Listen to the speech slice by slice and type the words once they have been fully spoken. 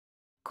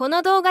こ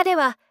の動画で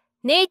は、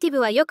ネイティブ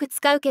はよく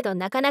使うけど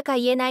なかなか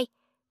言えない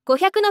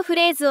500のフ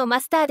レーズを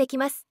マスターでき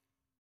ます。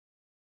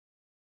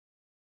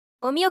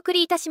お見送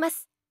りいたしま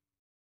す。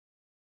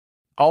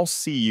I'll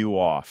see you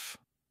off.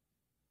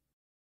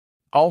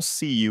 I'll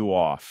see you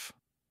off.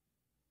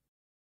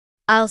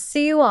 I'll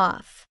see you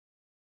off.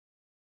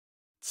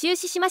 中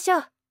止しましょ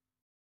う。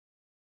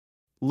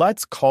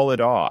Let's call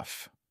it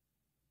off.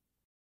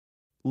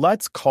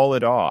 Let's call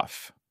it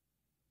off.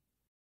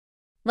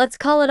 Let's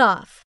call it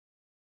off.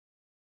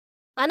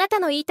 あなた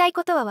の言いたい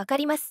ことはわか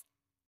ります。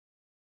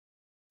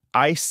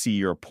I see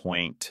your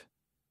point.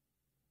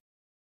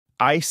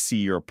 I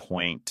see your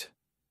point.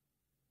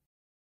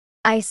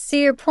 I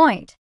see your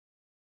point.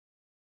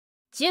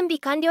 準備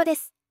完了で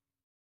す。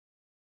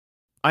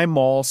I'm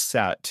all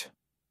set.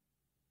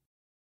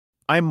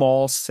 I'm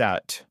all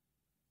set.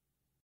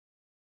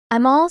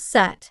 I'm all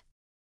set.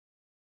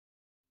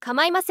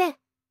 構いません。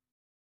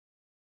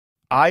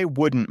I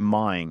wouldn't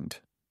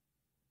mind.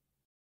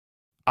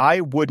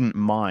 I wouldn't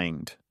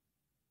mind.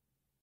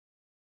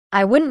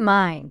 I wouldn't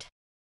mind.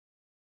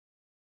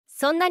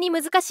 そんなに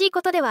難しい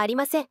ことではあり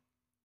ません。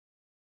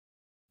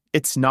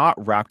It's not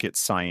rocket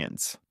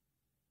science.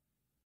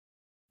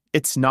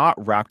 It's not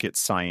rocket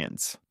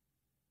science.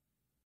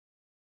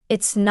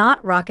 It's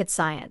not rocket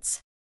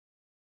science.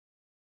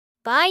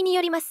 場合に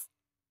よります。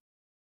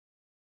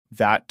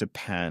That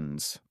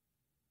depends.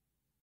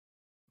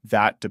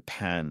 That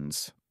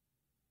depends.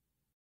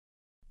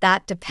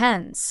 That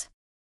depends.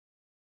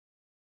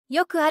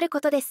 よくある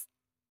ことです。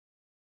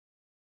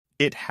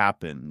It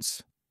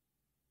happens.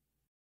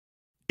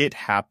 It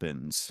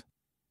happens.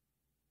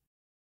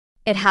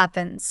 It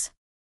happens.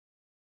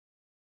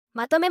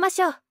 まとめま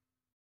しょう。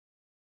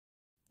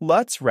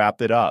Let's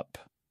wrap it up.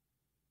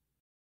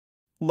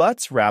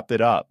 Let's wrap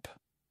it up.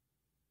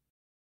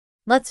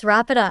 Let's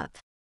wrap it up.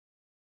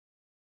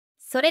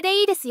 それ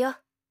でいいですよ。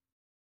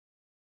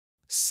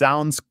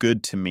Sounds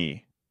good to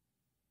me.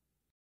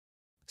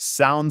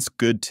 Sounds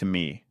good to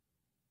me.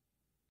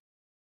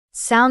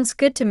 Sounds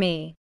good to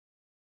me.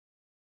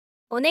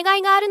 お願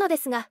いがあるので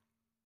すが、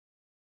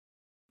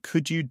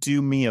Could you do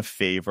me a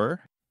favor?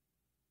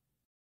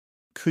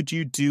 Could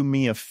you do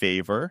me a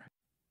favor?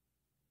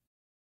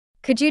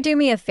 Could you do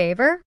me a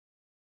favor?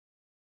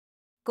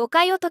 誤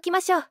解を解きま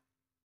しょう。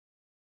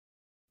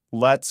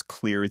Let's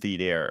clear the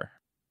air.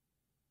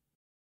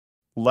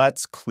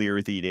 Let's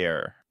clear the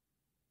air.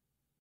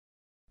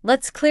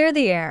 Let's clear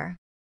the air.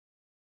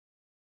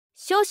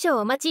 少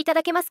々お待ちいた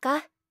だけます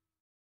か？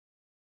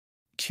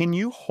 Can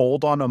you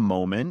hold on a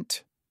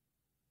moment?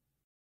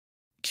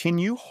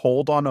 Can you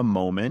hold on a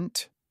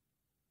moment?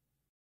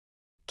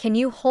 Can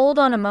you hold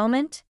on a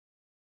moment?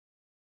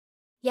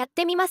 やっ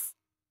てみます。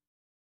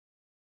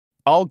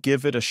I'll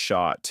give it a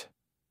shot.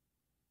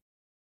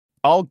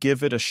 I'll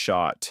give it a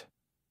shot.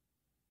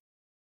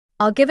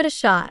 I'll give it a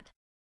shot.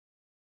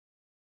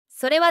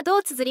 それはど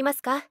う綴りま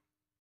すか？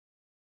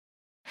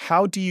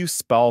 How do you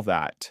spell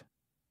that?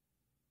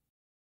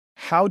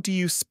 How do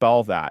you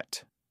spell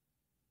that?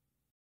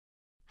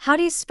 How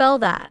do you spell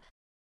that?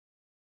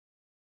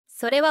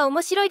 それは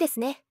面白いです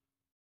ね。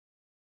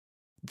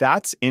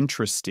That's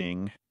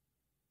interesting.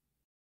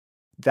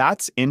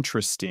 That's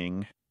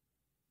interesting.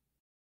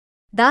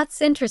 That's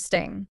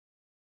interesting.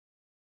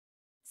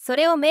 そ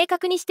れを明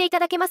確にしていた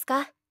だけます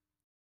か？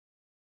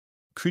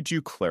 Could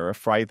you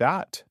clarify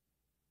that?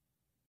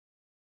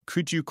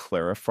 Could you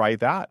clarify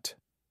that?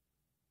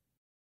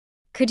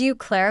 Could you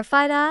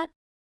clarify that?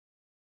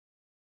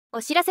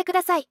 お知らせく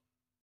ださい。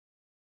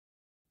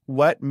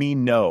Let me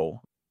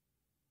know.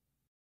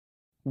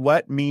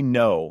 Let me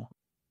know.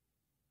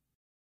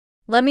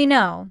 Let me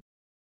know.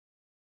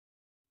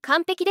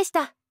 完璧でし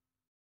た。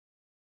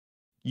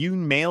You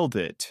nailed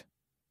it.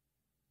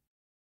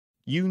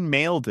 You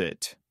nailed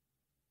it.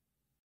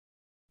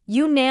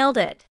 You nailed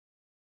it.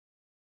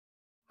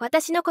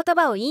 私の言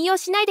葉を引用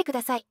しないでく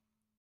ださい。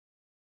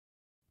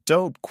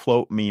Don't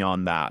quote me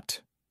on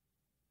that.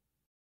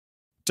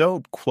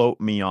 Don't quote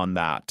me on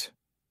that.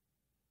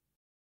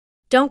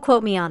 Don't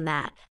quote me on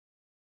that.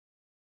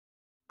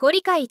 ご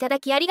理解いただ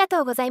きありが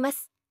とうございま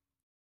す。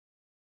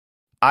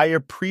I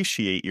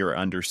appreciate your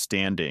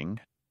understanding.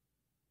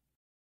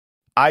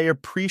 I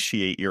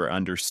appreciate your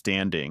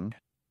understanding.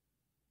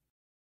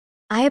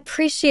 I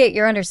appreciate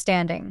your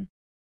understanding.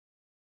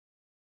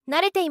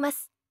 慣れていま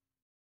す。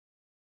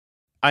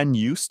I'm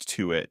used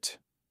to it.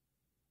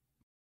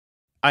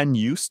 I'm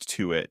used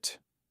to it.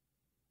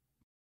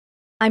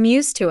 I'm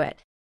used to it.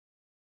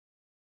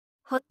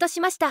 ほっと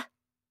しました。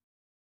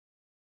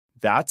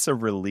That's a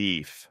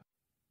relief.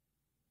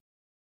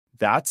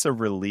 That's a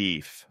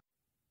relief.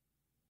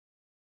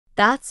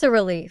 That's a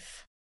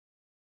relief.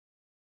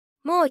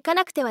 もう行か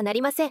なくてはな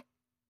りません。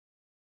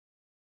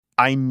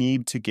I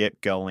need to get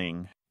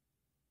going.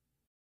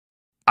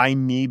 I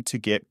need to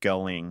get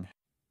going.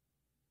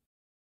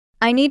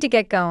 I need to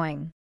get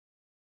going.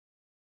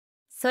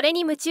 それ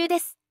に夢中で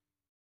す。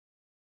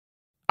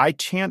I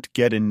can't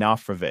get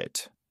enough of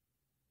it.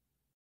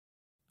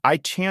 I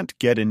can't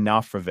get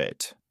enough of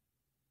it.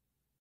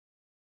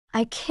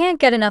 I can't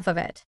get enough of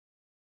it.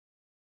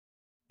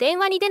 電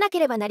話に出なけ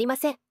ればなりま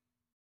せん。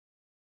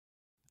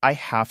I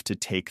have to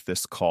take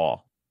this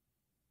call.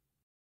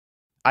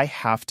 I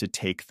have to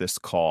take this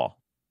call.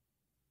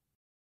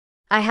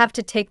 I have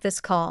to take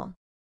this call.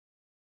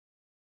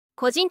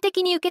 個人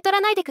的に受け取ら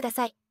ないでくだ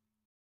さい。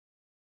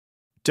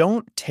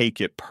Don't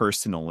take it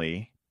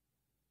personally.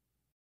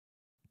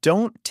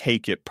 Don't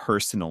take it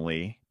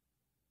personally.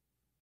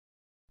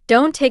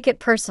 Don't take it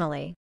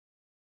personally.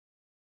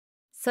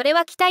 それ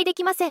は期待で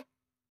きません。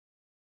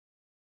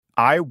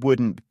I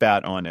wouldn't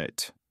bet on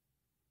it.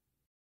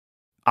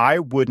 I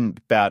wouldn't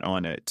bet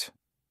on it.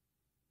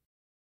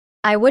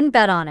 I wouldn't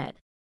bet on it.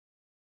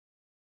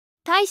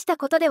 大した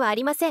ことではあ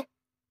りません。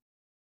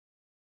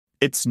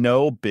It's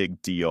no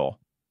big deal.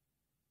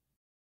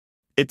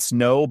 It's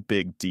no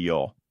big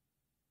deal.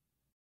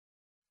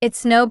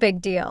 It's no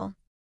big deal.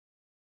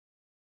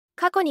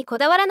 過去にこ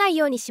だわらない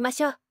ようにしま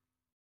しょう。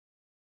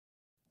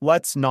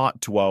Let's not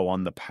dwell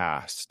on the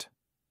past.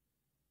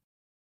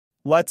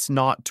 Let's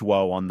not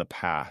dwell on the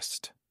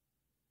past.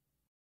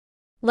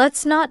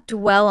 Let's not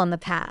dwell on the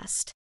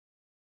past.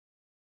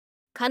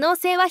 可能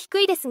性は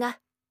低いですが、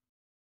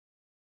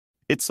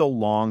It's a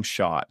long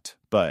shot,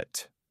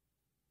 but.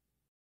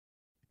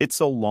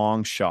 It's a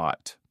long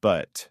shot,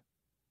 but.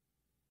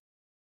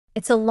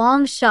 It's a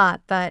long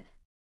shot, but.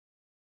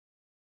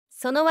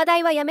 その話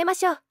題はやめま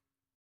しょう。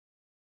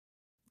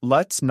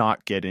Let's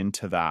not get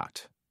into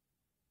that.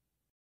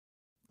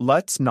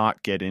 Let's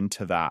not get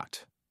into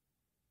that.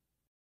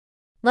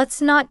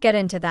 Let's not get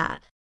into that.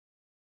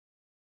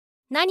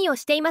 何を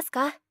しています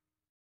か？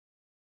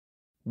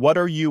 What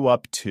are you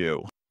up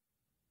to?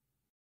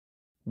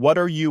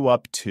 What are you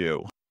up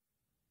to?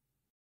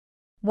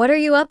 What are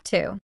you up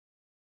to?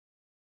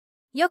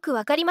 よく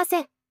わかりま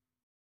せん。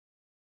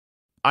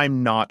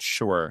I'm not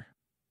sure.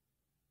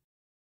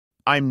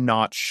 I'm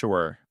not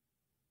sure.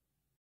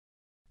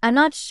 I'm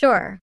not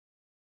sure.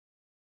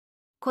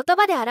 言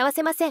葉で表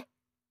せません。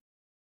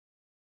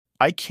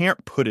I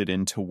can't put it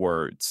into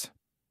words.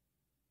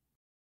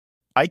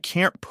 I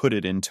can't put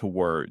it into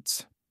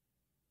words.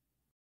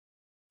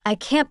 I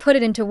can't put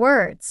it into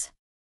words.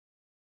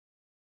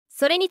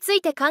 それにつ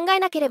いて考え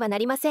なければな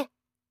りません。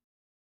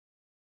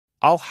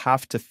I'll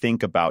have to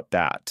think about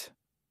that.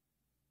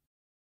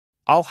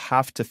 I'll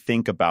have to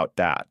think about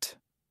that.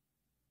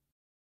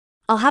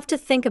 I'll have to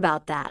think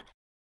about that.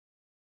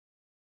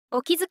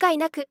 お気遣い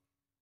なく、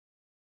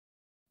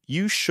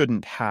You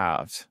shouldn't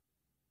have.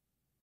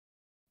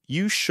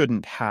 You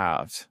shouldn't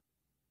have.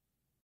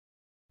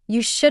 You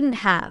shouldn't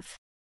have.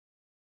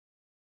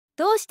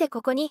 どうして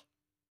ここに？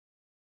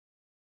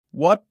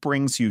 What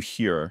brings you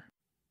here?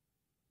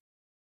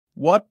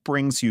 What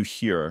brings you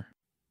here?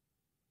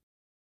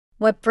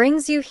 What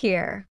brings you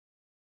here?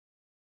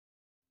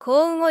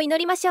 幸運を祈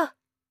りましょう。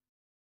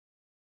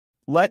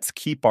Let's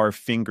keep our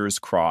fingers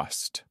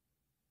crossed.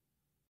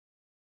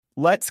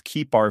 Let's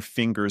keep our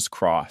fingers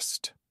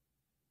crossed.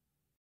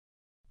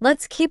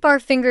 Let's keep our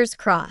fingers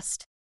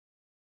crossed.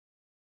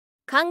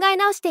 考え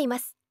直していま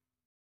す。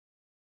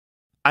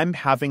I'm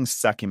having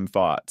second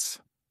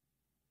thoughts.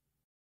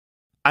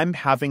 I'm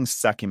having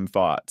second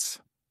thoughts.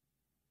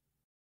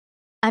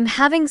 I'm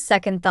having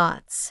second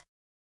thoughts.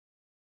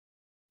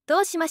 ど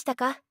うしました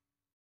か？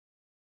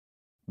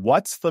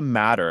 What's the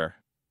matter?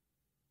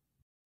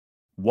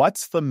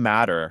 What's the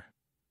matter?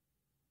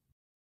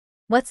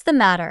 What's the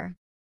matter?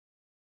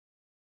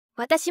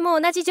 私も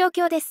同じ状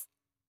況です。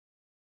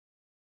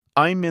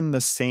I'm in the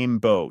same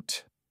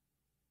boat.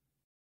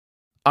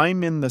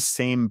 I'm in the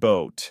same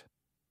boat.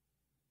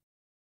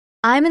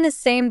 I'm in the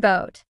same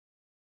boat.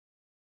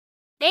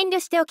 遠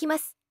慮しておきま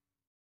す。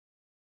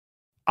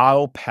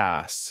I'll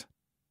pass.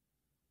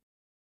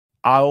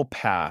 I'll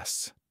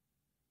pass.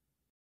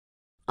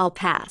 I'll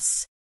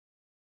pass.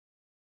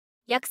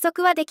 約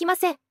束はできま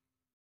せん。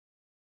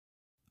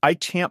I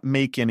can't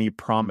make any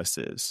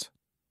promises.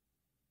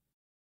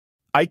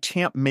 I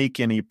can't make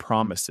any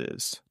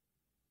promises.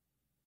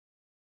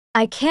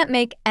 I can't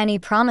make any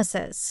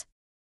promises.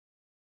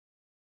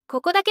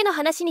 ここだけの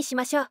話にし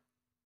ましょう。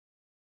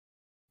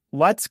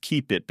Let's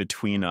keep it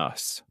between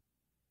us.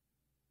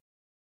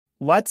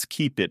 Let's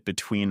keep it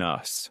between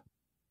us.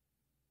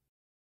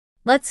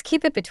 Let's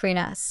keep it between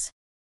us.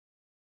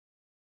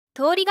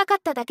 通りがかっ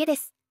ただけで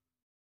す。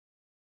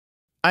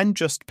I'm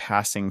just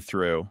passing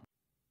through.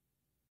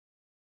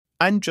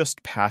 I'm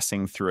just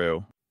passing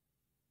through.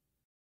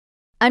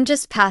 I'm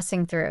just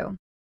passing through.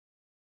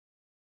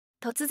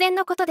 突然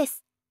のことで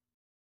す。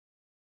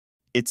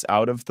It's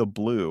out of the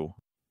blue.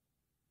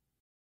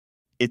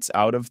 It's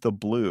out of the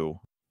blue.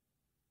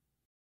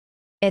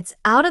 It's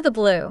out of the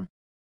blue.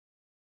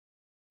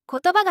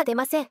 言葉が出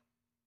ません。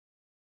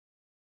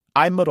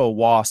I'm at a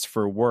loss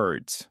for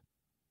words.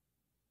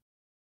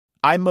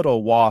 I'm at a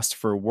loss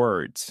for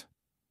words.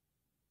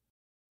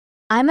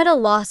 I'm at a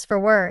loss for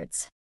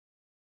words.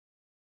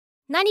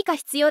 何か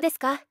必要です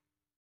か？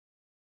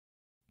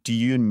 Do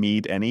you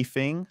need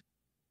anything?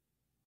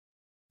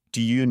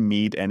 Do you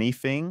need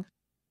anything?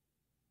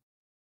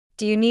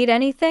 Do you need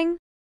anything?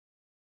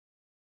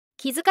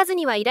 気づかず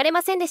にはいられ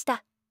ませんでし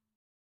た。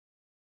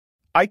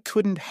I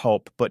couldn't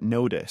help but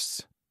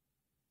notice.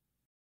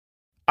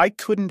 I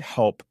couldn't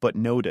help but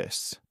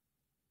notice.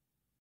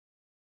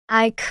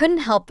 I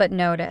couldn't help but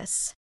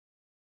notice.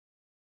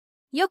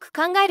 よく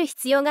考える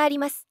必要があり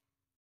ます。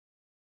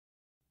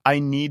I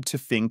need to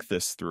think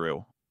this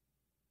through.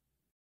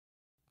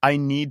 I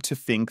need to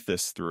think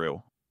this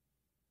through.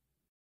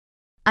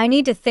 I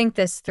need to think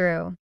this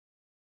through.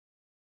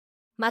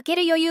 負け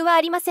る余裕は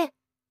ありません。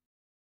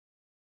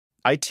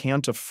I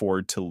can't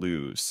afford to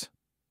lose.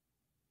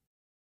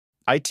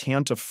 I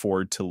can't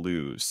afford to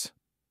lose.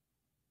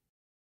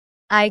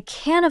 I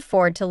can't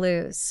afford to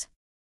lose.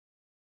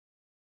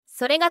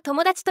 それが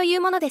友達とい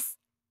うものです。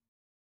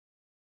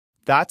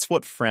That's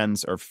what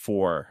friends are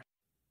for.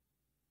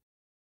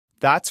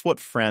 That's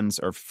what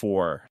friends are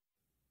for.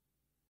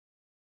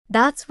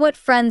 That's what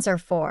friends are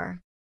for.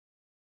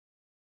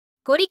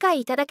 ご理解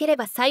いただけれ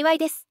ば幸い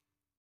です。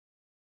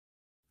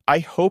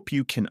I hope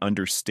you can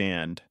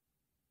understand.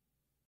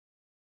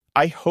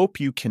 I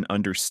hope you can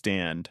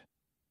understand.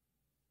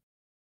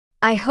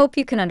 I hope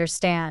you can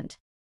understand.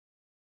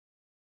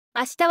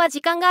 明日は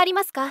時間があり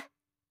ますか？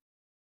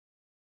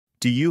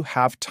 Do you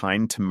have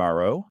time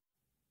tomorrow?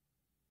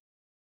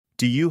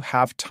 Do you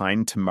have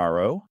time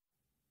tomorrow?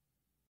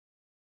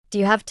 Do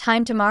you have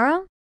time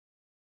tomorrow?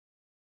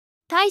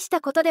 大し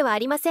たことではあ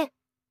りません。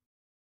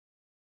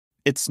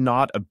It's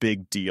not a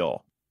big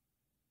deal.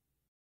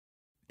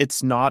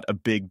 It's not a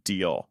big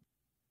deal.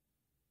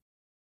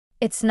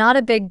 It's not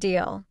a big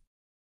deal.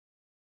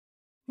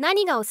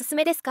 何がおすす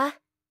めですか？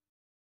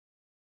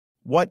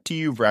 What do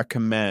you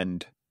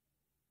recommend?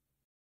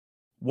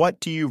 What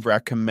do you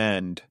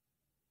recommend?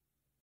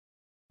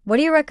 What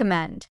do you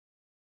recommend?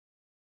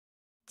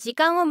 時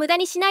間を無駄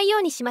にしないよ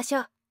うにしまし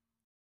ょう。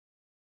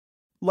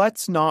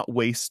Let's not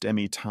waste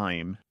any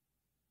time.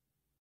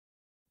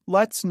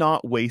 Let's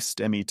not waste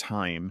any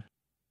time.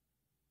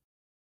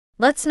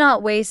 Let's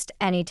not waste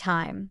any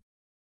time.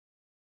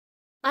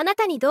 あな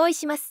たに同意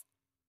します。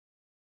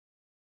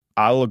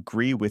I'll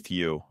agree with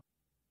you.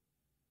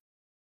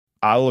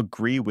 I'll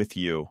agree with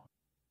you.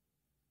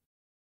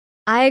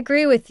 I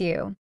agree with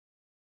you.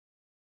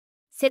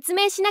 説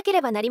明しなけ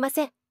ればなりま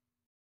せん。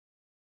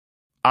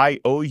I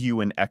owe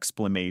you an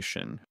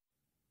explanation.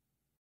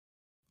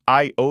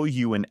 I owe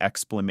you an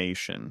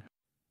explanation.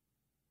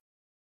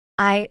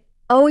 I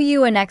owe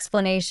you an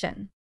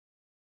explanation.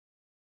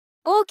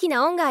 大き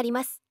な恩があり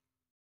ます。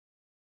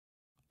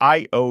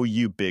I owe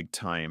you big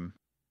time.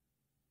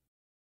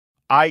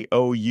 I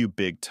owe you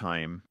big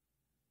time.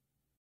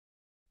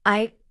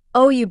 I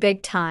owe you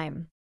big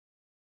time.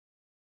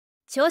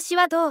 調子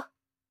はどう？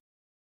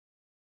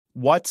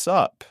 What's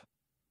up?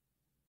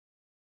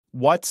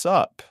 What's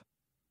up?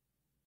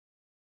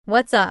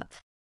 What's up?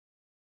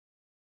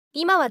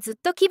 今はずっ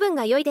と気分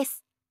が良いで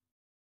す。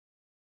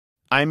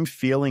I'm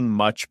feeling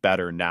much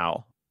better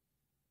now.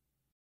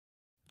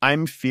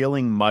 I'm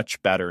feeling much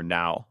better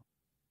now.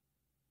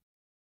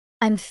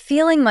 I'm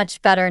feeling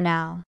much better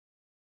now.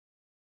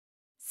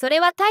 それ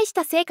は大し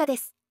た成果で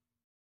す。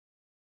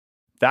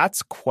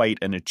That's quite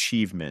an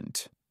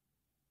achievement.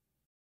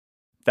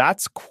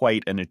 That's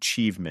quite an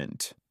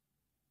achievement.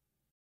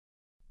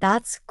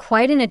 That's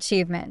quite an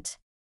achievement.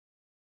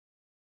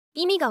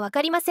 意味がわ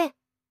かりません。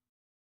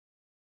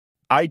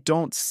I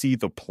don't see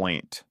the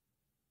point.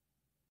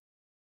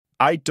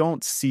 I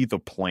don't see the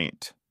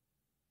point.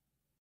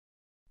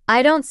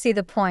 I don't see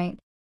the point.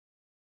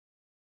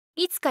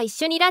 いつか一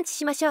緒にランチ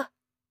しましょう。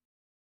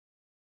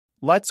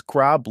Let's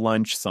grab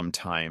lunch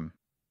sometime.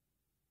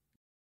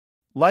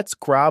 Let's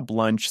grab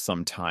lunch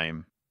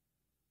sometime.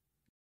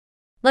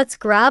 Let's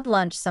grab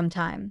lunch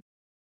sometime.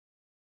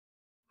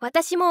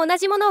 私も同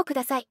じものをく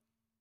ださい。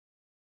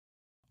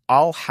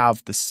I'll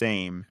have the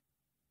same.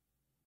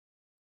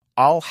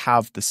 I'll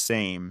have the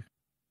same.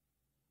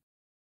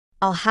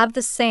 I'll have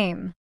the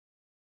same.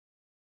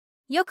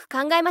 よく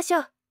考えまし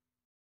ょう。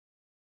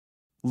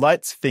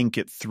Let's think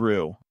it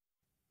through.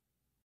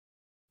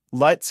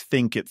 Let's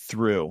think it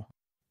through.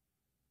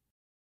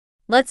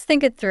 Let's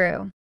think it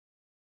through.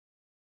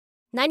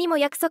 何も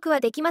約束は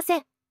できませ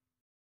ん。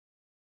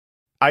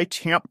I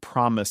can't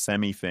promise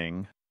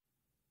anything.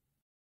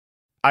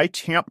 I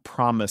can't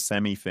promise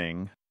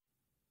anything.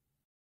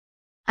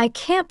 I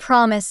can't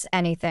promise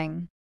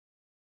anything.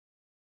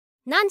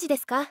 何時で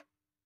すか？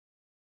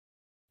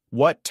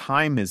 What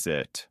time is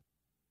it?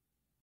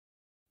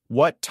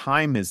 What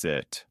time is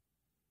it?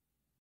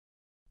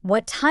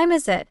 What time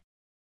is it?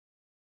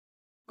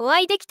 お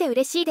会いできて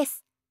嬉しいで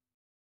す。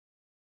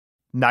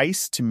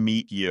Nice to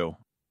meet you.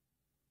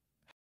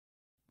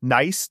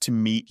 Nice to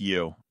meet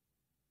you.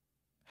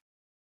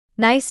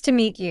 Nice to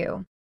meet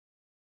you.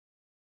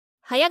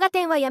 早合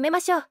点はやめ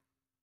ましょう。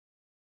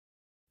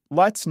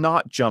Let's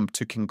not jump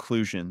to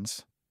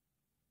conclusions.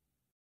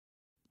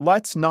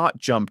 Let's not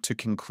jump to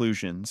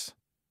conclusions.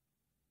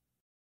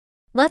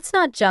 Let's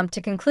not jump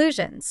to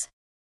conclusions.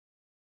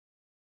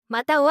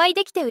 またお会い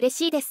できて嬉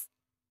しいです。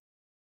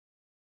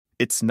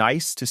It's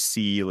nice to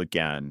see you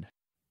again.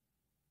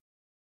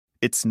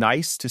 It's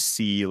nice to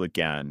see you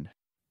again.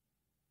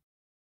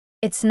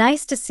 It's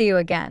nice to see you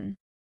again.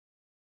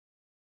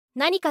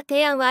 何か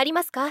提案はあり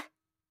ますか？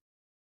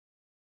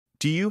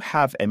 Do you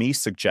have any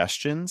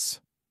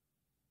suggestions?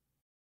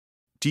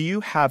 Do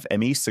you have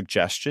any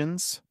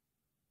suggestions?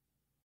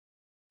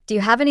 Do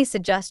you have any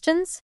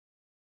suggestions?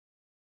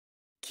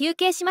 休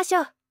憩しまし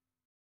ょう。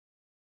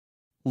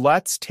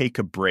Let's take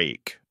a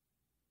break.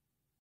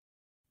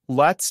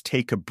 Let's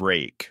take a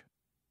break.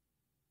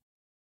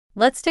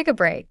 Let's take a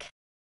break.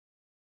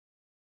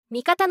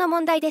 見方の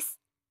問題です。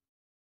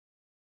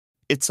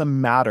It's a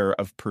matter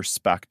of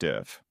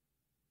perspective.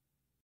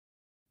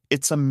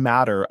 It's a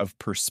matter of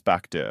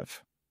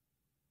perspective.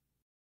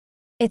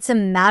 It's a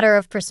matter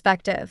of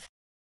perspective.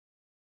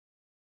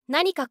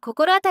 何か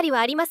心当たりは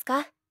あります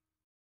か？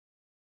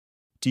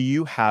 Do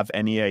you have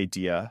any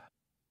idea?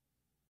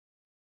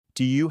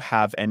 Do you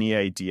have any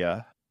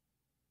idea?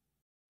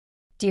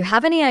 Do you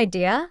have any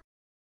idea?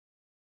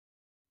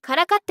 か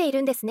らかってい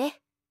るんですね。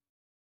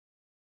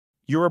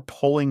You're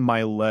pulling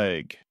my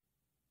leg.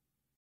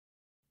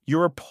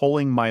 You're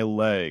pulling my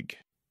leg.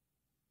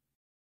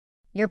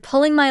 You're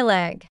pulling my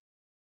leg.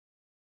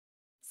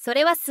 そ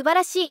れは素晴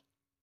らしい。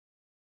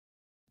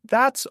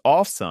That's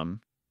awesome.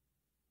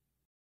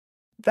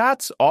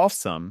 That's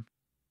awesome.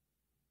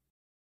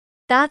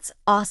 That's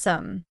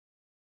awesome.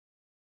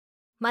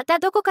 また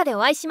どこかで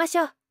お会いしまし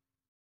ょう。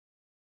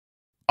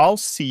I'll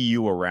see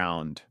you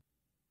around.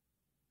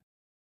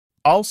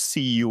 I'll see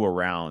you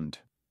around.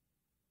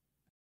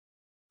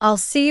 I'll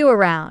see you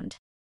around.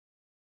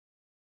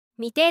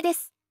 未定で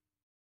す。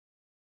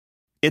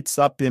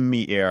It's up in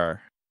the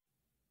air.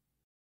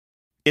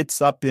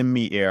 It's up in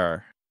the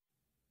air.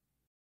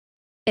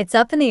 It's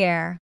up in the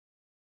air.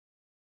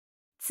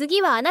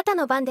 次はあなた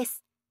の番で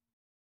す。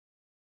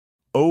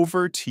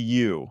Over to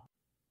you.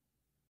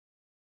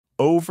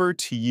 Over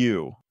to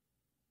you.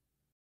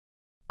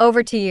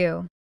 Over to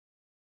you.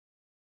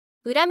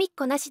 恨みっ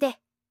こなしで。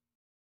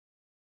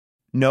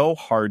No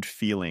hard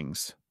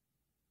feelings.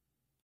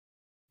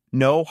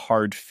 No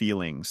hard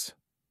feelings.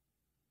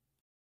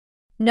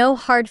 No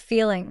hard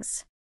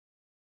feelings.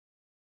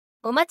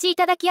 お待ちい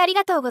ただきあり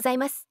がとうござい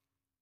ます。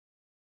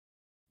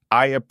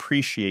I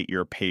appreciate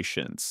your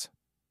patience.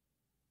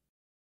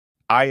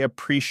 I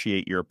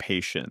appreciate your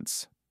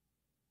patience.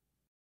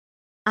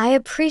 I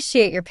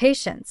appreciate your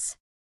patience.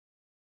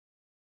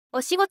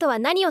 お仕事は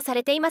何をさ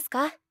れています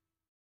か？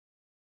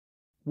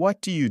 What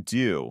do you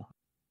do?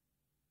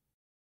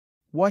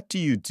 What do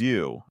you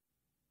do?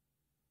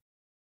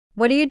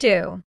 What do you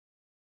do?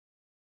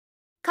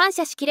 感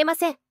謝しきれま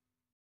せん。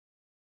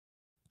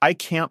I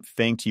can't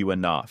thank you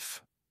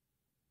enough.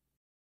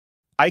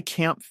 I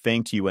can't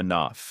thank you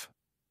enough.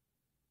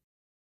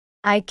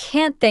 I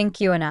can't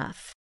thank you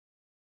enough.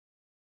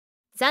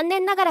 残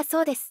念ながら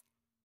そうです。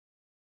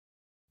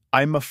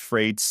I'm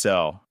afraid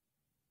so.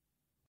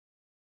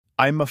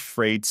 I'm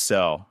afraid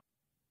so.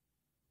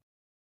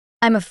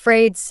 I'm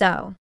afraid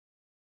so.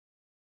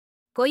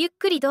 ごゆっ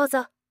くりどう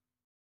ぞ。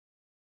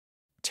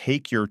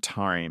Take your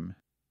time.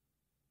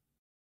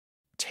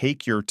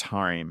 Take your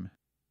time.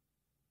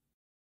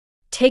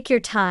 Take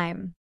your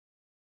time.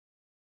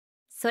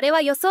 それ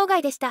は予想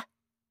外でした。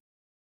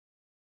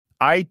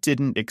I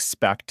didn't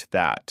expect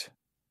that.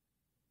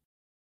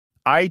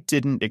 I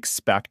didn't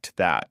expect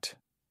that.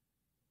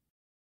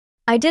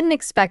 I didn't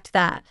expect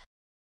that.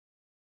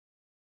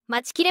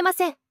 待ちきれま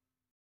せん。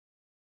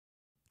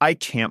I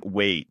can't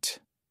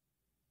wait.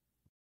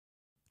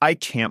 I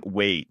can't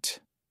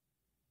wait.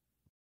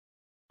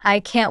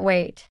 I can't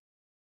wait.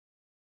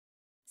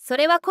 そ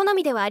れは好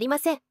みではありま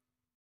せん。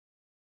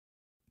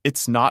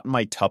It's not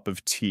my cup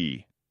of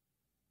tea.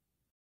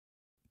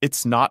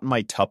 It's not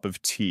my cup of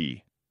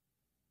tea.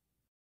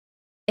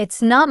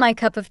 It's not my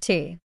cup of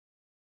tea.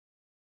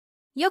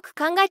 よく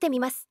考えてみ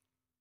ます。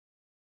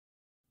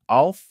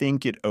I'll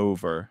think it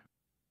over.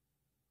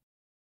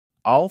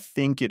 I'll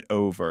think it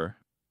over.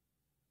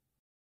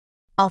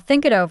 I'll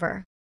think it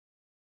over.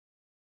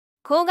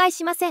 口外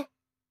しません。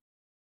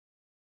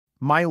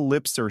My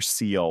lips are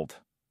sealed.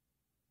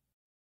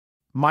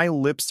 My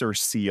lips are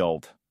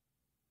sealed.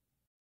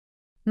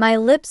 My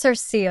lips are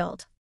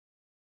sealed.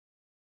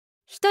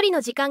 一人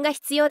の時間が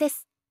必要で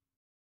す。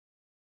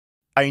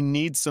I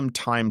need some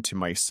time to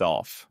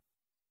myself.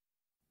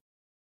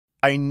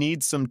 I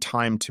need some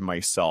time to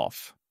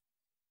myself.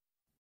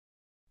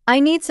 I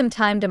need some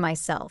time to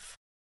myself.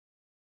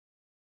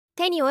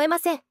 手に負えま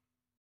せん。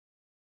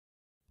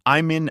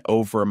I'm in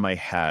over my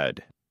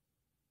head.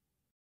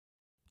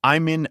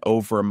 I'm in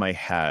over my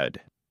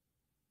head.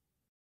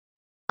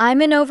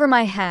 I'm in over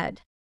my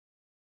head.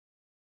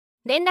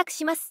 連絡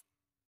します。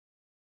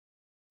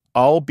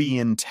I'll be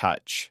in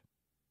touch.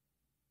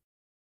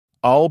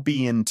 I'll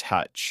be in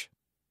touch.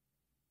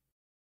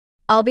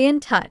 I'll be in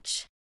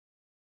touch.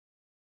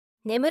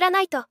 眠ら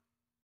ないと。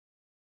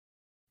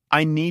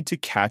I need to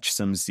catch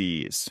some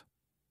Z's.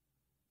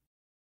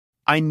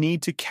 I need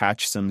to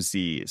catch some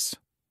Z's.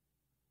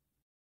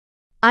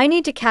 I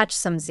need to catch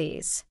some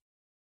Z's.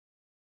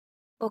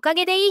 おか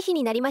げでいい日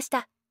になりまし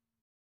た。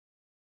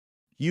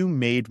You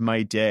made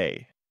my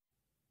day.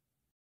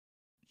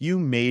 You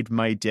made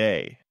my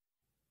day.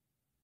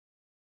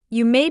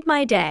 You made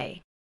my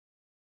day.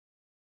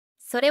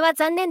 それは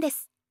残念で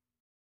す。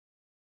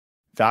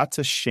That's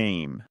a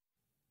shame.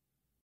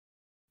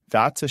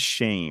 That's a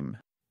shame.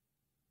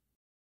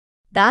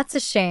 That's a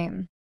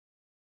shame.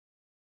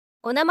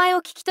 お名前を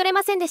聞き取れ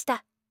ませんでし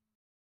た。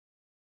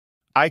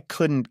I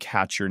couldn't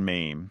catch your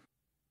name.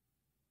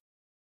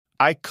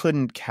 I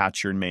couldn't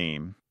catch your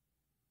name.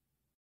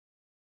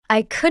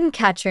 I couldn't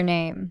catch your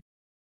name.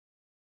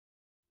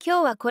 今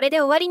日はこれで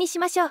終わりにし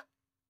ましょう。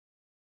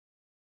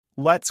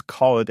Let's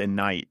call it a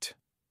night.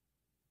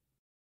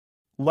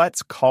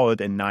 Let's call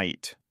it a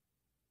night.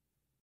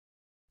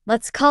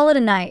 Let's call it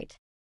a night.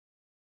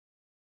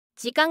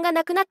 時間が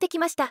なくなってき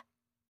ました。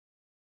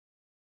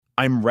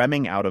I'm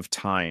running out of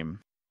time.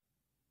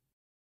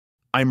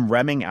 I'm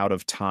running out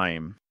of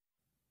time.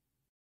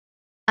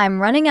 I'm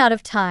running out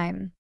of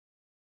time.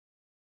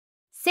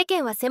 世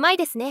間は狭い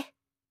ですね。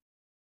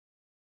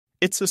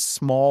It's a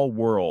small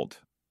world.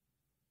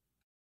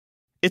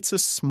 It's a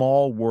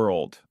small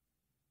world.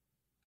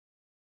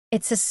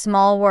 It's a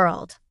small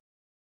world.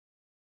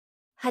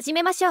 始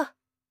めましょう。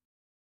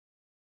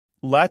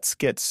Let's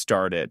get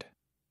started.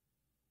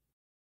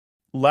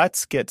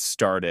 Let's get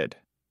started.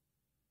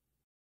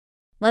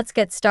 Let's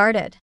get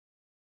started.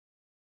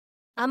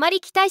 あまり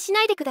期待し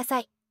ないでくださ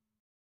い。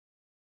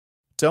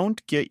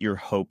Don't get your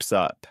hopes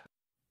up.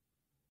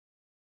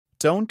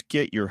 Don't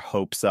get your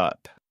hopes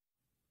up.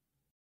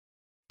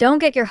 Don't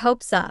get your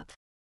hopes up.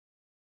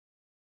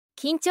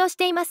 緊張し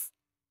ています。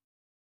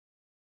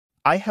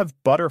I have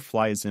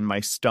butterflies in my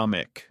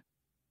stomach.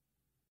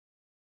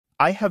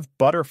 I have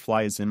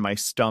butterflies in my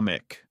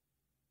stomach.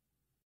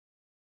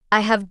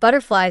 I have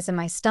butterflies in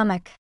my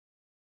stomach.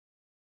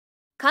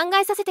 考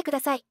えさせてくだ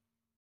さい。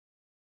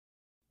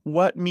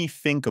Let me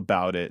think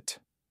about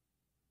it.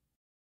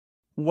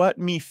 Let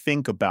me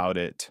think about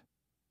it.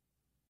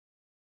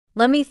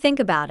 Let me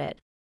think about it.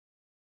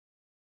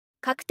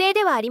 確定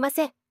ではありま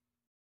せん。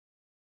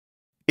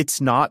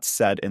It's not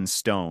set in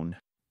stone.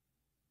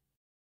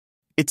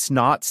 It's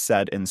not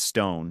set in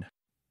stone.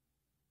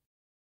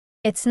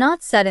 It's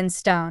not set in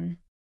stone.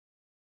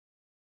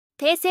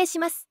 訂正し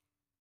ます。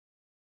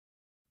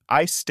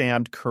I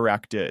stand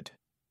corrected.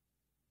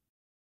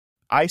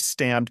 I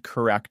stand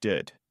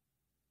corrected.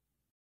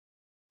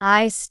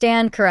 I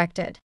stand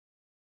corrected.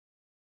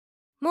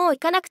 もう行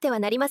かなくては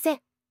なりません。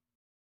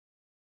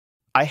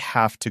I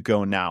have to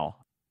go now.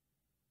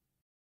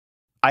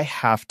 I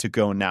have to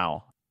go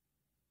now.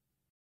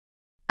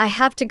 I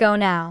have to go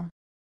now.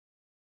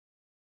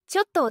 ち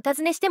ょっとお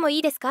尋ねしてもい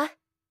いですか？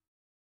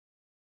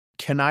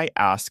 Can I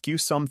ask you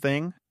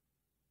something?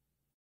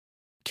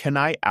 Can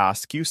I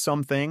ask you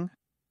something?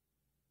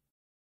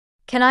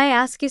 Can I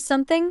ask you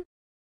something?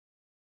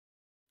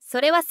 そ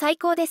れは最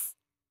高です。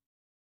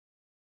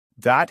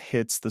That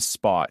hits the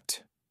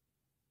spot.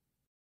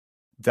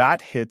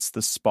 That hits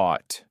the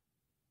spot.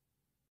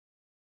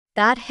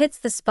 That hits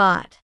the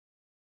spot.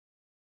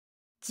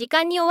 時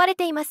間に追われ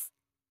ています。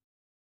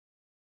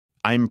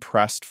I'm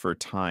pressed for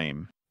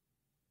time.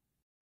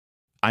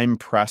 I'm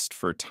pressed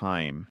for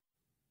time.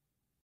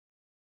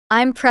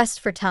 I'm pressed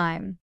for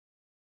time.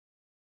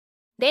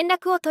 連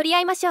絡を取り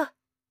合いましょう。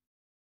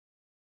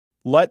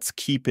Let's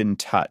keep in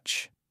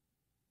touch.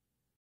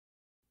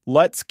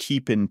 Let's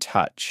keep in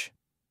touch.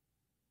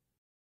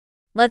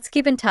 Let's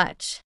keep in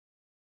touch.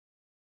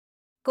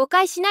 誤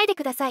解しないで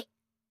ください。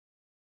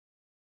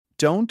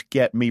Don't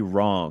get me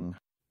wrong.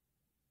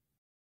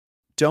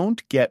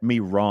 Don't get me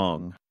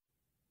wrong.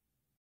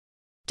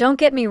 Don't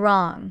get me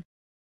wrong.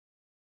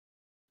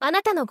 あ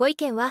なたのご意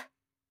見は？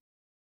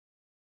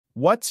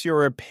 What's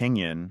your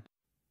opinion?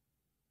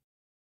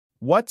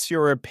 What's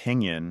your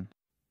opinion?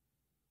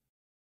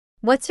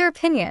 What's your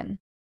opinion?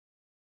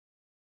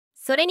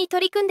 それに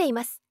取り組んでい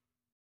ます。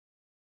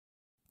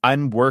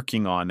I'm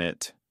working on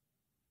it.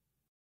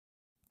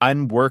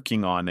 I'm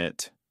working on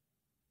it.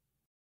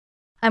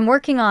 I'm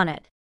working on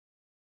it.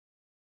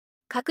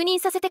 確認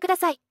させてくだ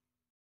さい。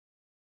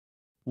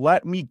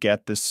Let me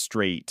get this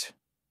straight.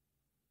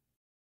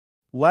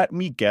 Let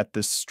me get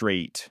this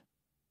straight.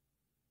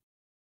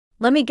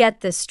 Let me get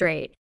this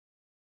straight.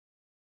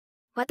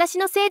 私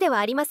のせいでは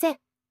ありません。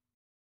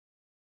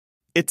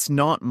It's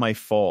not my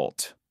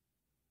fault.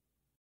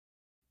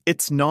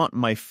 It's not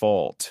my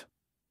fault.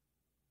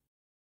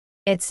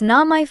 It's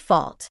not my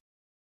fault.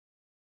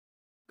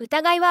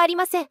 疑いはあり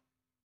ません。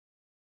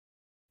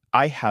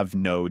I have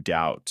no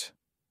doubt.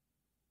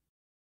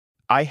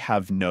 I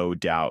have no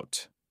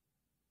doubt.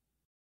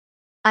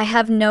 I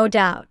have no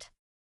doubt.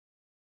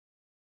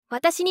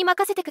 私に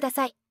任せてくだ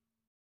さい。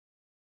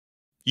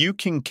You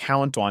can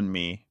count on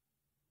me.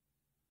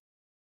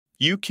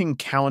 You can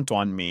count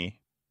on me.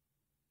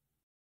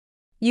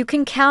 You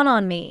can count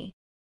on me.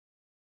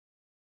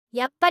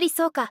 やっぱり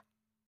そうか。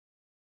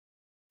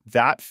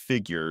That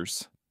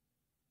figures.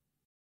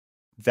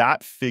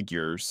 That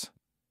figures.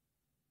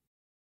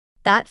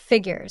 That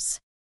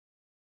figures.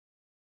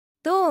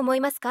 どう思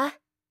いますか？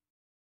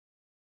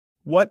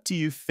 What do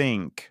you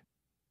think?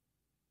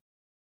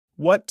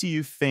 What do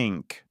you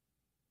think?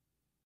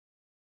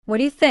 What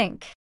do you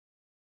think?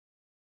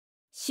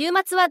 週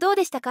末はどう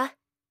でしたか？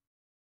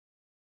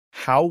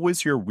 How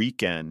was your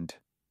weekend?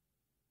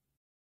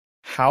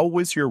 How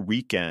was your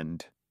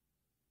weekend?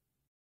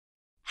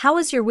 How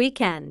was your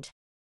weekend?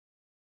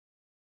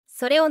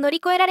 それを乗り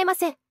越えられま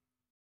せん。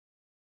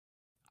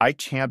I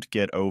can't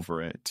get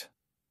over it.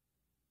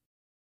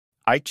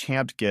 I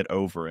can't get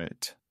over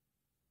it.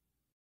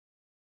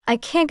 I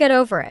can't get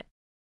over it.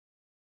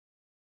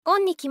 オ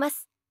ンに来ま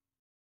す。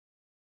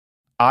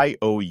I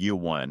owe you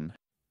one.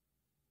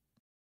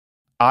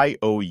 I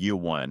owe you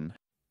one.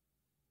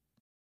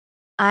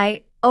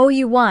 I owe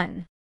you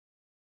one.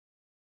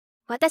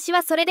 私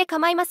はそれで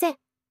構いません。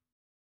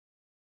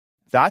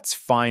That's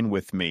fine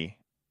with me.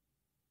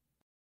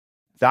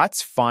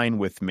 That's fine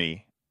with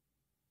me.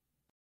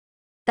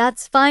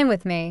 That's fine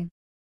with me.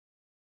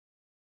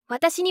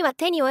 私には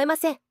手に負えま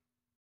せん。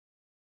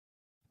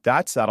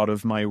That's out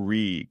of my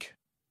league.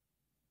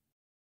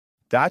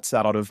 That's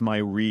out of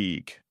my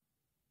league.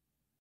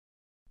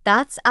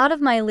 That's out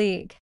of my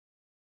league.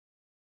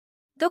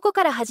 どこ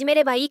から始め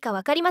ればいいか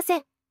わかりませ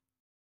ん。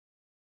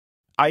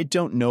I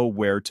don't know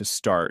where to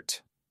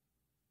start.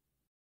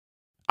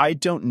 I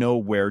don't know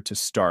where to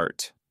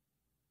start.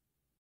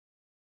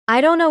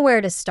 I don't know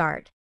where to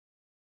start.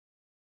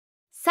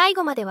 最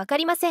後までわか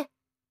りません。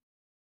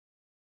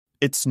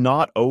It's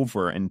not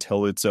over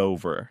until it's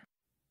over.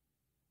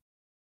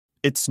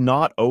 It's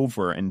not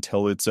over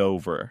until it's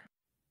over.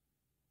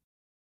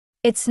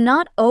 It's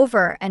not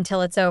over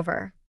until it's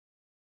over.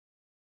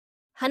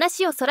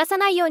 話をそらさ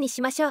ないように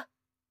しましょう。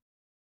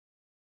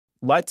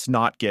Let's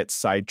not get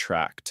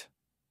sidetracked.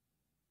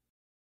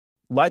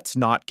 Let's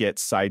not get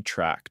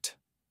sidetracked.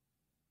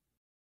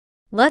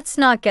 Let's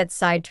not get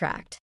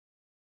sidetracked.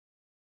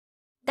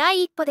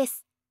 第一歩で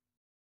す。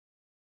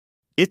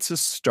It's a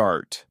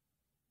start.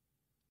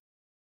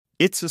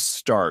 It's a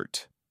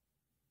start.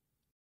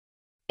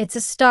 It's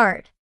a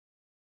start.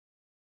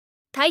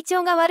 体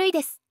調が悪い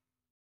です。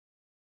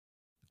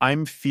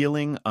I'm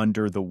feeling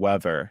under the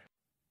weather.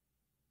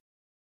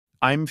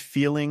 I'm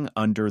feeling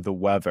under the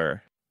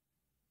weather.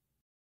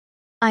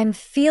 I'm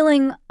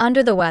feeling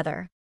under the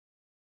weather.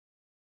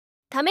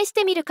 試し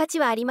てみる価値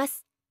はありま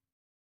す。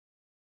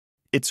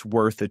It's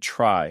worth a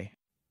try.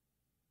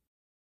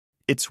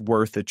 It's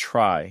worth a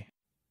try.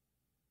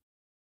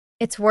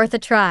 It's worth a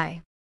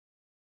try.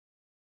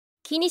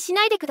 気にし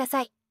ないでくだ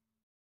さい。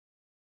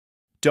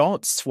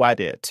Don't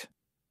sweat it.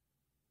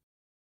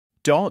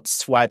 Don't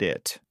sweat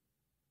it.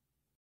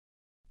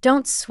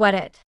 Don't sweat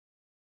it.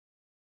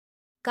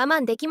 我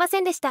慢できま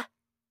せんでした。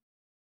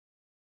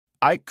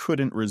I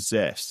couldn't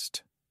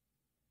resist.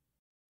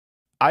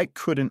 I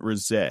couldn't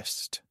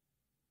resist.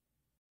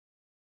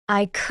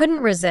 I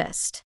couldn't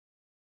resist.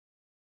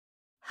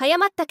 早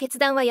まった決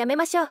断はやめ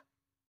ましょう。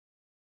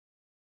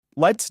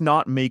Let's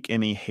not make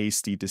any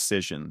hasty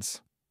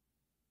decisions.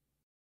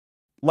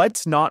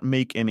 Let's not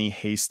make any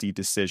hasty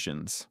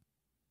decisions.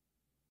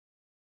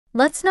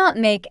 Let's not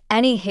make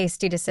any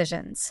hasty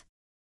decisions.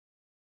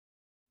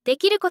 で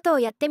きることを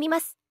やってみま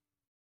す。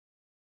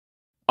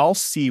I'll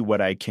see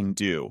what I can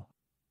do.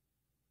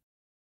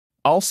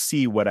 I'll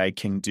see what I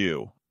can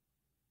do.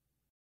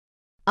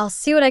 I'll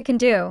see what I can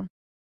do.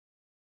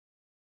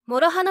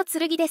 諸刃の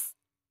剣です。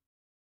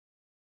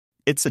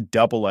It's a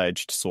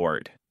double-edged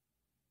sword.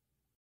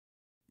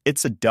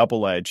 It's a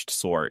double-edged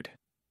sword.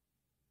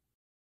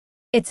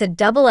 It's a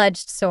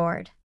double-edged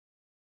sword.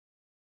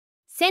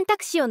 選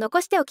択肢を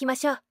残しておきま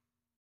しょう。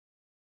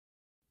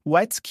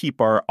Let's keep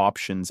our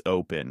options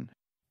open.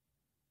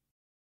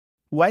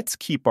 Let's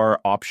keep our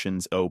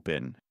options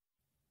open.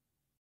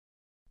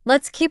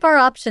 Let's keep our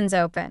options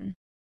open.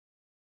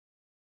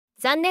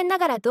 残念な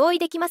がら同意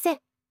できません。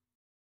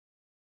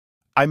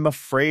I'm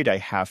afraid I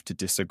have to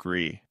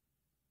disagree.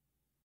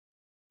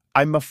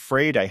 I'm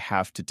afraid I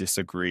have to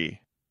disagree.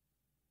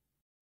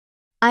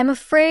 I'm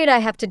afraid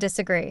I have to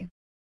disagree.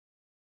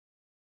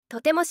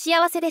 とても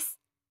幸せです。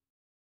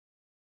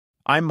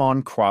I'm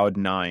on cloud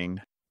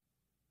nine.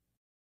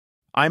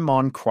 I'm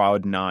on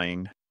cloud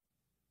nine.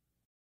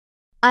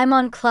 I'm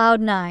on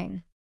cloud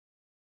nine.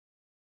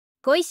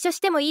 ご一緒し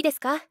てもいいです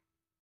か？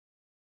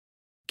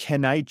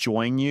 Can I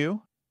join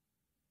you?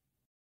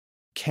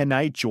 Can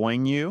I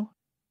join you?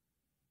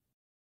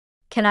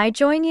 Can I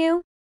join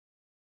you?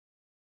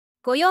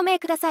 ご用命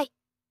ください。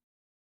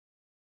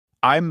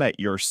I'm at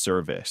your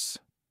service.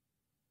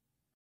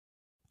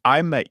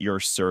 I'm at your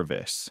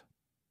service.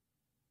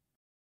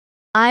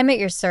 I'm at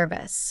your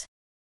service.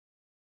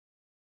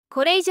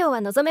 これ以上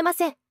は望めま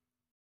せん。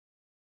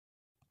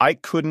I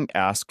couldn't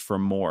ask for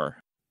more.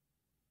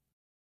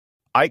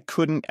 I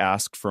couldn't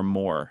ask for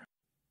more.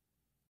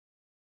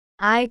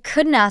 I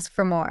couldn't ask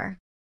for more.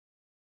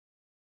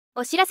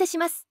 お知らせし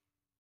ます。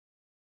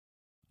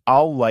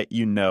I'll let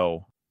you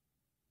know.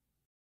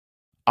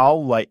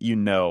 I'll let you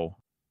know.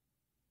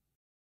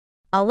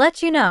 I'll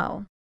let you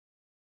know.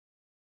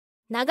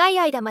 長い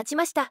間待ち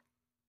ました。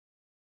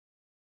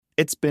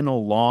It's been a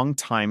long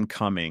time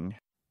coming.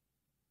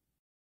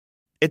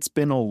 It's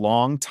been a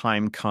long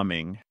time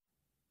coming.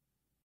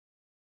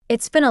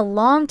 It's been a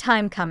long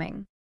time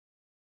coming.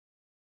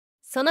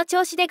 その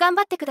調子で頑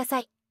張ってくださ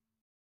い。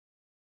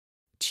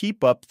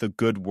Keep up the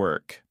good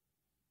work.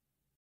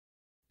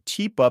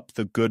 Keep up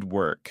the good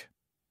work.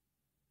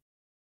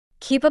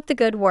 Keep up the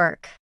good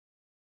work.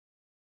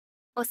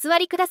 お座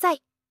りくださ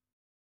い。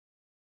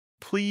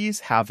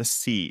Please have a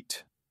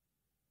seat.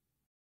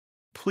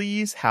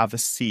 Please have a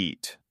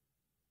seat.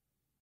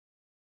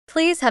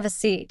 Please have a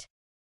seat.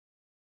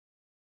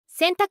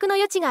 選択の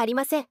余地があり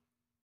ません。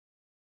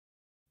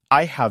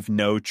I have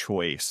no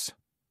choice.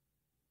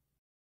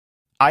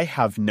 I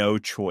have no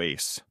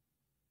choice.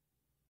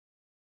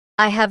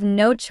 I have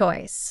no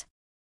choice.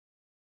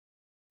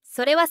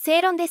 それは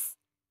正論です。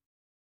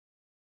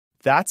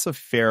That's a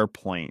fair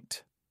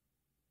point.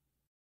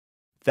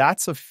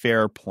 That's a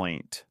fair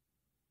point.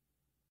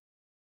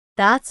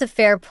 That's a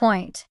fair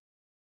point.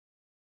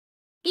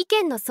 意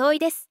見の相違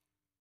です。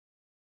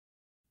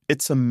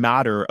It's a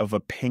matter of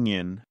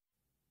opinion.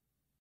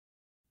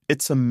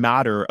 It's a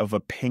matter of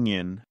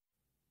opinion.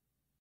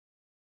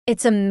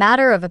 It's a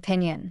matter of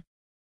opinion.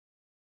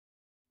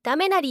 ダ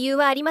メな理由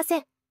はありませ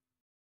ん。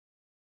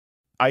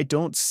I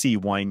don't see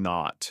why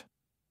not.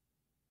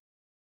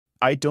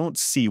 I don't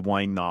see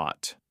why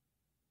not.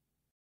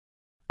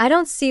 I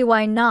don't see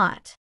why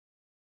not.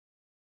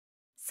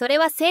 それ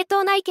は正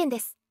当な意見で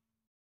す。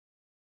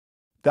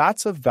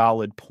That's a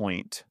valid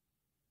point.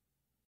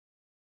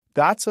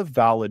 That's a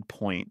valid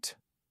point.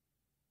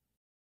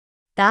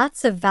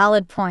 That's a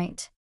valid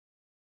point.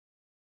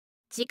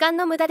 時間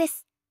の無駄で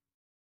す。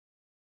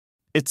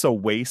It's a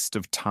waste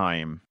of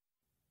time.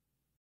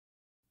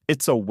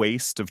 It's a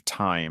waste of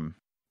time.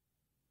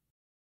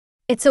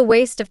 It's a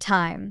waste of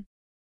time.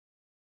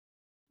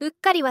 うっ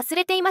かり忘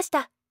れていまし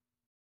た。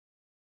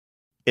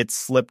It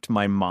slipped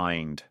my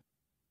mind.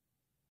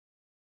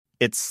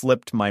 It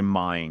slipped my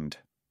mind.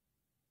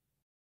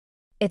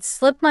 It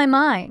slipped my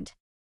mind.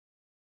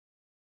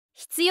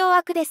 必要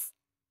悪です。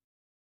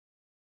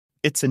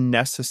It's a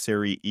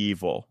necessary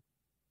evil.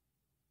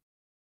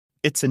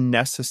 It's a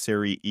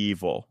necessary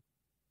evil.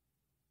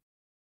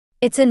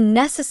 It's a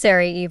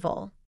necessary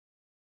evil.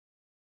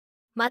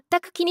 全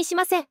く気にし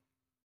ません。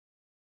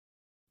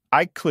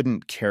I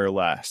couldn't care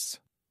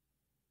less.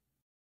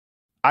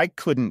 I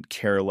couldn't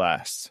care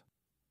less.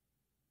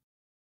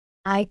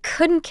 I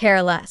couldn't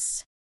care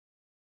less.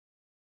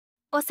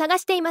 を探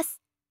していま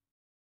す。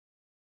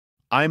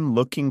I'm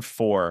looking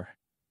for.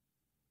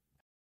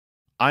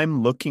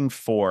 I'm looking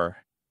for.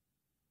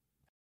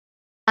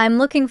 I'm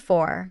looking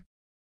for.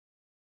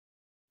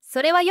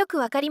 それはよく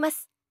わかりま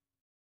す。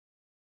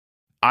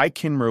I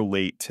can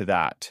relate to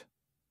that.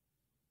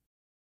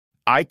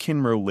 I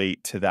can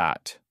relate to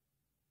that.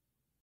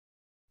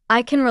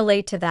 I can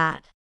relate to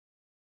that.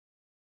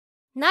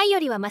 ないよ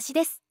りはマシ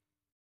です。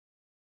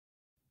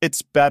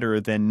It's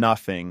better than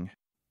nothing.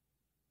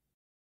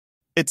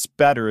 It's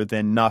better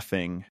than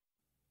nothing.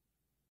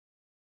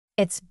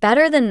 It's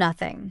better than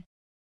nothing.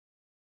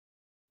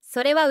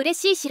 それは嬉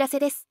しい知らせ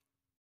です。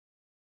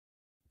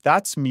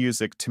That's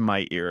music to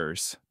my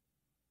ears.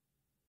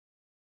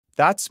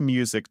 That's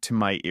music to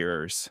my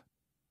ears.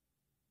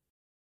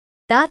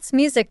 That's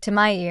music to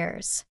my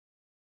ears.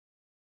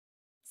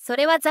 そ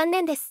れは残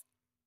念です。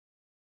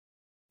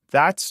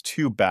That's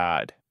too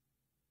bad.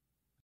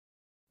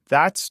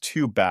 That's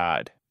too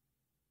bad.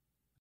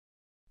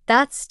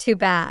 That's too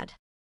bad.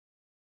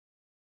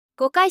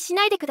 誤解し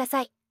ないでくだ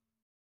さい。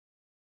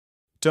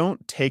Don't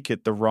take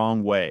it the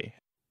wrong way.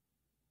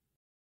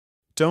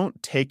 Don't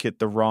take it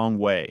the wrong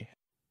way.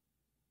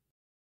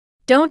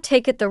 Don't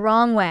take it the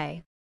wrong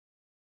way.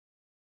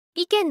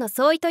 意見の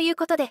相違という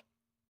ことで。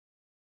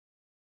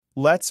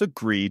Let's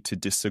agree to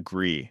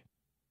disagree.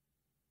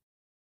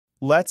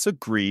 Let's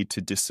agree to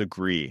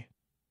disagree.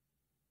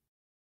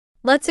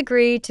 Let's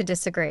agree to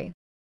disagree.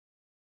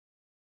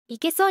 い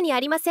けそうにあ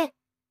りません。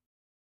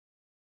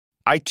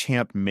I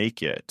can't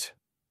make it.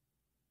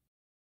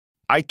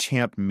 I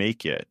can't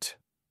make it.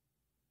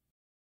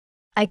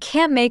 I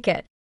can't make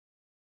it.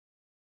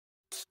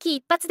 危機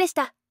一髪でし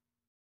た。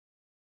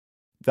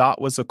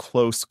That was a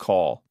close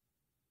call.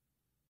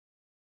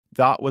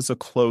 That was a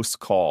close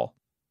call.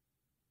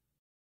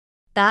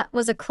 That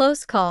was a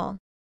close call.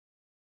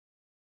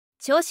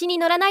 調子に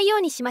乗らないよ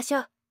うにしましょ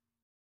う。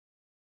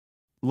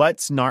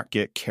Let's not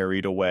get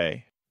carried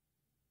away.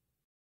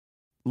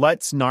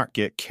 Let's not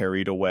get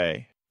carried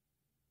away.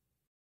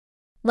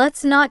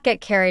 Let's not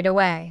get carried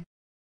away.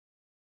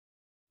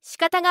 仕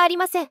方があり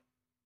ません。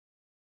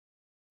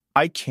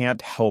I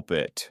can't help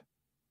it.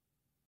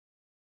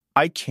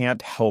 I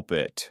can't help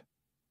it.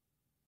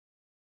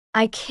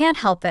 I can't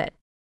help it.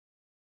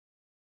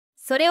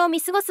 それを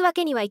見過ごすわ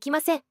けにはいき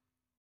ません。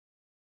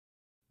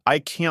I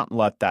can't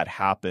let that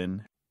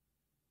happen.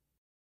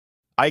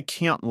 I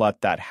can't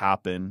let that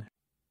happen.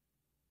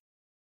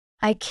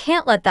 I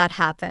can't let that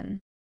happen.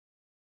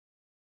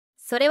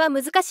 それは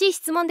難しい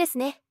質問です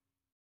ね。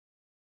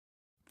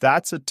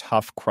That's a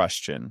tough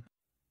question.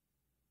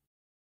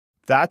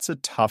 That's a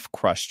tough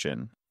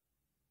question.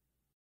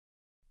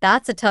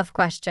 That's a tough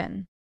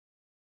question.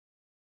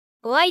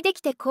 お会いでき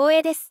て光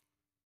栄です。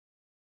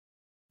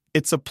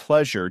It's a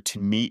pleasure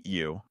to meet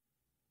you.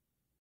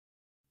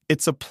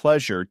 It's a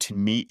pleasure to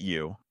meet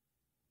you.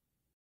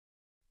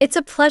 It's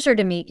a pleasure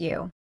to meet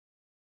you.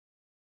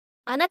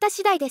 あなた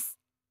次第です。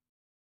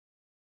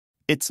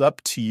It's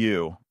up to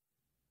you.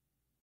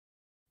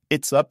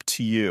 It's up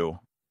to you.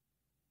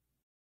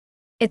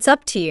 It's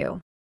up to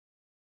you.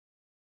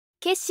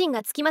 決心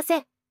がつきませ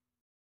ん。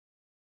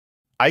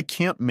I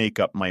can't make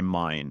up my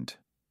mind.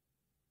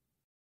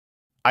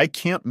 I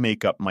can't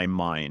make up my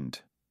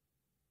mind.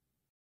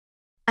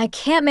 I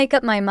can't make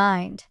up my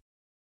mind.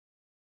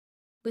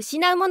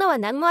 失うものは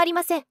何もあり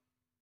ません。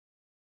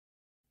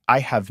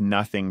I have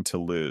nothing to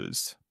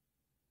lose.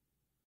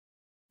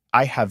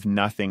 I have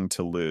nothing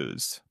to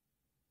lose.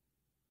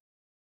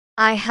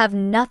 I have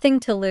nothing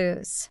to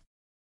lose.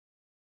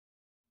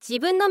 自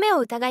分の目を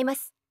疑いま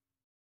す。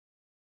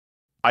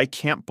I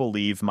can't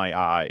believe my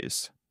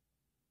eyes.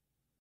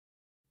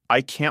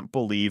 I can't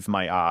believe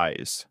my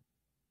eyes.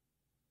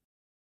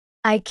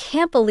 I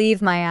can't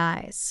believe my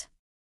eyes.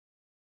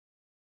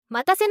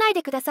 待たせない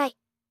でください。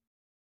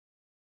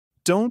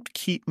Don't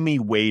keep me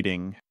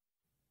waiting.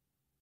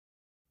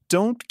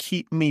 Don't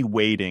keep me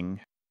waiting.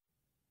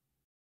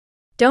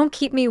 Don't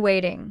keep me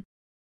waiting.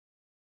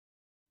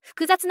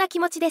 複雑な気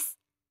持ちです。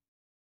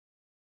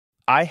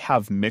I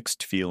have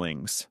mixed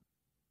feelings.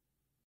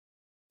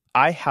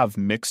 I have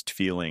mixed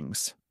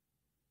feelings.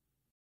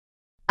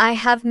 I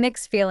have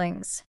mixed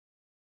feelings.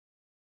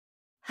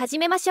 始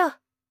めましょう。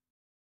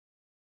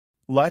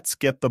Let's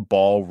get the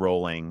ball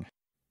rolling.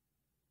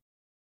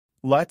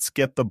 Let's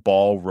get the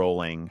ball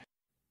rolling.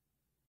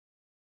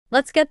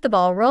 Let's get the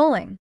ball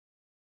rolling.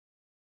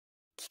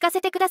 聞か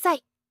せてくださ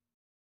い。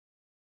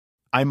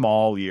I'm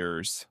all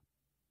ears.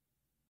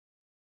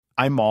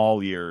 I'm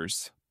all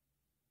ears.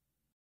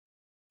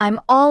 I'm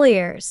all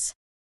ears.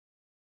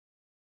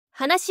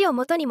 話を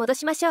元に戻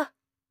しましょう。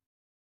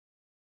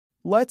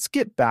Let's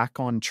get back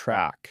on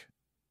track.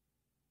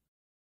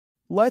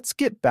 Let's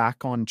get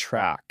back on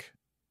track.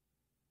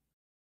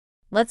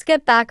 Let's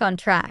get back on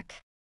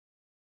track.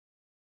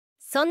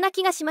 そんな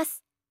気がしま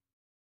す。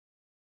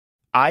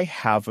I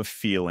have a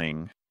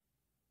feeling.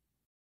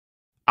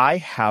 I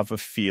have a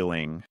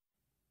feeling.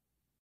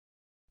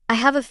 I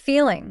have a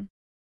feeling.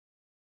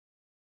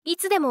 い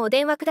つでもお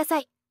電話くださ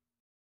い。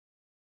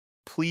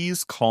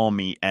Please call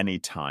me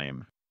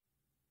anytime.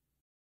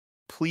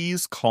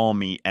 Please call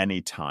me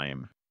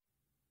anytime.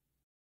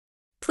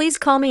 Please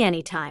call me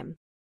anytime.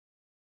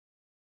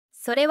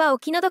 それはお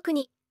気の毒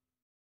に。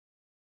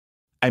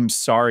I'm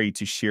sorry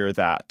to share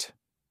that.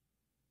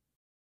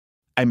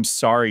 I'm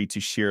sorry to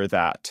share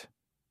that.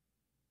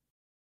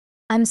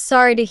 I'm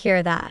sorry to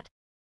hear that.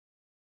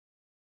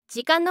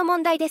 時間の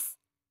問題です。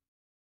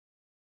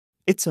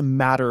It's a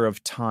matter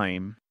of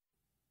time.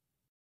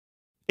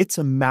 It's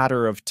a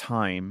matter of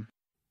time.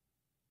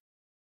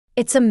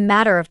 It's a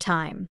matter of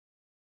time.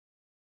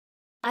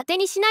 当て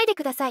にしないで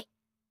ください。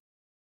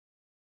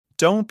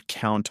Don't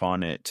count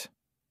on it.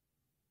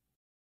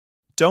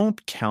 Don't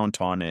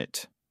count on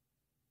it.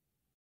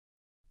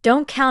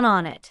 Don't count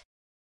on it.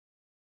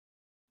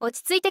 落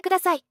ち着いてくだ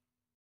さい。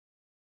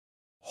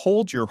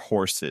Hold your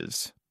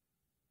horses.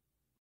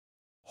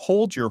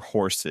 Hold your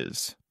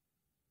horses.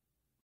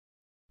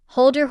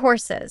 Hold your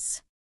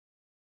horses.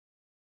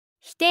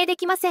 否定で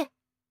きません。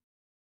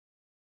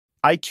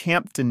I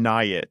can't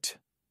deny it.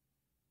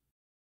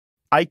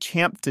 I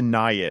can't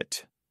deny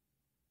it.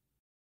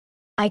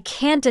 I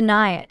can't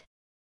deny it.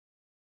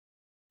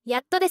 や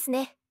っとです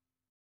ね。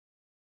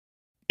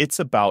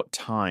It's about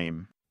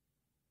time.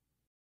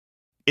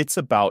 It's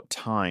about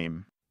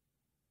time.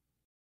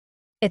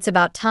 It's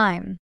about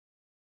time.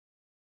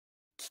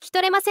 聞き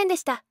取れませんで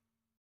した。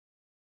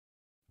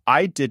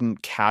I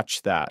didn't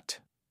catch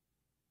that.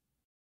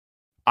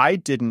 I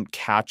didn't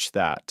catch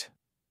that.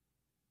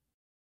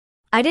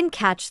 I didn't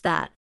catch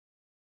that.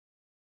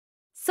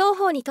 双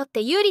方にとっ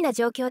て有利な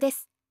状況で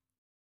す。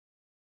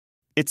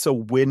It's a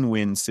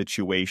win-win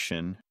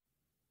situation.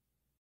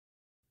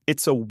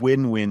 It's a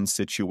win-win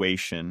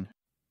situation.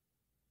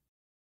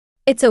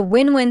 It's a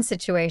win-win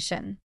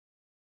situation.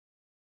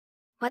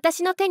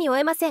 私の手に負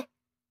えません。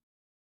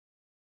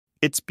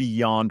It's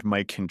beyond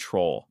my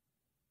control.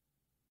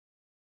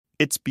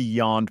 It's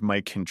beyond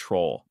my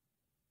control.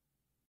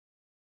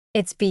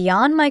 It's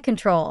beyond my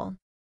control.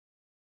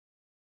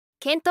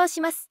 検討し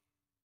ます。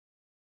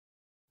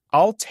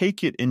I'll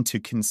take it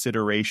into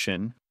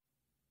consideration.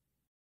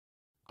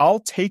 I'll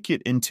take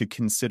it into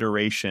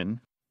consideration.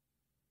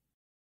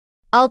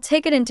 I'll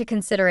take it into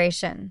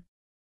consideration.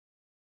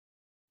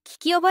 聞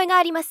き覚えが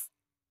あります。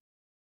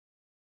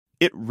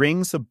It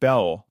rings a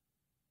bell.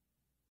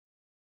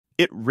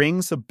 It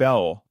rings a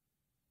bell.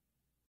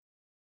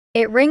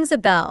 It rings a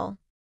bell.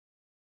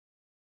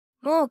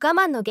 もう我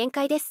慢の限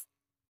界です。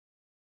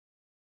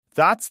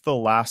That's the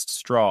last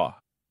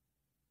straw.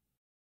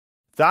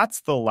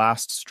 That's the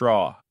last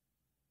straw.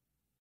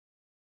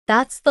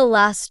 That's the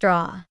last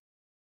straw.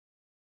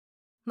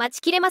 待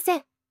ちきれませ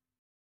ん。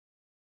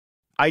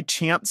I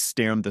can't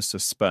stand the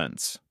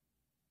suspense.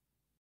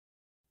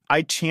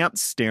 I can't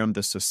stand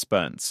the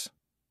suspense.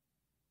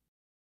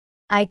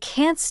 I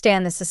can't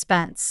stand the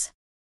suspense.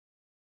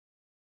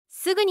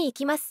 すぐに行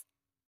きます。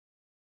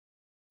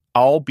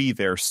I'll be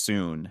there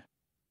soon.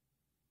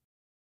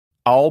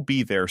 I'll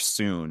be there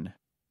soon.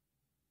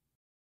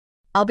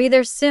 I'll be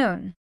there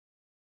soon.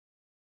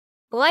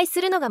 お会い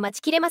するのが待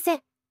ちきれませ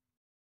ん。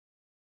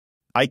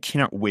I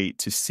can't wait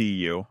to see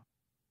you.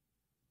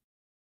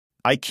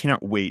 I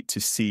can't wait to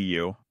see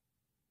you.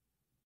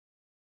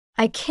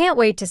 I can't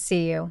wait to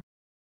see you.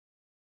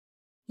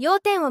 要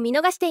点を見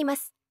逃していま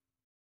す。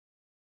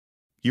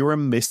You're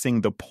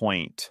missing the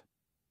point.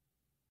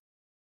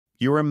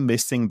 You're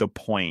missing the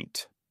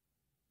point.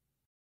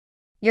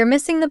 You're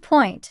missing the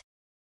point.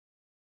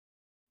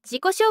 自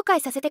己紹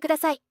介させてくだ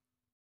さい。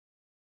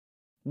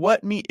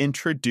Let me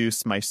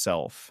introduce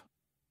myself.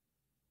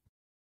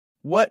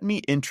 Let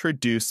me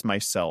introduce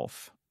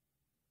myself.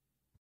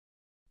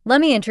 Let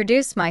me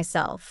introduce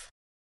myself.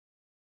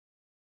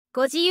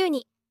 ご自由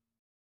に。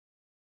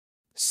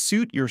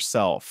Suit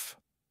yourself.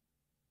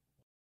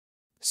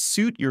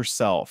 Suit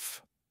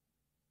yourself.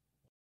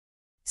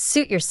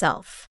 Suit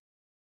yourself.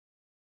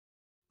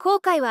 後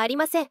悔はあり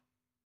ません。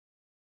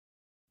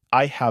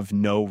I have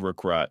no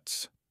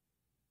regrets.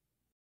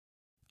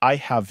 I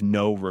have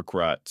no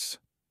regrets.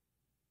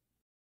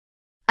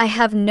 I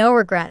have no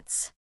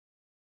regrets.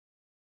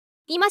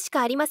 今し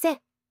かありません。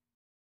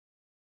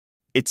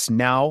It's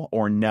now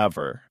or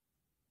never.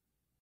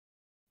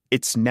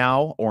 It's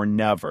now or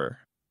never.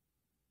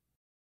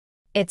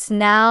 It's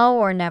now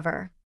or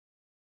never.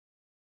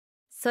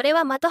 それ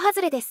は的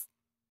外れです。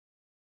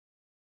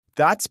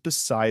That's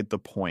beside the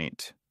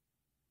point.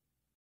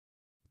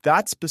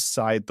 That's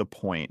beside the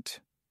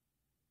point.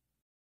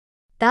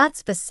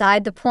 That's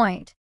beside the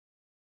point.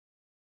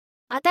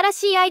 新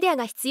しいアイデア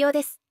が必要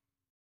です。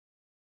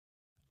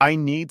I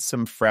need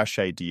some fresh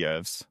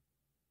ideas.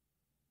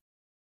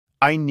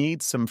 I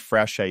need some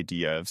fresh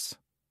ideas.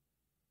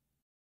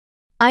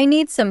 I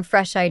need some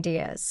fresh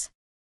ideas.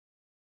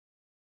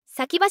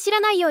 先走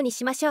らないように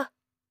しましょう。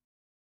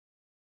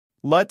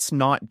Let's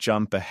not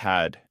jump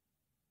ahead.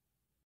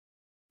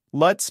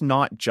 Let's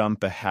not jump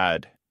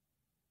ahead.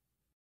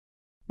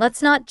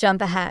 Let's not jump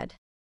ahead.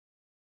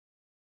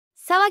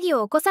 騒ぎ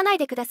を起こさない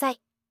でくださ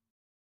い。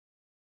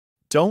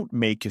Don't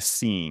make a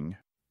scene.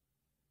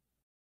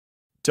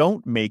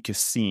 Don't make a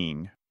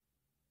scene.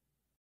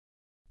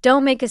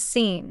 Don't make a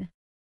scene.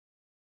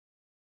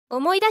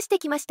 思い出して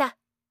きました。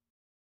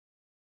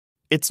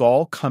It's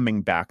all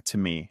coming back to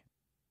me.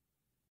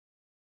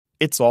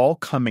 It's all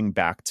coming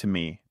back to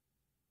me.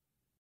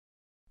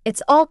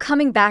 It's all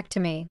coming back to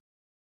me.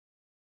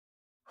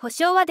 保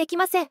証はでき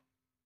ません。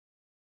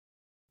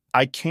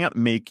I can't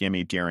make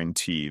any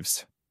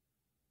guarantees.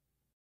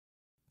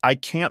 I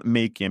can't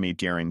make any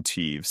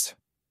guarantees.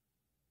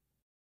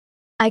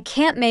 I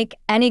can't make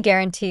any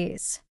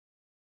guarantees.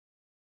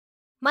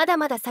 まだ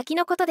まだ先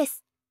のことで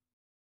す。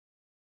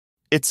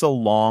It's a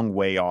long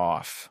way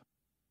off.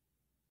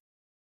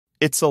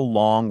 It's a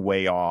long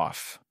way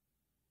off.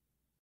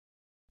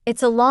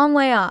 It's a long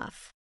way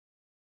off.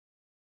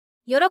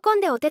 喜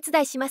んでお手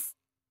伝いします。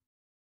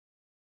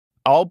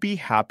I'll be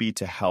happy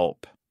to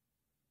help.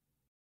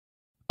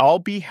 I'll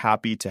be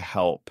happy to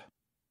help.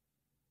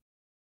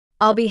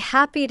 I'll be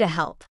happy to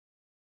help.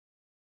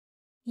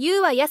 言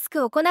うは安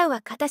く行う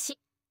は形。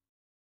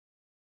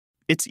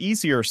It's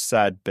easier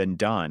said than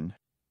done.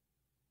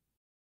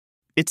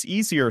 It's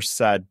easier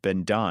said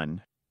than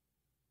done.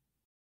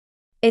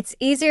 It's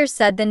easier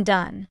said than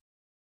done.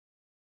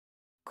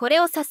 これ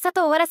をさっさ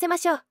と終わらせま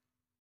しょう。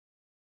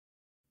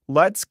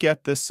Let's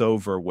get this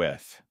over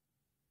with.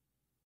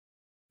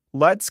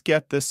 Let's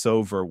get this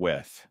over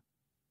with.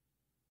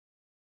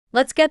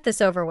 Let's get this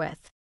over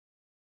with.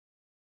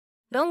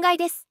 論外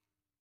です。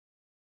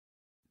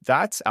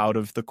That's out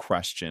of the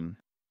question.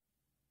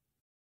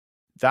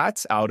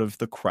 That's out of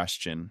the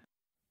question.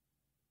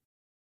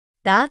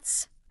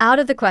 That's out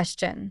of the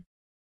question.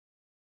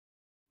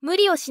 無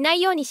理をしな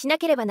いようにしな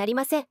ければなり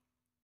ません。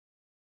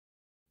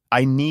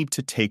I need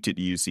to take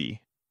it easy.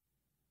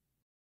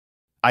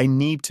 I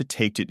need to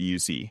take it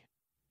easy.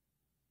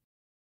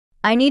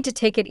 I need to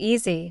take it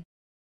easy.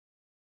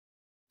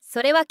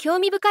 それは興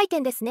味深い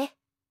点ですね。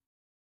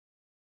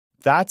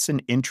That's an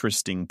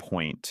interesting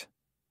point.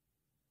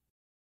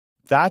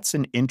 That's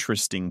an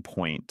interesting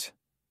point.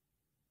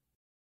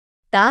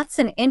 That's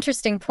an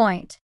interesting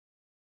point.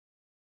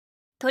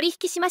 取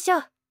引しましょ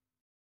う。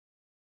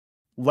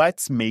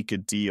Let's make a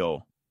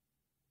deal.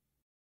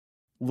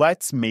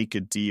 Let's make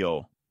a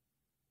deal.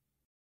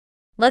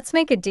 Let's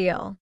make a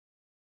deal.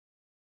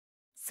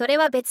 それ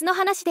は別の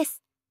話で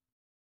す。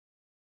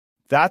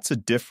That's a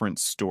different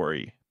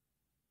story.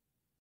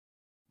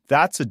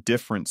 That's a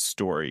different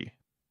story.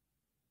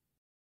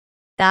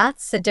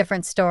 That's a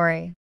different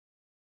story.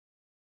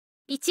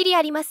 一理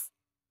あります。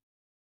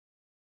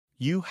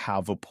You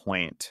have a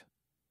point.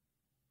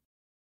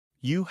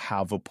 You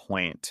have a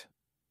point.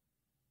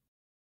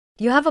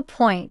 You have a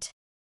point.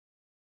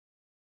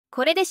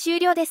 これで終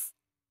了です。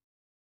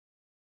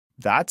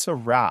That's a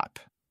wrap.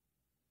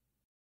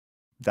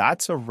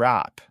 That's a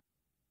wrap.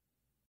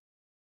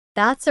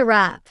 That's a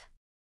wrap.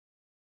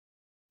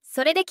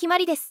 それで決ま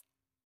りです。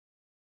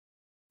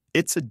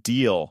It's a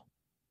deal.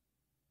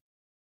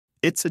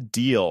 It's a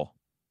deal.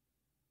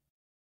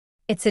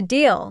 It's a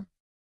deal.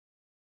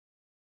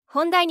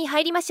 本題に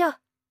入りましょう。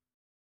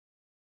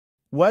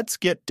Let's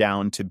get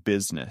down to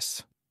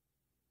business.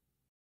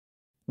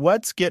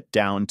 Let's get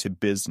down to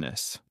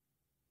business.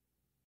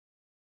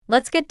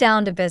 Let's get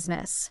down to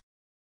business.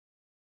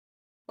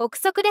 憶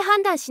測で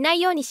判断しない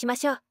ようにしま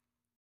しょう。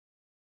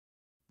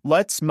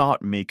Let's not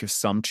make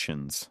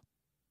assumptions.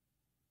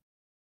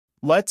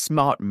 Let's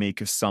not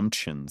make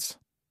assumptions.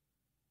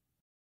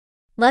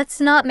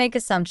 Let's not make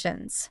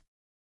assumptions.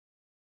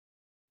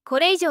 こ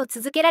れ以上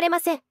続けられま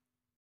せん。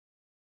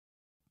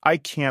I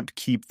can't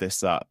keep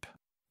this up.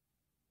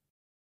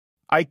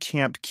 I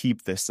can't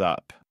keep this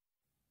up.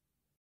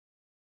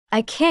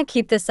 I can't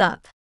keep this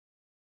up.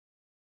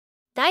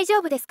 大丈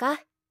夫ですか？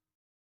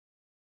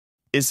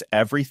 Is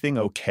everything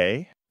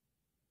okay?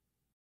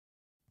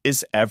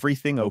 Is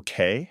everything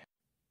okay?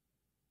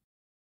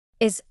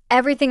 Is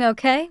everything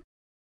okay?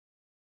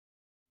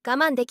 我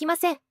慢できま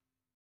せん。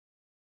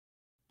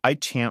I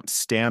can't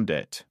stand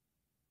it.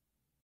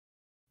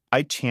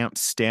 I can't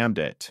stand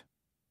it.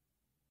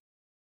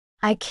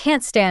 I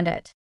can't stand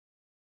it.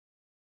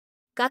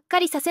 がっか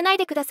りさせない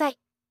でください。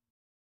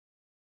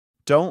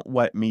Don't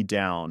let me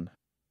down.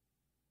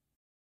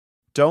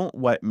 Don't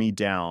let me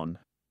down.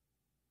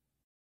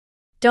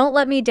 Don't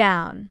let me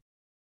down.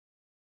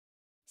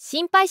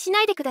 心配し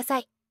ないでくださ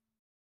い。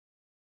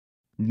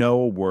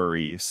No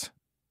worries.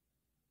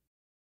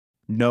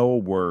 No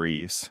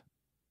worries.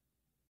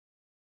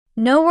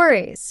 No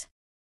worries.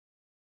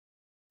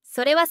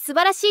 それは素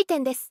晴らしい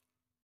点です。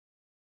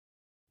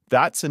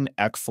That's an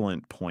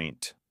excellent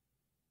point.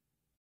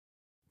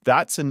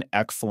 That's an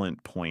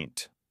excellent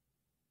point.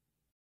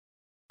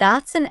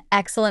 That's an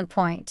excellent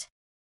point.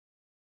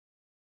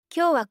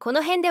 今日はこ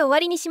の辺で終わ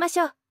りにしま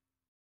しょう。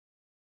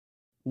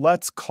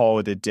Let's call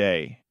it a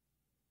day.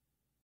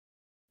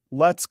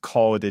 Let's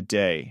call it a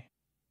day.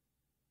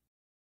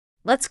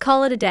 Let's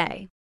call it a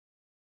day.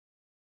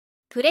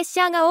 プレッシ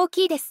ャーが大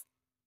きいです。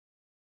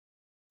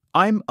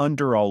I'm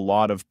under a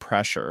lot of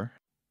pressure.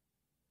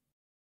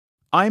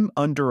 I'm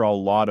under a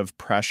lot of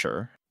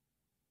pressure.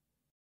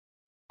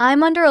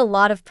 I'm under a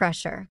lot of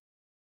pressure.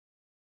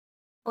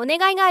 お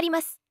願いがあり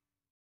ます。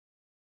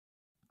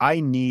I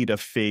need a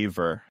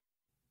favor.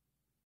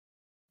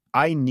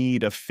 I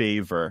need a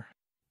favor.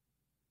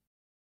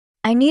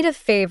 I need a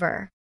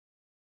favor.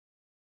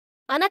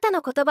 あなた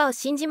の言葉を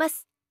信じま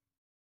す。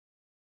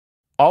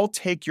I'll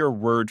take your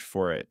word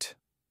for it.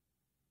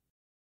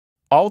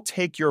 I'll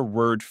take your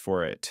word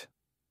for it.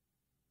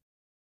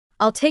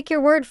 I'll take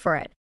your word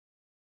for it.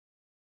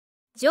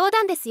 冗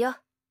談ですよ。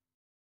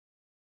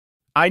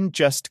I'm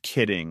just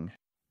kidding.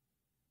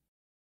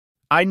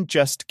 I'm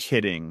just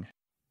kidding.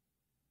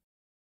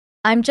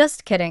 I'm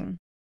just kidding.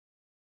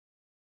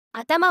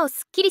 頭を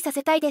すっきりさ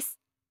せたいです。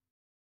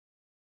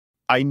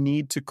I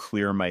need to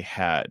clear my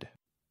head.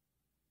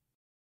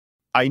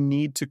 I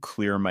need to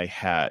clear my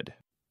head.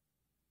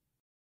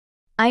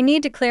 I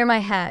need to clear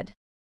my head.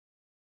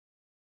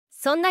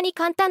 そんなに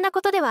簡単な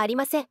ことではあり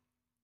ません。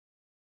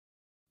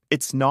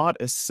It's not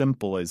as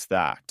simple as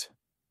that.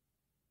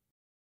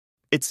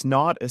 It's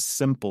not as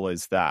simple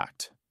as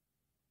that.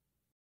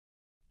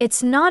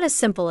 It's not as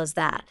simple as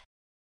that.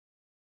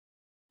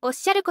 おっ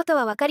しゃること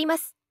はわかりま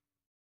す。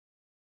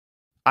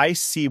I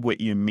see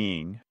what you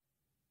mean.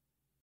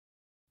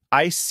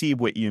 I see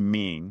what you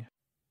mean.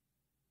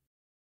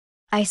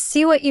 I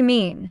see what you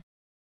mean.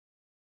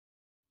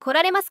 来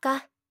られます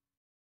か？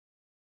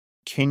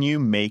 Can you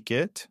make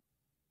it?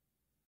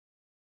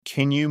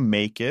 Can you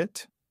make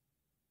it?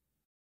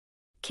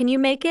 Can you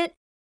make it?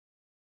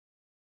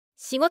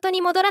 仕事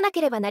に戻らな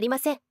ければなりま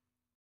せん。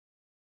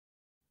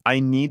I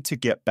need to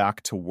get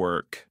back to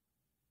work.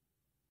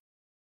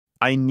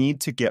 I need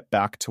to get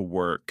back to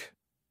work.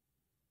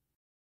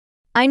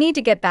 I need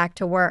to get back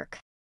to work.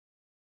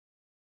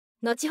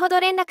 後ほど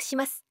連絡し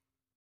ます。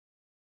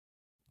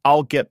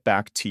I'll get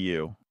back to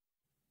you.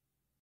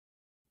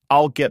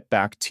 I'll get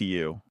back to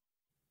you.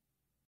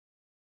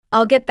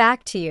 I'll get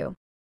back to you.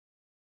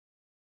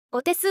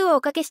 お手数を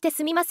おかけして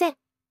すみません。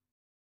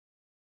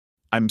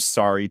I'm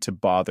sorry to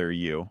bother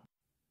you.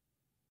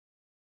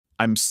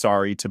 I'm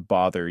sorry to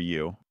bother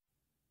you.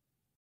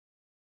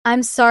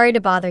 I'm sorry to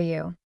bother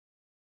you.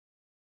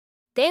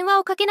 電話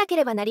をかけなけ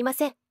ればなりま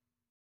せん。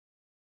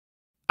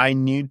I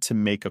need to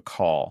make a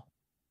call.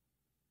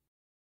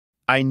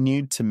 I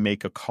need to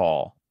make a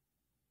call.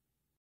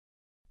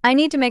 I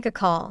need to make a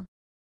call.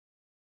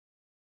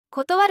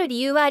 断る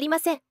理由はありま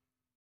せん。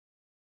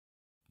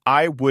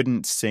I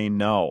wouldn't say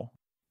no.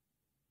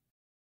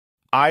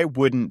 I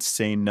wouldn't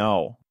say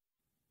no.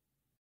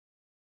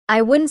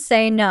 I wouldn't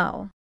say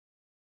no.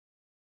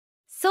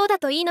 そうだ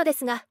といいので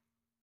すが、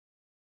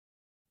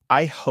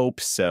I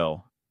hope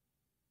so.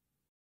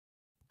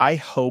 I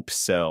hope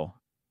so.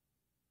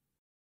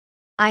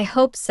 I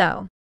hope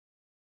so.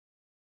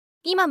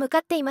 今向か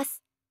っていま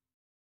す。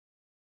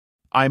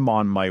I'm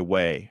on my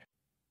way.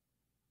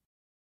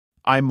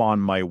 I'm on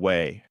my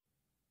way.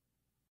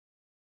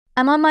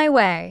 I'm on my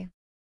way.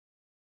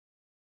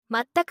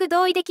 全く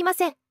同意できま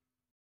せん。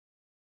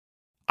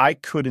I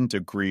couldn't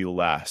agree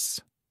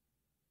less.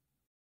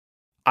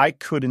 I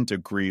couldn't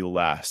agree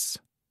less.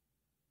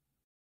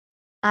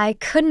 I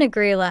couldn't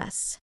agree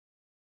less.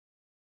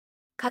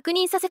 確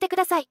認させてく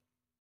ださい。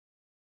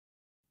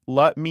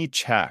Let me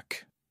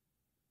check.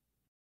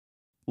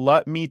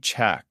 Let me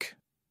check.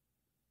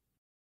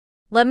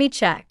 Let me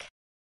check.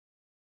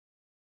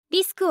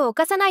 リスクを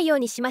冒さないよう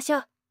にしましょ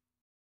う。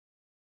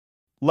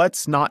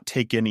Let's not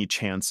take any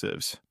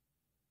chances.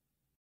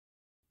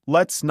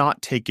 Let's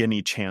not take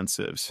any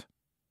chances.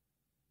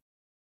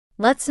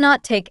 Let's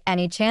not take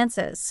any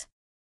chances.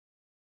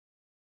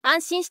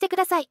 安心してく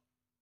ださい。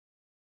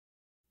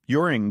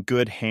You're in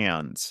good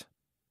hands.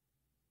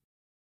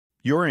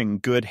 You're in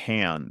good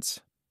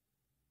hands.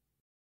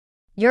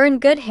 You're in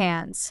good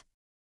hands.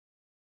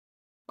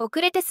 遅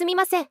れてすみ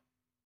ません。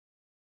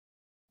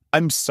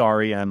I'm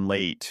sorry I'm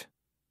late.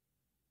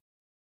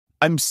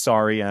 I'm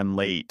sorry I'm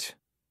late.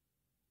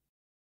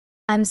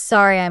 I'm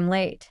sorry I'm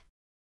late.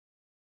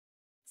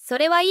 そ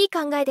れはいい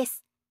考えで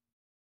す。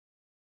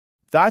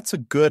That's a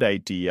good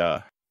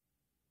idea.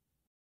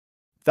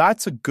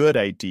 That's a good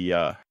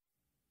idea.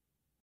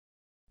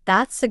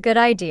 That's a good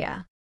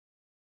idea.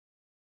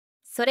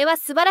 それは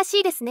素晴らし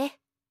いですね。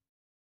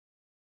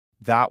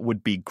That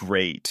would be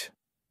great.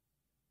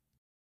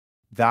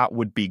 That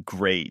would be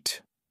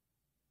great.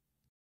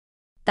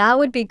 That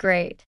would be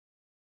great.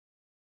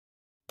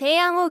 提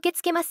案を受け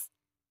付けます。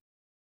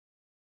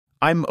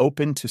I'm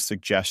open to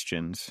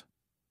suggestions.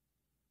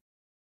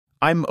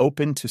 I'm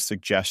open to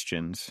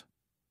suggestions.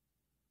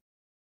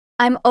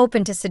 I'm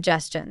open to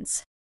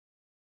suggestions.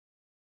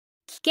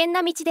 危険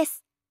な道で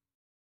す。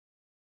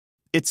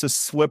It's a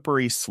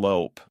slippery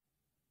slope.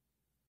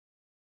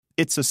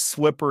 It's a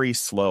slippery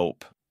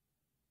slope.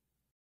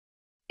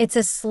 It's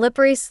a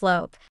slippery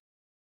slope.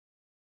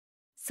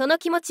 その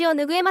気持ちを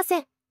拭えませ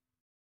ん。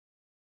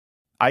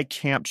I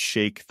can't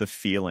shake the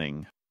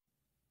feeling.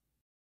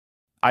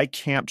 I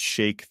can't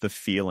shake the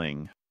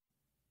feeling.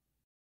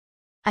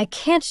 I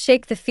can't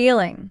shake the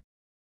feeling.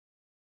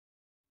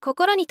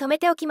 心に留め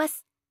ておきま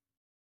す。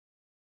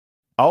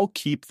I'll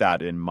keep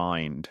that in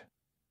mind.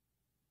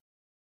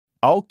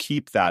 I'll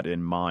keep that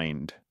in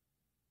mind.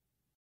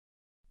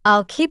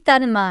 I'll keep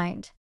that in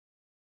mind.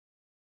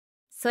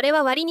 それ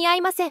は割に合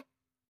いません。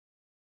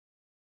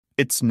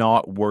It's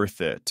not worth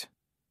it.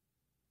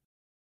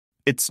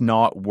 It's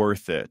not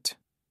worth it.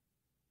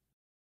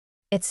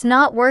 It's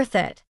not worth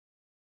it.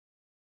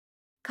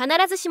 必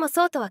ずしも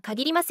そうとは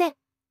限りません。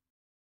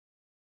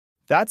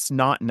That's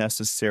not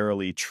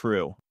necessarily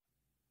true.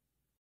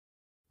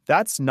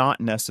 That's not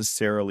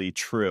necessarily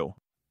true.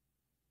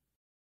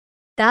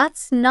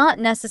 That's not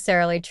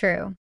necessarily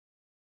true.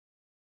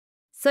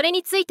 それ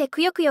について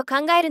くよくよ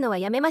考えるのは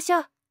やめましょ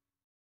う。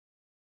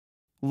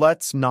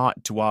Let's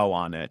not dwell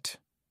on it.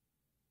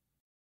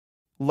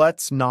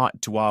 Let's not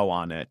dwell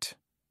on it.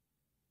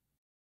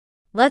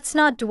 Let's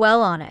not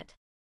dwell on it.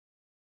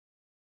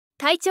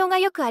 体調が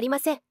よくありま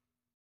せん。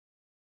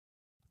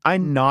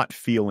I'm not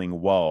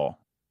feeling well.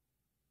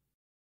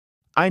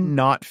 I'm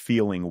not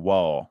feeling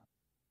well.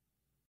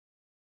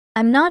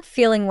 I'm not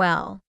feeling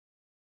well.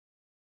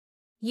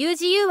 言う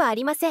自由はあ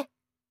りません。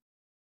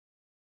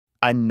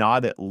I'm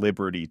not at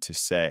liberty to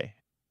say.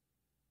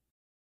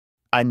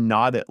 I'm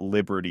not at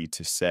liberty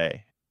to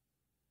say.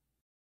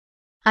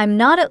 I'm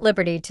not at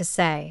liberty to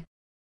say.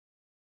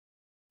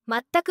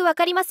 全くわ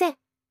かりません。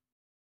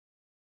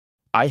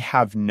I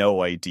have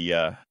no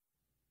idea.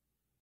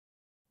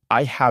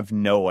 I have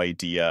no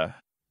idea.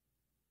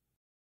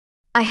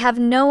 I have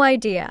no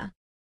idea.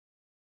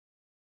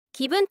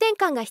 気分転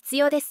換が必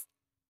要です。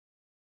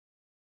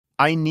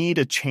I need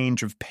a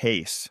change of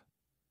pace.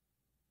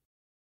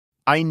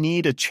 I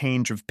need a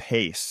change of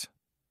pace.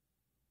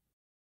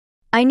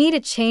 I need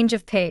a change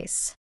of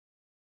pace.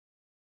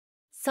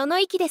 その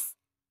意気です。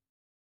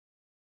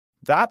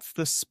That's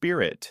the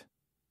spirit.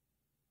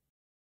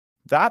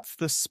 That's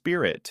the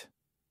spirit.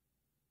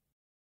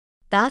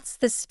 That's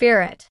the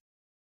spirit.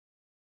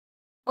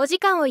 お時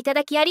間をいた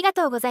だきありが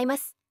とうございま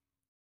す。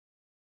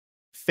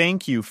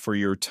Thank you for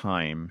your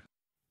time.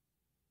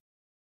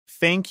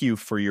 Thank you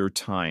for your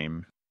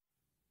time.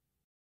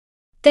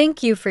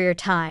 Thank you for your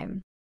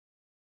time.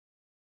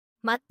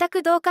 全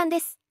く同感で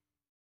す。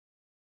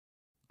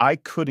I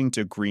couldn't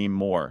agree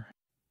more.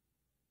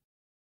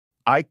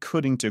 I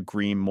couldn't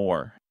agree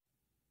more.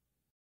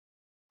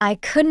 I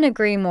couldn't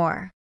agree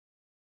more.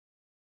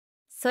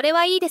 それ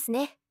はいいです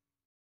ね。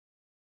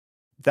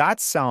That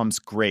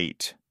sounds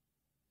great.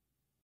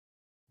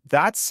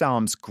 That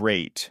sounds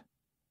great.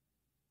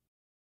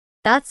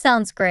 That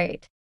sounds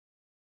great.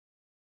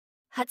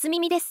 初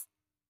耳です。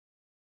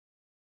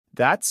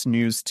That's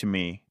news to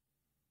me.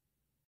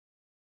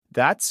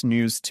 That's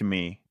news to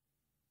me.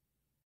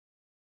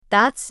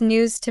 That's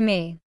news to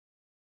me.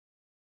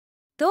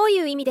 どう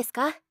いう意味です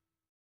か？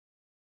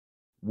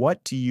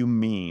 What do you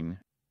mean?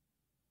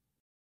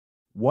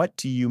 What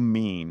do you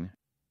mean?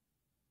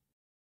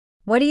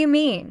 What do you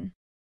mean?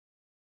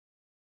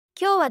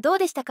 今日はどう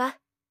でしたか？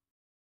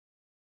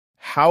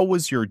 How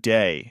was your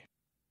day?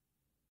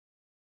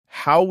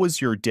 How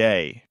was your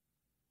day?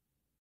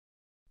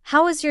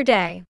 How was your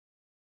day?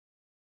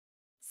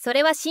 そ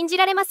れは信じ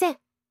られません。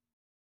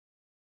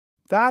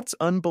That's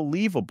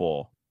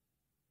unbelievable.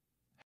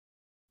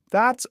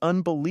 That's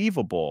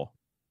unbelievable.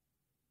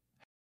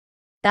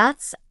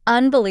 That's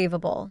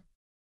unbelievable.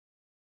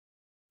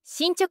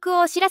 進捗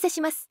をお知らせ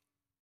します。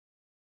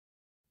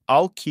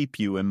I'll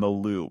keep you in the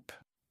loop.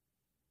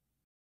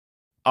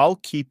 I'll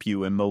keep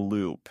you in the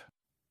loop.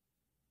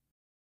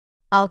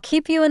 I'll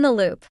keep you in the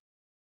loop.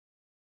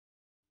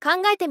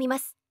 考えてみま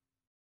す。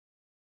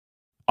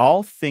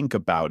I'll think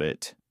about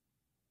it.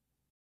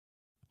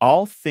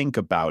 I'll think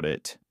about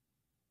it.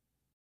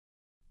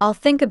 I'll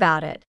think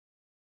about it.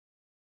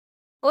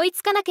 追い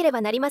つかなけれ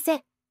ばなりませ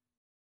ん。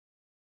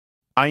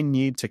I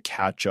need to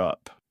catch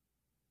up.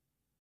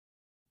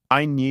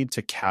 I need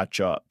to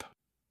catch up.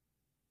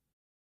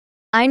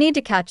 I need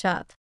to catch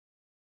up.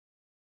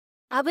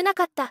 危な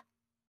かった。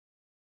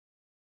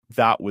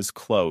That was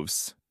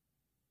close.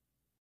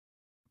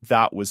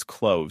 That was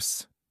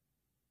close.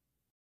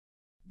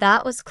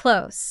 That was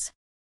close.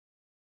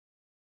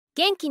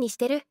 元気にし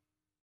てる？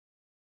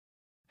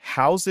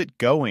 How's it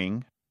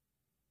going?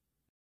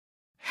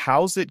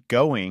 How's it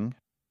going?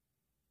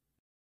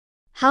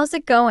 How's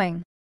it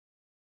going?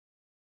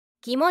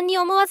 疑問に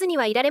思わずに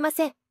はいられま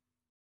せん。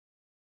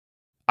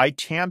I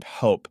can't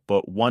help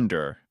but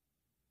wonder.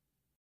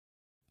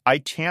 I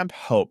can't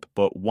help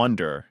but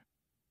wonder.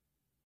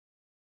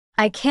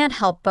 I can't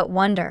help but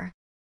wonder.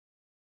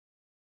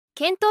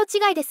 見当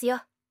違いです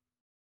よ。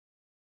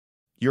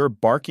You're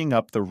barking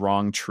up the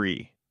wrong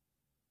tree.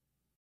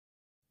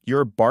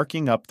 You're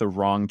barking up the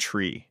wrong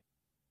tree.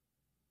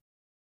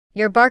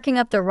 You're barking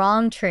up the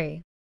wrong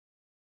tree.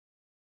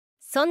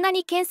 そんな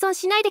に謙遜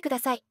しないでくだ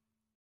さい。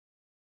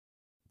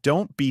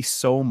Don't be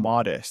so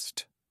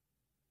modest.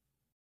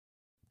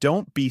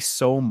 Don't be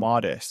so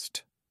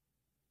modest.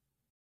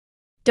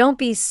 Don't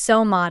be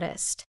so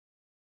modest.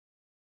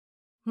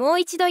 もう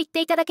一度言っ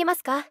ていただけま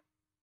すか？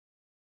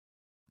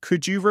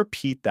 Could you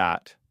repeat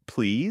that,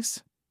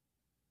 please?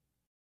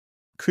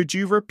 Could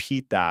you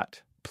repeat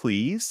that,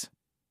 please?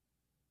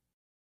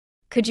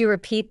 Could you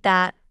repeat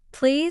that,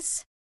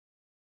 please?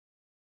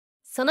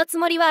 そのつ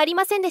もりはあり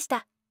ませんでし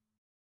た。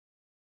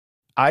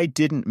I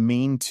didn't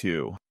mean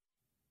to.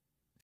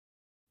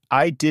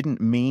 I didn't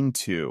mean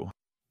to.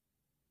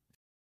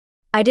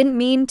 I didn't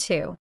mean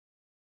to.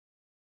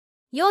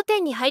 要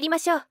点に入りま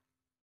しょう。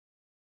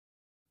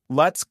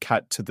Let's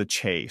cut to the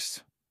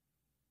chase.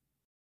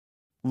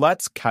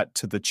 Let's cut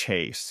to the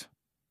chase.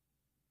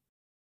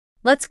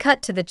 Let's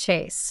cut to the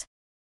chase.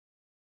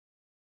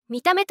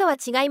 見た目とは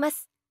違いま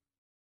す。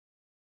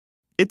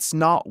It's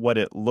not what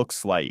it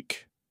looks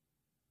like.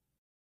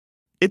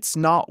 It's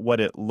not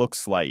what it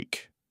looks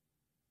like.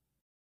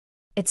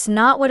 It's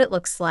not what it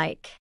looks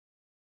like.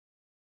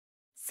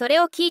 それ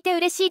を聞いて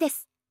嬉しいで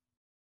す。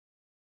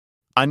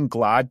I'm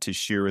glad to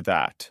hear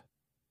that.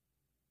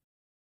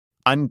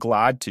 I'm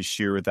glad to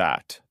hear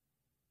that.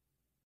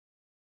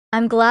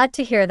 I'm glad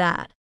to hear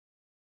that.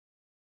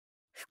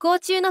 不幸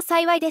中の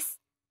幸いです。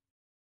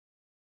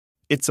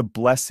It's a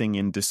blessing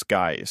in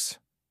disguise.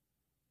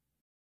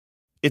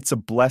 It's a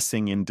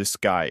blessing in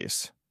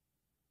disguise.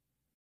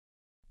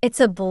 It's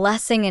a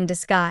blessing in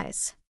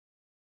disguise.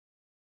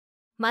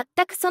 全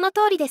くその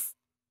通りです。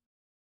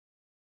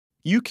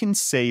You can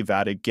say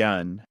that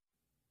again.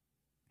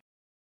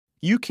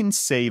 You can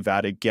say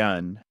that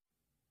again.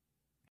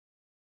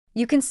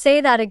 You can say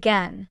that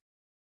again.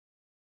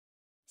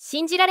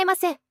 信じられま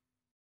せん。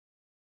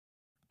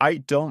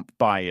I don't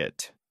buy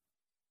it.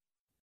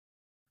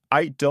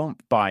 I don't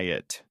buy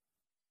it.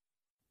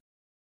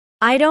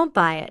 I don't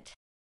buy it.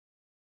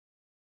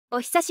 お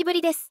久しぶ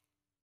りです。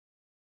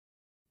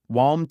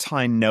Long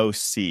time no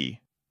see.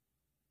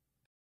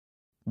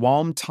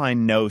 Long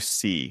time no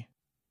see.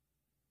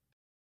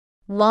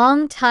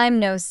 Long time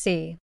no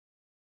see.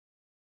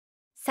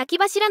 先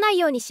走らない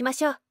ようにしま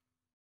しょう。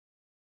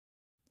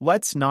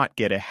Let's not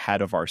get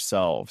ahead of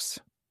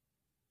ourselves.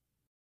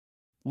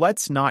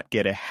 Let's not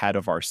get ahead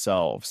of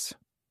ourselves.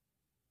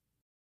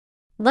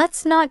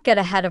 Let's not get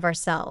ahead of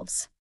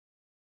ourselves.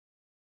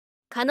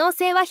 可能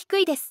性は低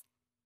いです。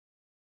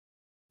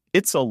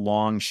It's a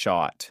long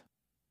shot.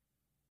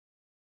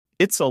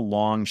 It's a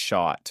long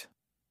shot.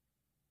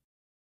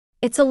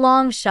 It's a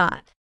long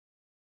shot.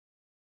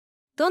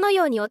 どの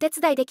ようにお手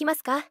伝いできま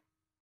すか？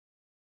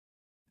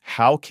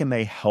 How can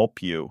they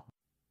help you?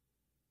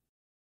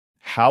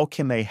 How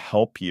can they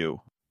help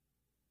you?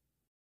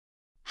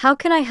 How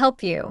can I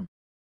help you?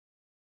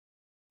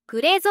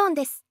 グレーゾーン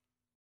です。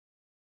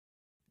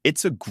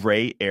It's a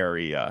gray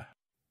area.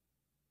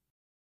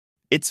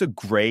 It's a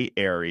gray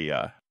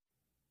area.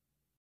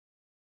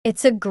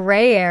 It's a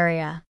gray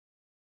area.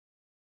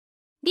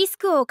 リス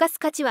クを冒す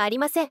価値はあり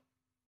ません。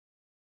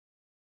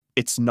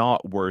It's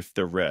not worth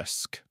the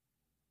risk.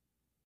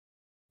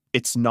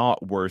 It's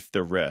not worth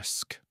the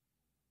risk.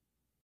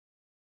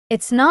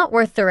 It's not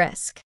worth the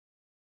risk.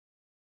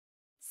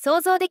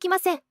 想像できま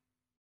せん。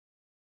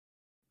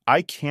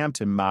I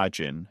can't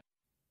imagine.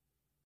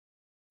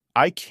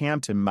 I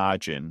can't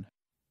imagine.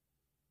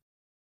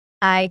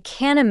 I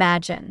can't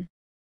imagine.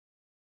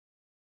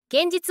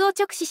 現実を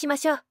直視しま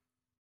しょう。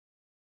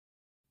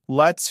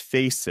Let's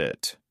face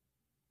it.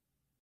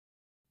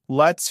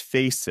 Let's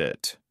face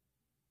it.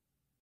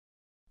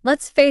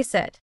 Let's face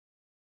it.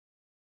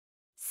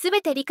 す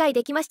べて理解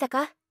できました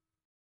か？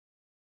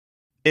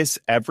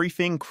 Is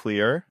everything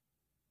clear?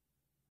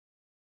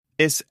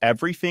 Is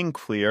everything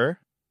clear?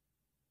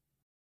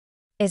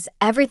 Is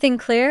everything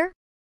clear?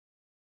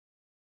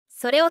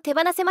 それを手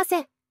放せま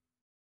せん。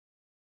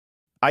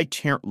I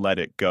can't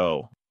let it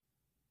go.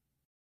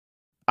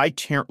 I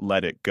can't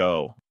let it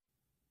go.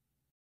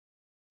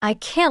 I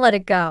can't let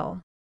it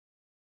go.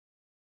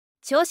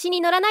 調子に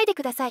乗らないで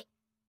ください。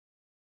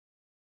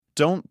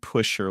Don't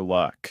push your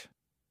luck.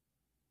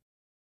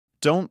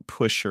 Don't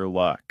push your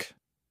luck.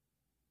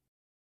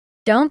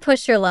 Don't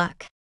push your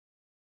luck.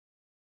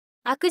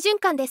 悪循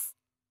環です。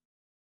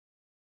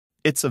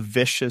It's a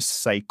vicious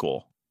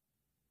cycle.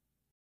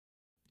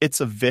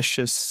 It's a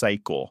vicious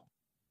cycle.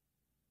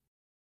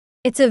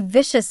 It's a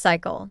vicious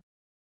cycle.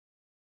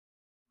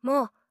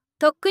 もう、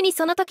とっくに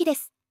その時で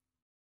す。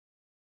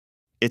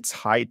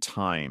It's high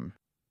time.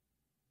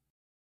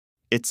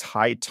 It's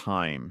high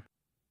time.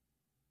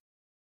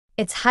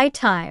 It's high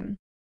time.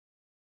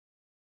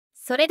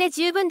 それで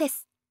十分で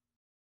す。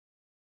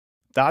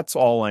That's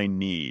all I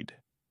need.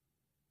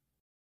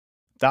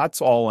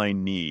 That's all I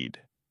need.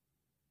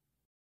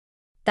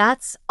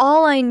 That's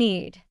all I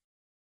need.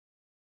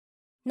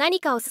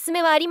 何かおすす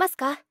めはあります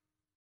か？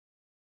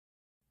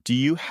 Do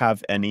you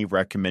have any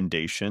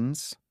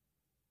recommendations?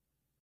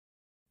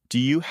 Do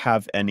you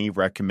have any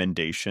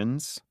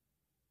recommendations?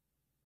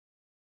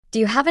 Do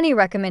you have any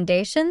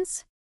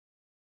recommendations?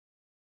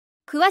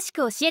 詳し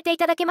く教えてい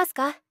ただけます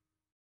か？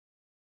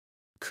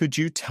 Could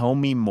you tell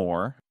me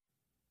more?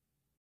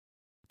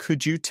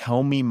 Could you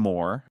tell me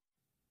more?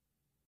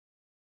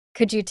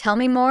 Could you tell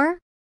me more?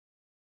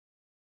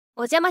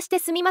 お邪魔して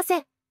すみませ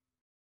ん。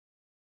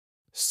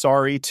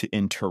Sorry to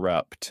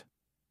interrupt.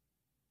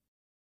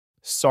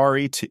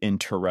 Sorry to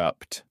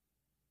interrupt.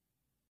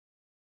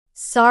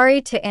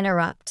 Sorry to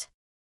interrupt.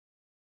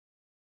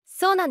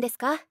 そうなんです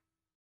か？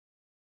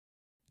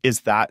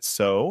 Is that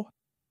so?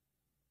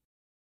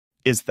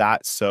 Is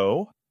that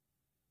so?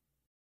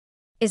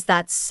 Is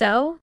that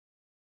so?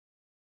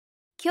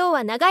 今日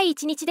は長い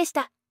一日でし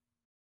た。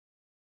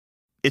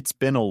It's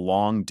been a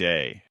long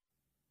day.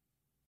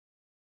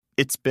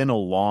 It's been a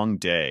long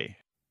day.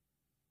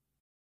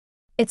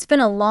 It's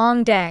been a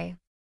long day.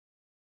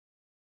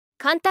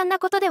 簡単な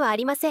ことではあ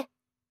りません。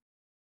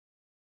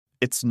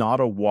It's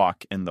not a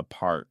walk in the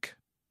park.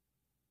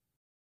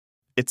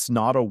 It's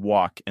not a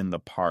walk in the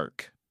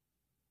park.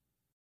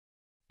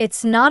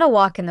 It's not a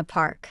walk in the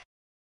park.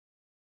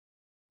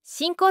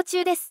 進行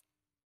中です。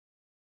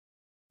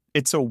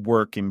It's a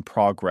work in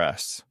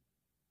progress.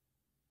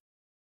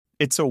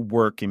 It's a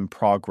work in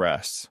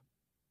progress.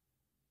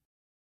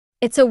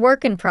 It's a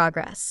work in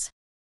progress.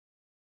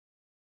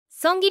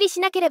 損切りし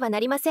なければな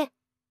りません。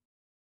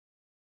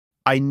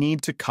I need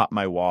to cut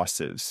my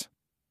losses.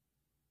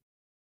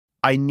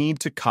 I need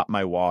to cut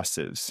my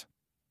losses.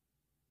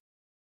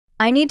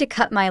 I need to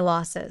cut my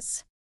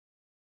losses.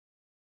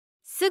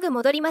 すぐ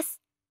戻ります。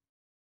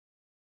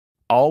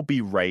I'll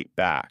be right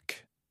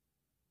back.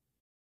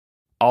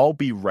 I'll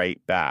be right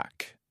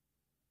back.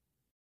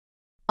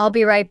 I'll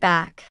be right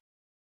back.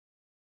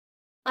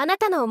 あな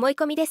たの思い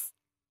込みです。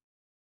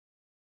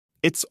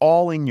It's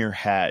all in your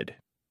head.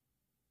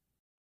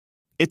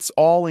 It's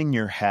all in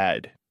your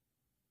head.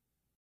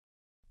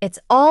 It's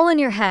all in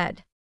your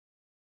head.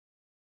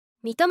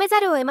 認めざ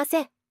るを得ま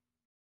せん。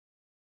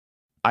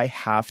I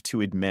have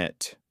to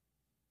admit.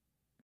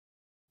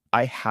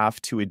 I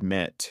have to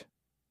admit.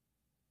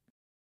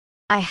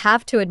 I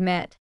have to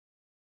admit.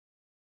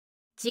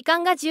 時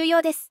間が重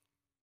要です。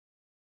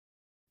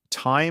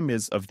Time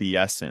is of the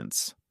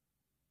essence.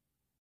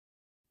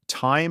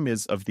 Time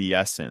is of the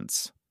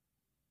essence.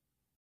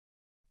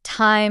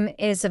 Time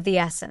is of the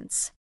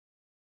essence.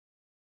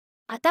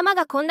 頭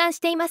が混乱し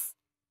ています。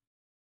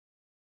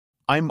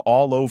I'm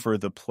all over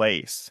the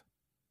place.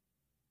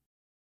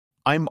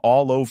 I'm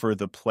all over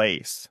the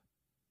place.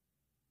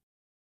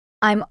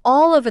 I'm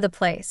all over the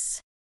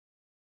place.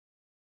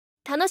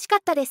 楽しかっ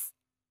たです。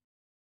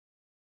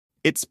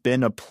It's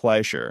been a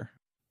pleasure.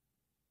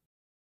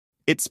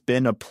 It's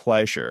been a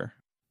pleasure.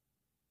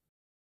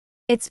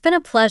 It's been a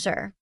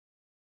pleasure.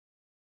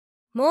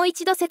 もう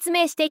一度説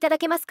明していただ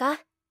けます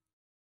か？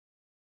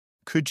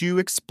 Could you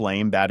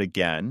explain that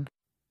again?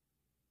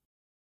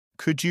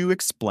 Could you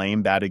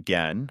explain that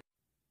again?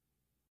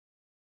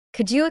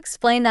 Could you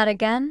explain that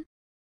again?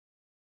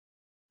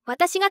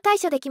 私が対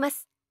処できま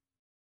す。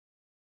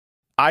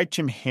I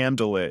can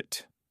handle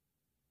it.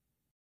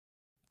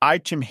 I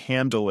can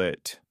handle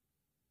it.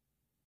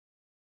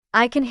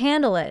 I can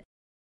handle it.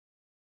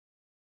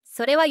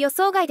 それは予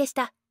想外でし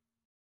た。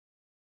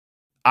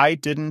I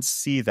didn't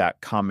see that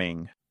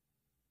coming.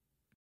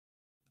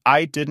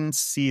 I didn't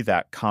see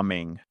that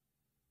coming.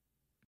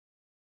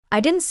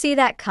 I didn't see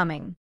that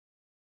coming.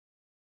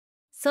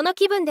 その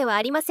気分では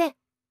ありません。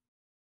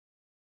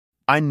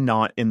I'm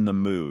not in the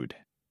mood.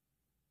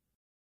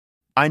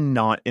 I'm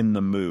not in the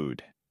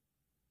mood.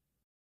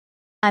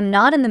 I'm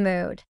not in the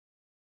mood.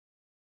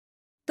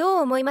 ど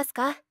う思います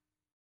か？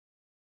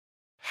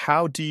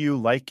 How do you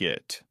like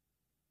it?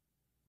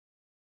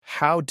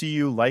 How do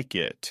you like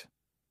it?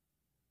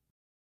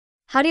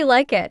 How do you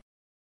like it?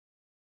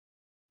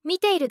 見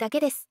ているだけ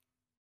です。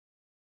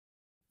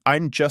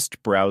I'm just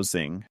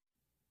browsing.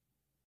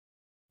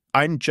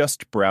 I'm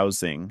just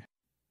browsing.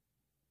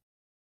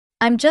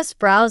 I'm just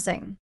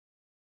browsing.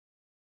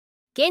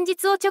 現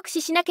実を直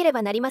視しなけれ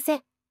ばなりませ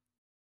ん。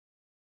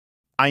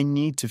I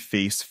need to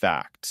face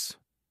facts.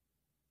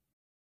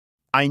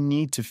 I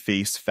need to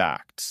face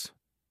facts.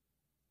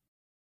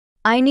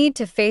 I need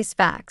to face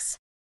facts.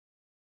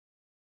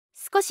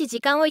 少し時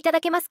間をいた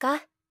だけます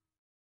か？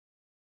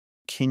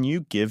 Can you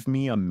give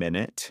me a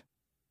minute?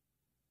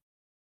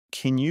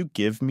 Can you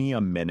give me a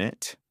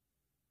minute?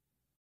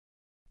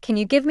 Can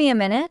you give me a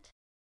minute?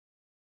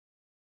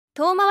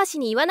 遠回し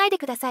に言わないで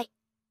ください。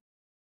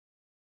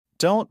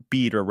Don't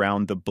beat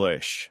around the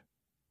bush.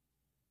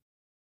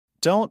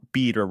 Don't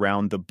beat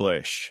around the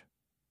bush.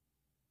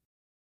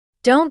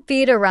 Don't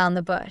beat around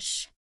the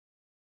bush.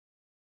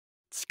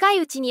 近い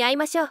うちに会い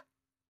ましょう。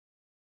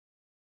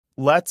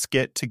Let's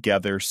get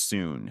together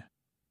soon.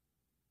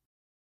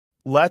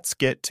 Let's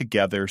get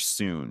together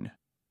soon.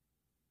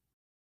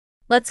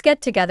 Let's get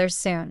together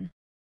soon.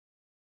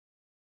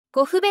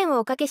 ご不便を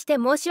おかけして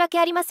申し訳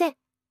ありません。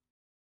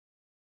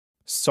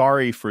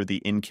Sorry for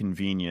the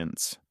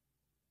inconvenience.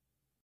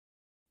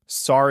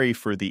 Sorry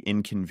for the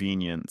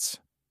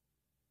inconvenience.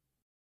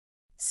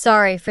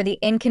 Sorry for the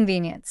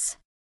inconvenience.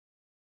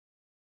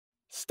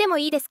 しても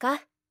いいです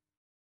か？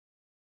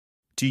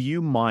 Do you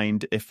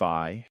mind if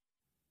I?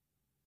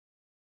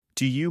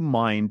 Do you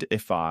mind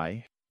if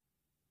I?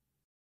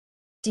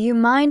 Do you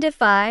mind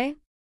if I?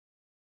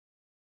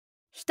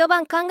 一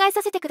晩考え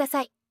させてくだ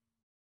さい。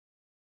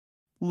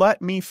Let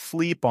me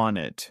sleep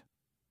on it.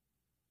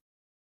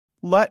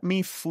 Let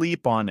me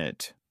sleep on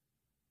it.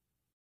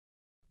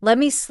 Let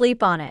me sleep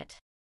on it.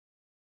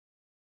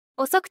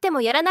 遅くて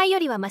もやらないよ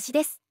りはマシ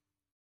です。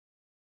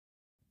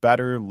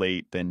Better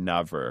late than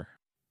never.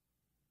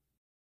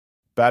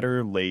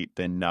 Better late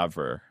than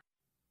never.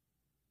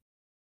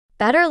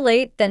 Better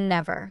late than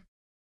never.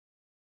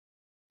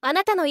 あ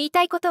なたの言い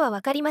たいことは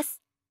わかります。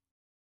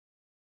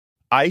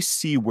I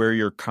see where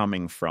you're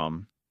coming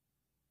from.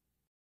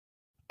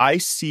 I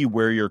see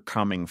where you're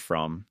coming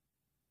from.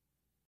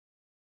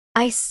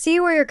 I see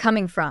where you're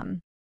coming from.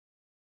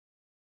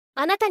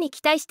 あなたに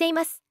期待してい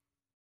ます。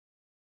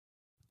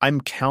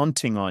I'm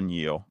counting on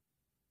you.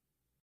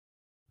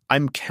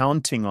 I'm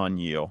counting on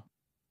you.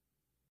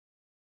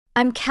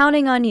 I'm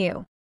counting on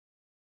you.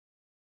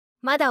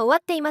 まだ終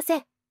わっていませ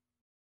ん。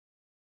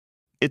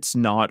It's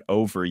not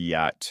over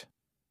yet.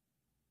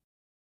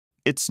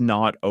 It's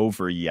not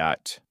over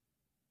yet.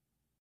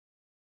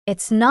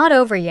 It's not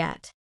over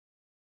yet.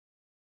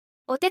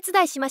 お手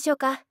伝いしましょう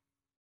か？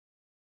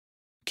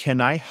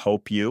 Can I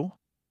help you?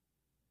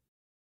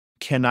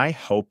 Can I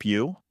help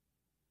you?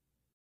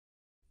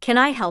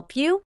 Can I help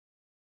you?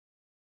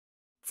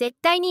 絶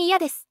対に嫌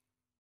です。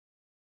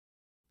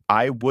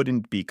I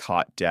wouldn't be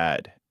caught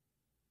dead.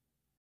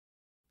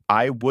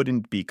 I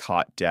wouldn't be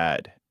caught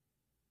dead.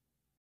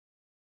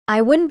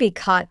 I wouldn't be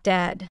caught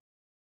dead.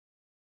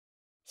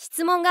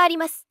 質問があり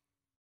ます。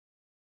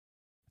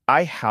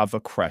I have a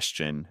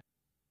question.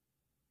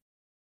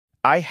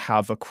 I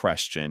have a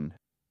question.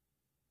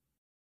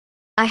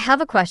 I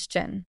have a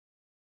question.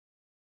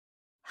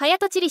 早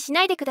とちりし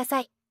ないでくだ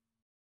さい。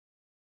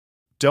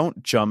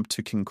Don't jump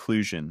to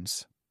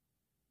conclusions.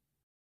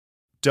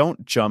 Don't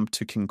jump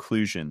to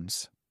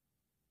conclusions.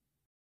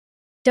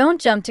 Don't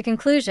jump to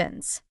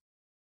conclusions.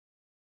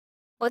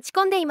 落ち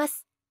込んでいま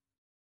す。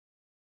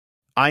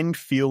I'm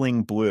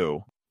feeling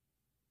blue.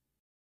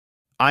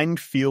 I'm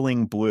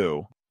feeling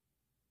blue.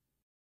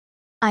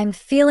 I'm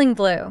feeling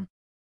blue.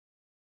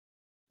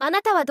 あ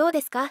なたはどう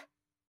ですか？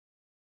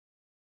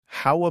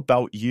 How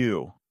about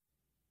you?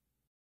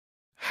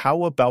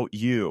 How about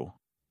you?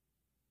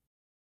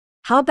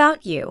 How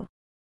about you?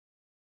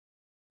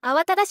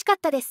 慌ただしかっ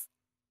たです。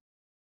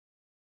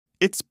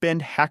It's been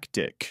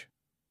hectic.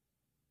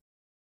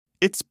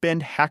 It's been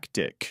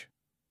hectic.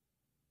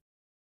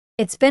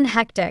 It's been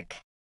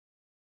hectic.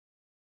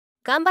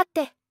 頑張っ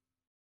て。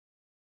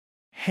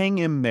Hang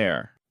in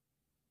there.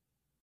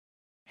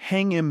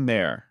 Hang in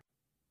there.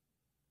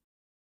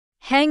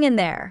 Hang in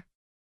there.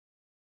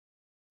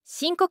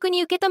 深刻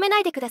に受け止めな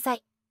いでくださ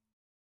い。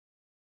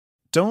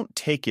Don't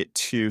take it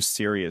too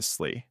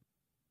seriously.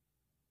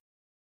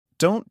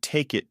 Don't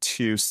take it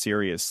too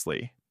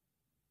seriously.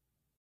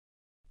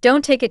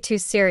 Don't take it too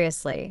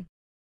seriously.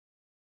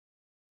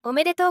 お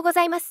めでとうご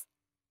ざいます。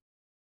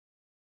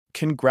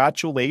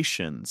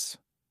Congratulations.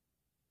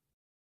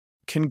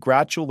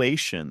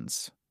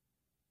 Congratulations.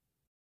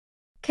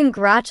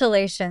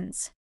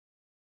 Congratulations.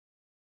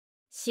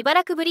 しば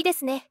らくぶりで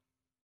すね。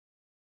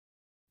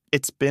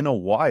It's been a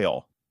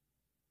while.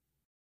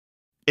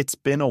 It's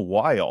been a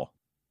while.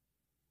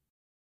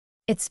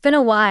 It's been a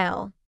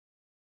while.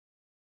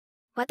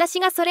 私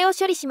がそれを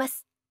処理しま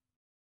す。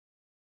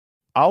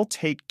I'll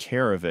take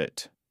care of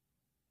it.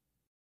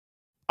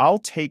 I'll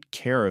take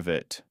care of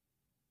it.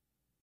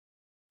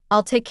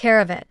 I'll take care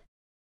of it.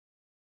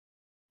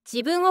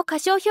 自分を過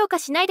小評価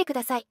しないでく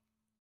ださい。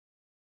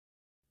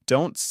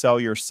Don't sell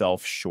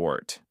yourself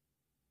short.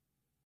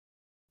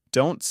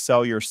 Don't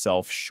sell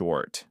yourself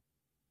short.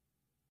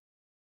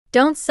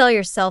 Don't sell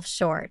yourself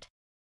short.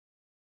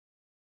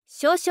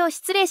 少々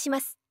失礼し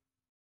ます。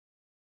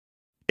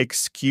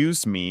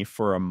Excuse me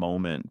for a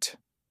moment.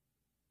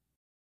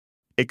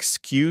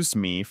 Excuse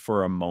me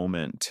for a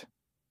moment.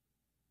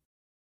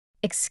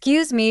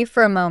 Excuse me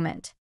for a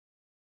moment.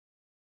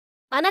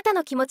 あなた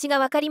の気持ちが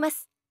わかりま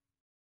す。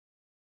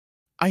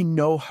I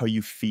know how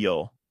you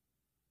feel.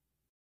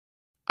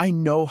 I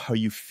know how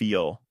you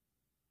feel.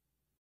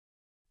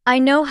 I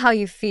know how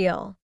you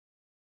feel.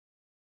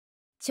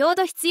 ちょう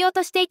ど必要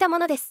としていたも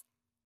のです。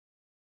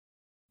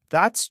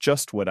That's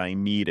just what I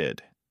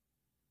needed.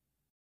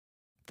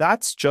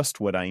 That's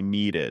just what I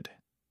needed.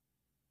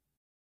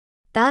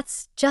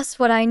 That's just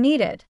what I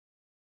needed.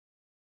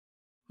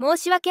 申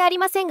し訳あり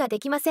ませんがで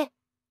きません。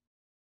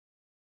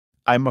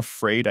I'm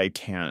afraid I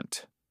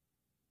can't.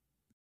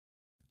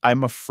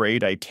 I'm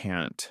afraid I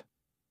can't.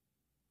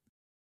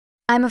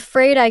 I'm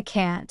afraid I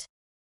can't.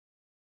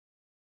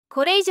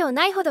 これ以上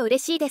ないほど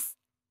嬉しいです。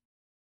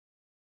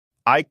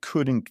I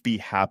couldn't be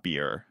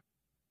happier.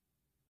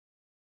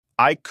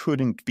 I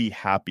couldn't be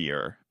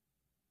happier.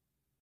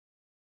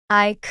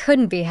 I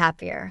couldn't be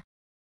happier.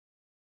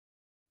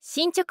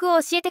 進捗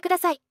を教えてくだ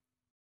さい。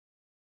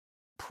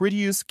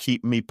Pretties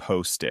keep me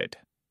posted.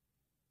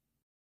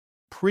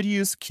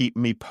 Pretties keep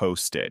me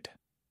posted.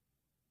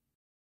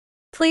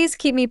 Please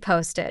keep me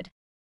posted.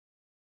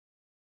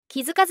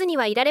 気づかずに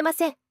はいられま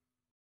せん。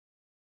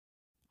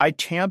I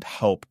can't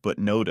help but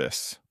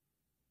notice.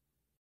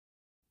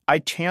 I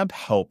can't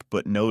help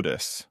but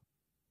notice.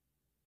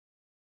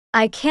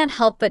 I can't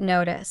help but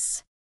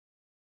notice.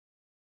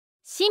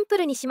 シンプ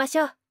ルにしまし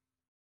ょう。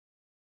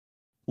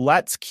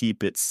Let's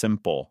keep it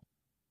simple.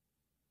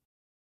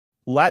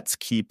 Let's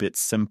keep it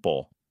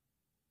simple.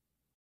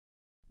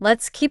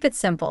 Let's keep it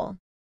simple.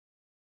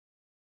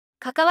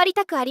 関わり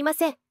たくありま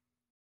せん。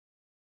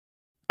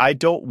I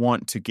don't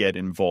want to get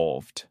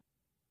involved.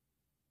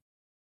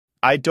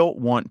 I don't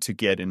want to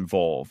get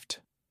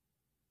involved.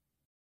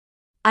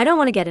 I don't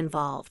want to get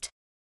involved.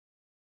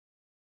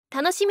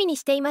 楽しみに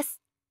していま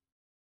す。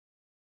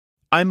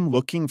I'm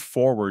looking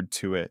forward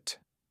to it.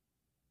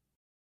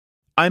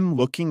 I'm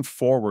looking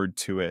forward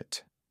to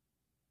it.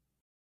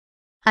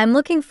 I'm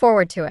looking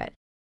forward to it.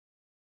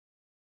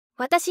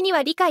 私に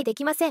は理解で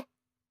きません。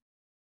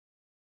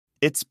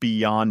It's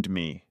beyond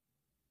me.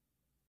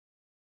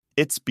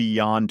 It's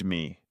beyond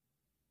me.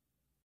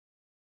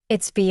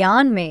 It's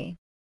beyond me.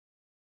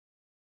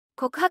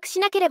 告白し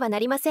なければな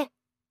りません。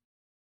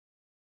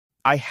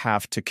I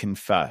have to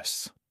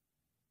confess.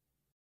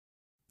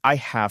 I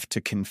have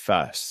to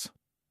confess.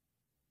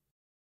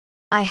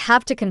 I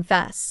have to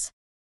confess.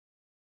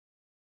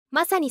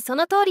 まさにそ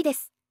の通りで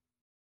す。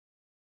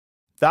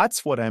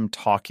That's what I'm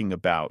talking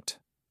about.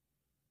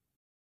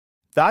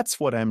 That's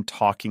what I'm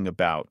talking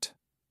about.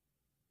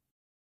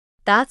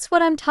 That's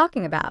what I'm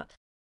talking about.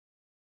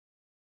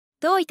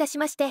 どういたし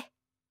まして。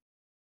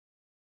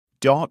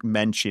Don't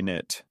mention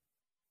it.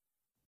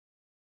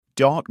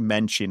 Don't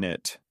mention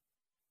it.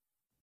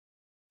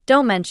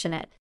 Don't mention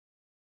it.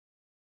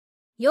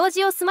 用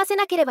事を済ませ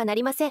なければな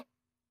りません。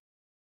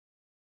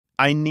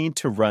I need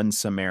to run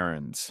some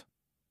errands.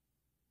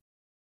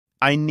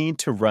 I need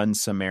to run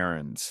some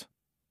errands.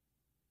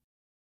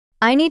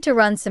 I need to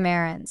run some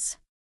errands.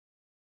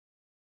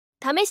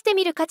 試して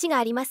みる価値が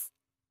あります。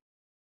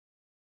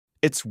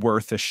It's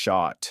worth a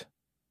shot.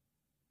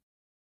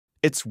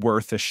 It's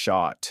worth a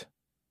shot.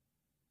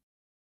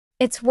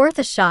 It's worth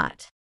a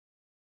shot.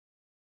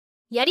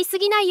 やりす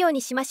ぎないよう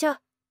にしましょう。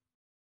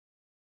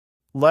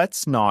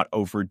Let's not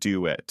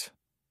overdo it.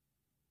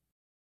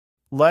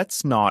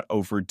 Let's not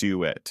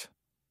overdo it.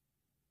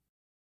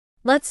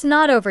 Let's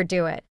not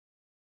overdo it.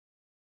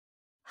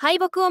 敗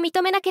北を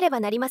認めなければ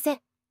なりません。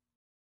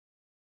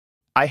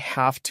I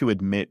have to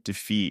admit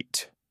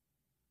defeat.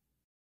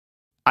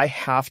 I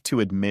have to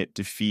admit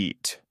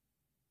defeat.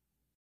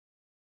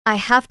 I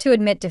have to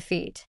admit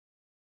defeat.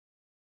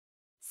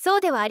 そ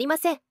うではありま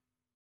せん。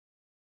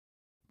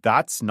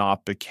That's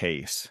not the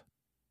case.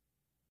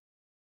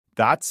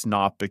 That's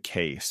not the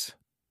case.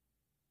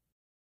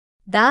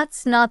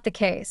 That's not the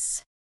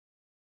case.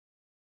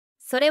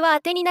 それは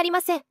当てになり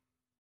ません。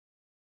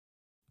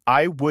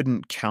I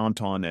wouldn't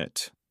count on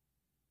it.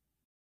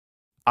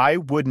 I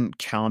wouldn't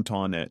count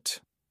on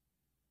it.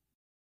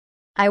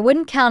 I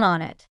wouldn't count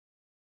on it.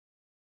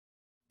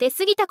 出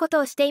過ぎたこと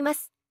をしていま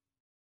す。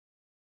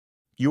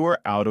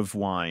You're out of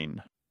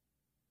wine.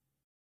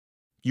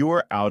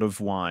 You're out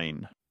of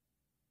wine.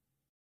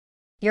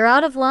 You're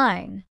out of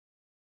line.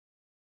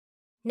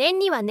 念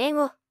には念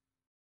を。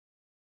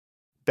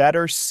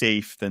Better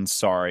safe than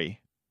sorry.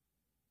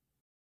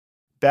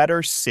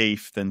 Better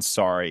safe than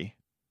sorry.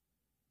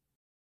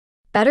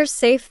 Better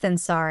safe than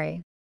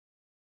sorry.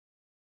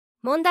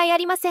 問題あ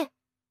りません。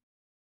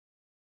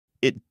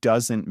It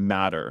doesn't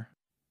matter.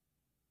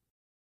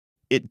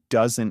 It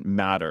doesn't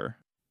matter.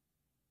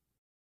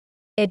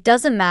 It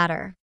doesn't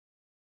matter.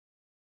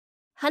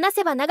 話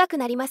せば長く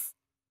なります。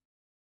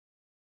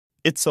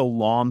It's a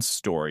long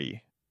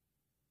story.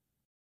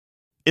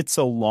 It's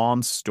a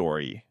long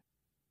story.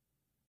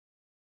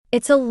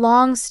 It's a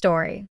long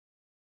story.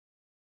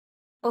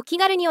 お気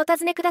軽にお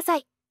尋ねくださ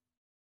い。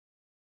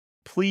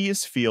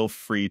Please feel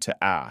free to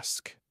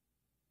ask.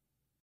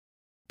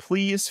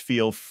 Please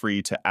feel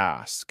free to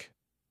ask.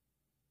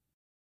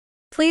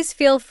 Please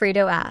feel free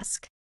to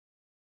ask.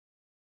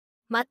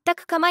 全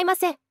く構いま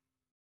せん。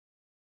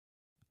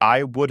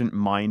I wouldn't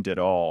mind at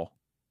all.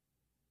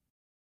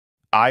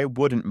 I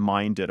wouldn't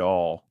mind at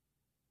all.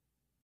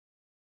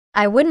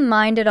 I wouldn't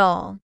mind at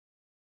all.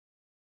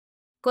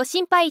 ご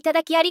心配いた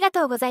だきありが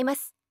とうございま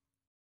す。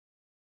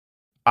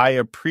I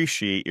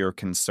appreciate your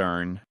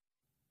concern.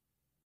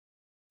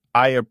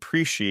 I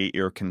appreciate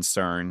your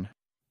concern.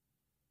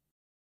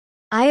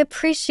 I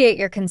appreciate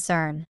your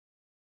concern.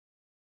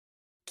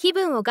 気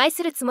分を害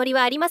するつもり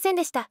はありません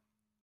でした。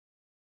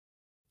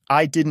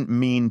I didn't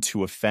mean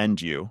to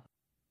offend you.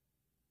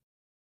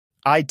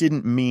 I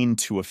didn't mean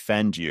to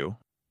offend you.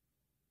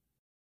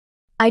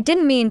 I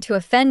didn't mean to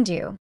offend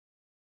you.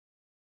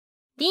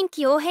 臨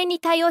機応変に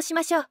対応し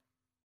ましょう。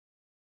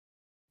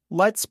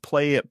Let's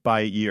play it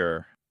by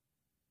ear.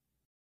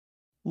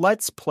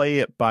 Let's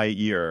play it by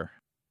ear.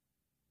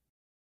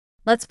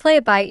 Let's play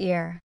it by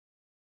ear.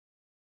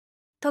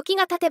 時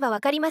が経てばわ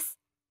かります。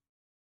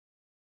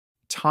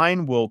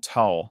Time will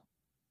tell.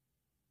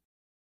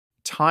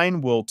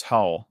 Time will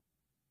tell.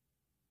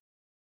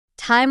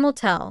 Time will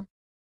tell.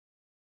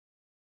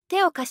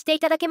 手を貸してい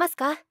ただけます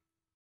か？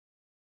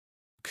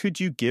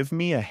 Could you give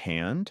me a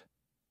hand?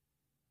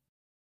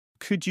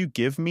 Could you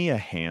give me a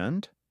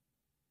hand?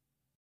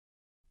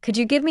 Could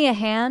you give me a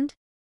hand?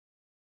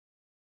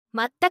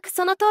 全く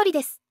その通り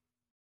です。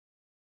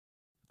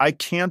I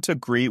can't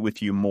agree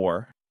with you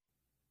more.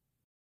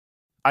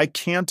 I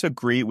can't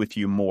agree with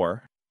you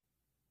more.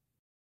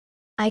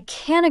 I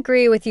can't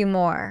agree with you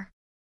more.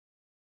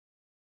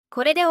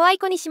 これでおあい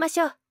こにしま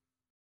しょう。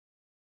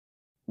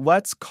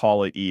Let's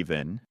call it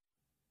even.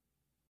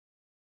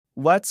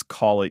 Let's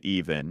call it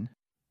even.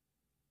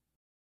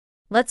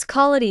 Let's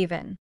call it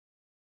even.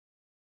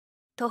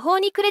 途方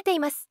に暮れてい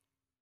ます。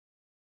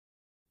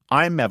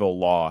I'm at a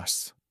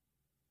loss.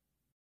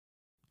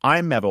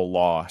 I'm at a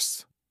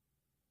loss.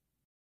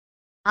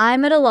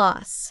 I'm at a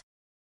loss.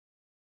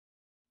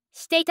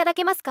 していただ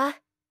けますか？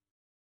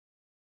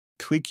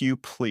 Could you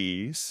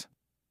please?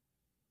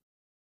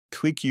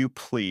 Could you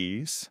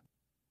please?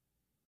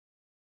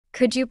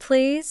 Could you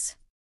please?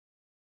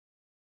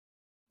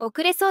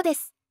 遅れそうで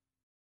す。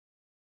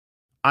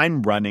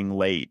I'm running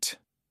late.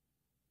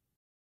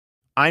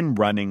 I'm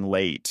running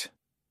late.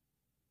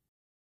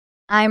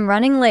 I'm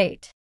running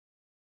late.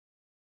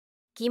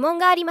 疑問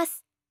がありま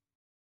す。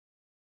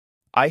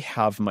I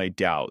have my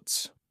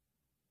doubts.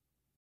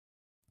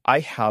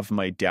 I have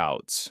my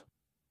doubts.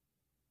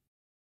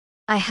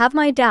 I have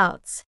my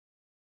doubts.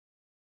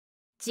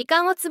 時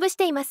間を潰し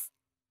ています。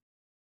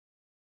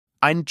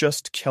I'm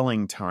just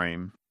killing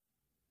time.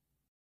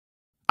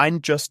 I'm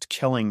just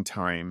killing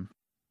time.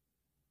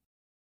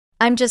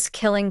 I'm just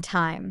killing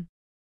time.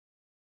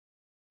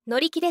 乗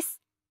り気で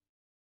す。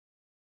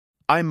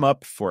I'm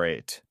up for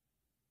it.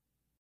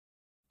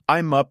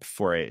 I'm up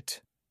for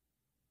it.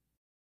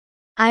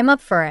 I'm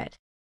up for it.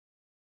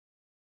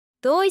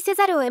 同意せ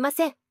ざるを得ま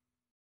せん。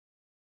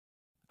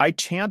I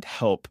can't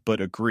help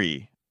but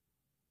agree.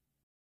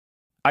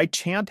 I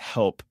can't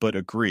help but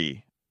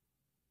agree.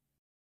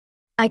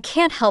 I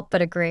can't help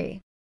but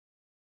agree.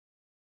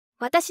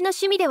 私の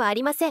趣味ではあ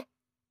りません。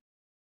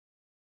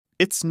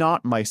It's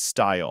not my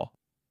style.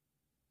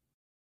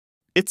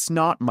 It's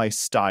not my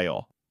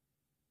style.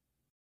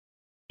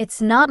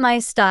 It's not my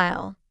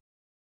style.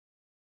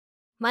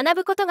 学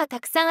ぶことがた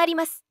くさんあり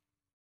ます。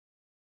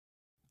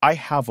I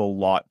have a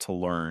lot to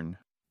learn.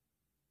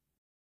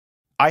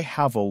 I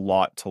have a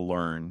lot to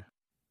learn.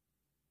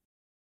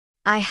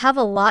 I have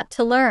a lot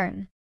to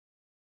learn.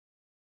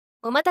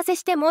 お待たせ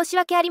して申し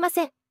訳ありま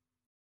せん。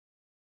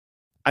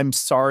I'm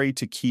sorry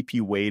to keep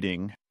you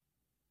waiting.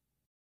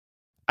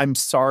 I'm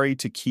sorry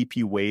to keep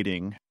you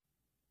waiting.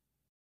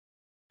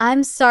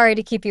 I'm sorry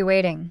to keep you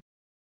waiting.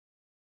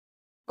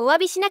 お詫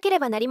びしなけれ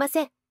ばなりま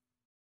せん。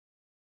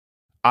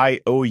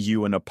I owe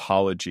you an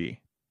apology.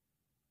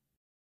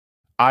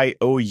 I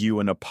owe you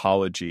an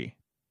apology.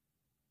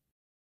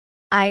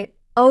 I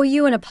owe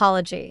you an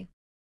apology.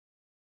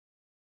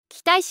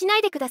 期待しな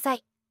いでくださ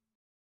い。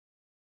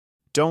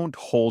Don't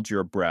hold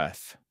your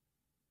breath.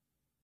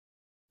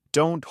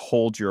 Don't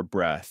hold your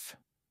breath.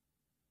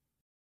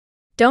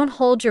 Don't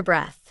hold your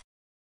breath.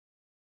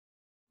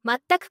 全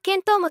く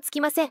見当もつ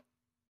きません。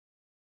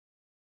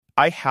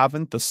I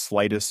haven't the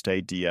slightest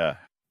idea.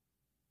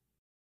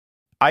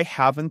 I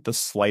haven't the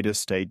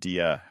slightest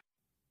idea.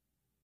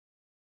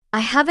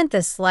 I haven't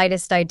the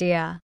slightest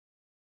idea.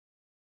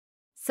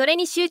 それ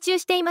に集中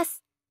していま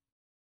す。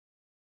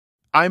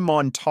I'm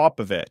on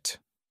top of it.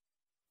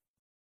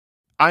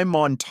 I'm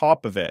on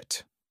top of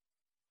it.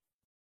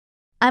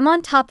 I'm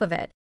on top of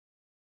it.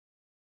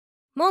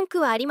 文句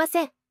はありま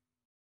せん。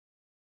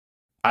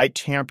I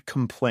can't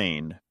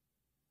complain.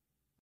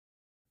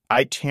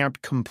 I can't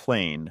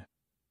complain.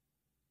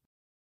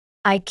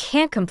 I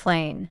can't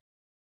complain.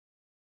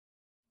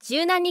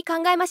 柔軟に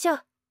考えましょ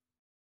う。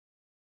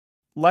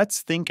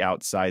Let's think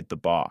outside the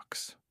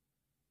box.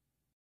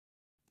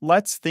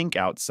 Let's think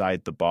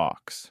outside the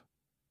box.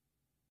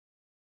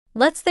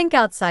 Let's think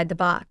outside the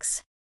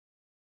box.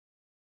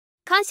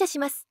 感謝し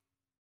ます。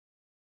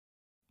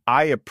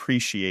I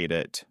appreciate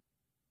it.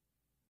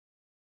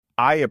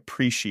 I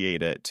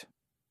appreciate it.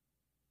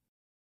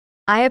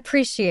 I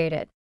appreciate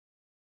it.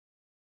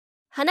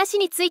 話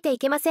についてい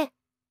けません。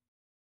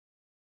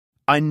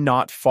I'm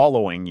not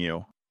following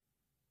you.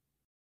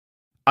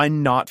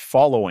 I'm not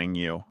following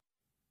you.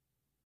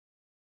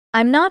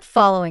 I'm not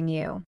following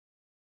you.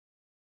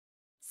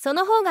 そ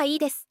の方がいい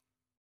です。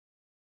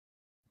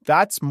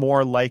That's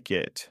more like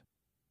it.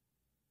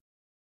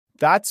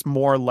 That's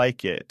more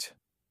like it.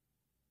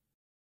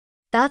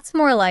 That's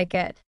more like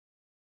it.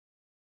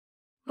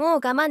 もう我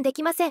慢で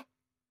きません。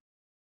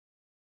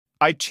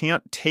I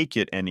can't take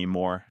it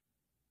anymore.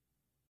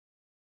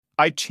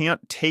 I can't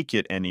take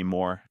it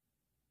anymore.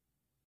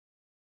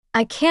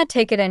 I can't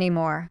take it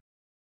anymore.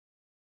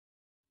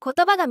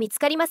 言葉が見つ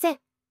かりません。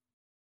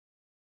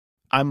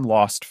I'm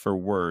lost for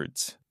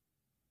words.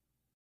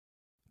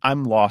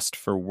 I'm lost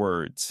for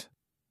words.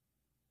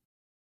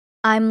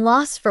 I'm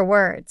lost for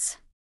words.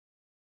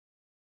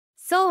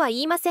 そうは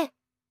言いません。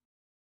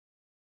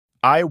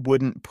I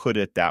wouldn't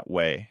put it that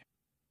way.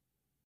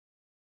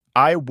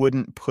 I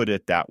wouldn't put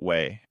it that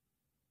way.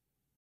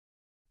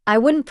 I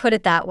wouldn't put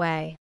it that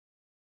way.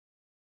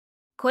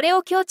 これ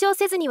を強調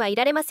せずにはい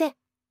られません。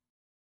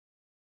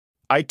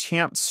I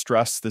can't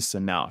stress this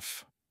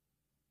enough.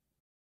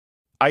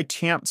 I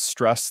can't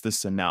stress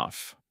this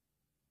enough.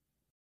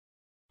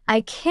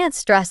 I can't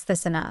stress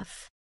this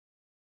enough.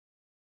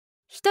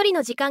 一人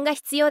の時間が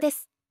必要で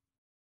す。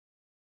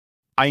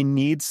I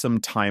need some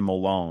time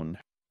alone.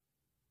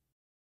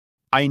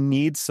 I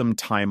need some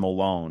time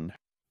alone.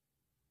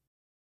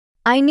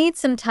 I need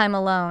some time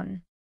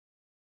alone.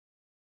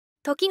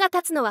 時が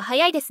経つのは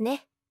早いです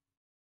ね。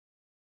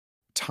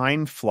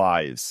Time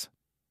flies.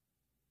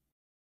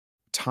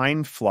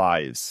 Time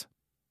flies.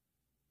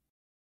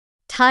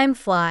 Time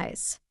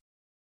flies.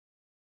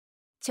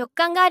 直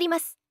感がありま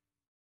す。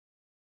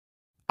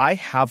I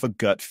have a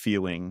gut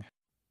feeling.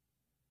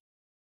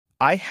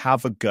 I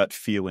have a gut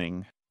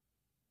feeling.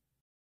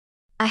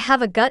 I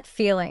have a gut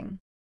feeling.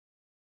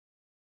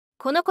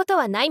 このこと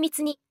は内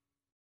密に。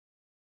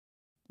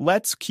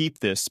Let's keep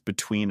this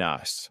between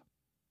us.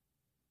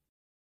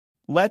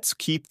 Let's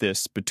keep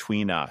this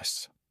between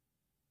us.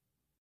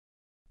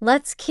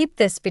 Let's keep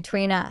this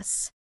between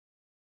us.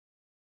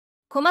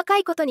 細か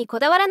いことにこ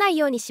だわらない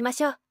ようにしま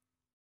しょう。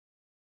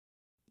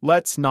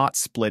Let's not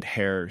split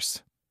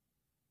hairs.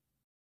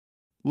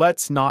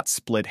 Let's not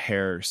split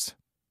hairs.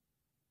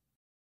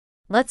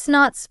 Let's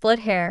not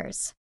split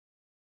hairs.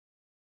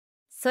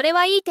 それ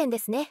はいい点で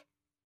すね。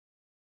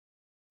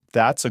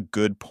That's a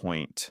good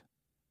point.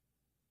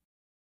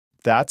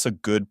 That's a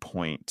good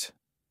point.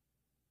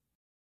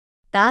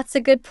 That's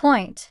a good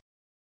point.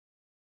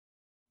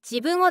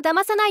 自分を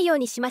騙さないよう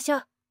にしましょ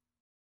う。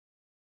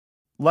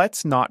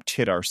Let's not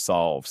kid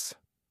ourselves.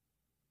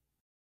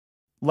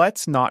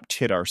 Let's not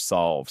kid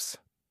ourselves.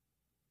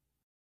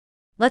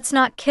 Let's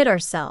not kid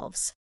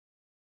ourselves.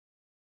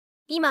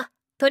 今、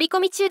取り込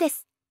み中で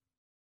す。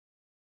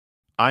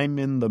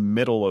I'm in the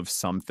middle of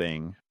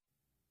something.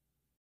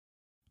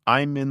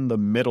 I'm in the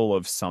middle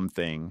of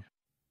something.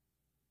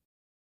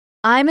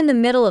 I'm in the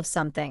middle of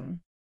something.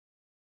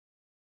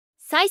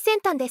 最先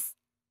端です。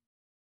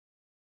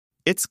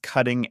It's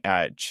cutting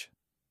edge.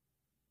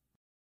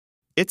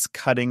 It's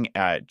cutting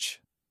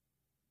edge.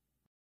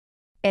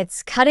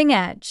 It's cutting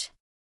edge.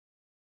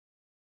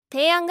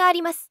 提案があ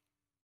ります。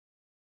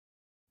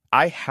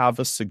I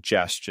have a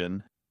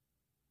suggestion.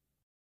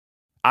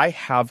 I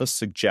have a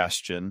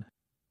suggestion.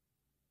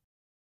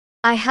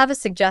 I have a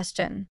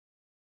suggestion.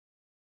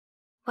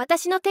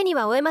 私の手に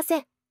は負えませ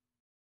ん。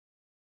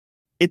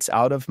It's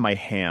out of my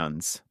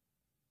hands.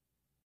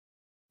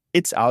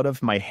 It's out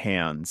of my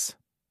hands.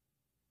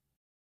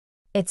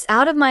 It's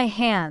out of my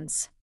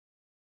hands.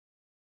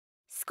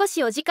 少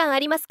しお時間あ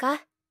ります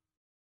か？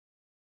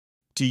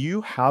 Do you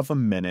have a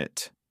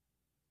minute?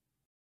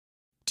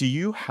 Do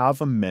you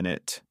have a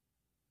minute?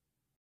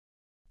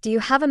 Do you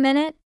have a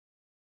minute?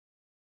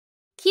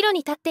 岐路に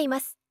立っていま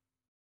す。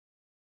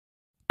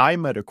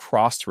I'm at a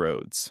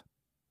crossroads.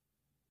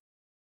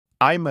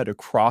 I'm at a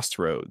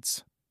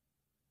crossroads.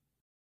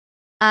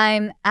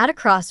 I'm at a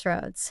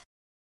crossroads.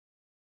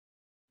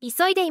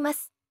 急いでいま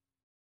す。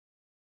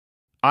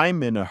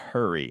I'm in a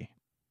hurry.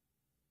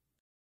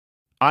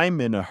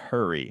 I'm in a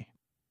hurry.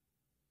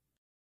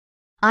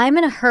 I'm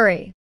in a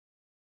hurry.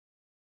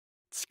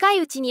 近い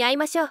うちに会い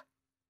ましょう。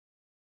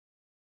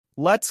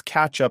Let's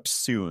catch up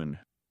soon.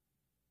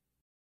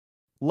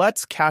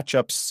 Let's catch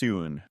up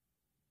soon.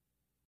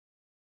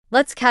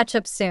 Let's catch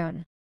up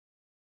soon.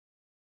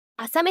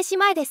 朝飯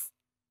前です。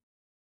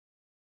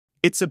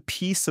It's a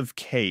piece of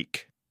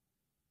cake.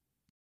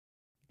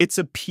 It's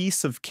a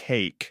piece of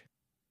cake.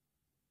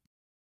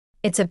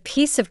 It's a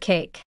piece of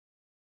cake.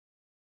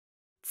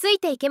 つい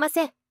ていけま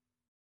せん。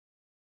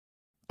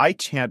I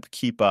can't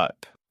keep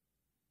up.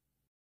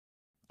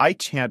 I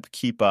can't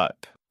keep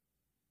up.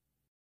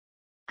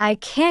 I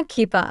can't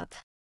keep up.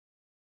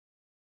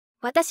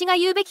 私が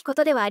言うべきこ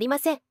とではありま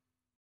せん。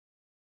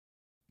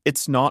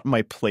It's not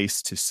my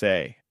place to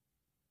say.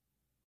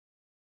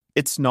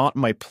 It's not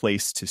my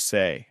place to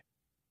say.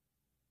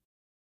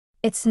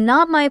 It's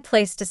not my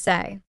place to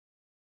say.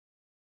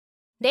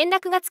 連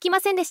絡がつきま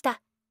せんでし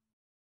た。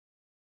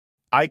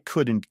I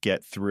couldn't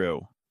get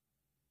through.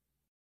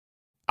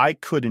 I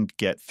couldn't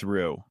get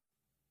through.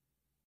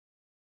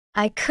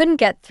 I couldn't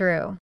get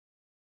through.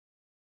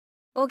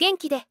 お元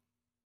気で。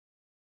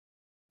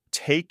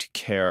Take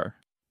care.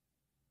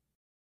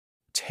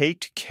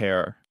 Take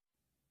care.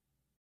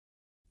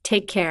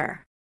 Take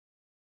care.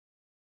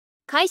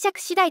 解釈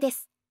次第で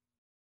す。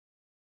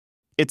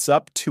It's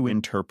up to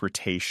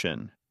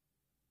interpretation.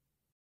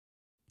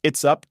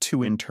 It's up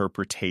to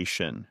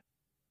interpretation.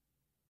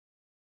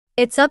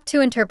 It's up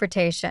to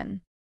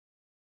interpretation.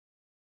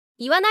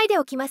 言わないで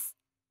おきます。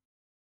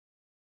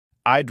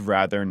I'd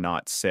rather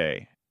not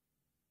say.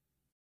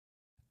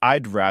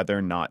 I'd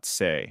rather not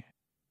say.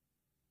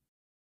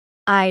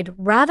 I'd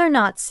rather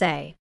not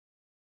say.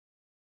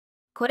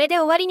 これで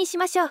終わりにし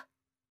ましょう。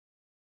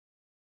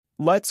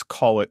Let's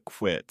call it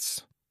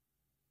quits.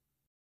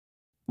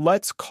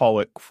 Let's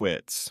call it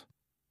quits.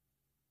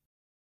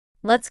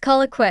 Let's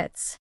call it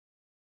quits.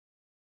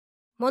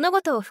 物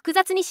事を複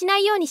雑にしな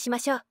いようにしま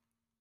しょう。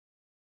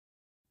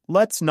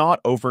Let's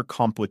not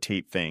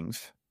overcomplicate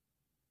things.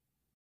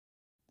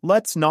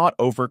 Let's not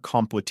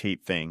overcomplicate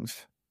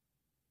things.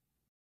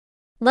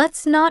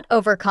 Let's not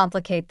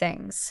overcomplicate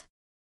things.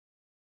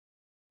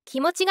 気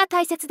持ちが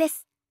大切で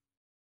す。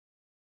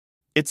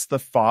It's the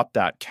thought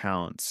that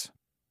counts.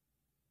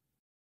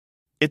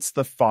 It's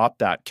the thought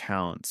that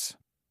counts.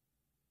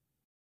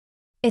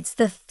 It's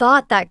the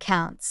thought that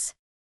counts.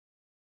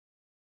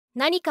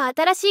 何か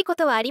新しいこ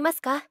とはありま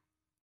すか？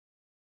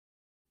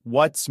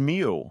 What's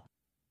new?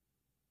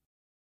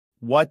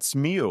 What's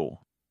new?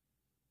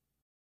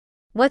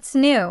 What's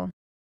new?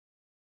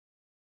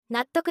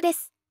 納得で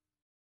す。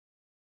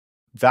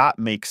That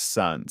makes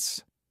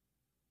sense.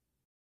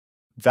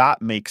 That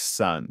makes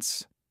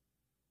sense.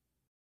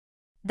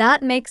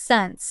 That makes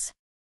sense.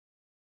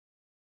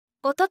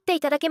 を取ってい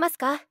ただけます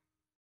か？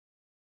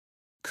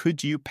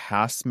 Could you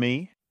pass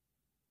me?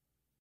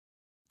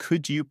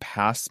 Could you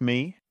pass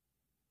me?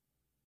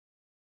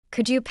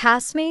 Could you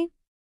pass me?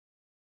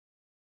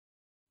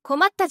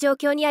 困った状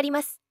況にあり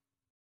ます。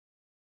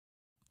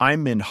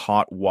I'm in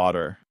hot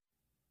water.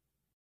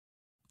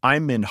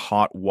 I'm in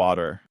hot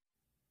water.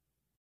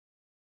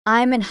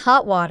 I'm in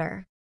hot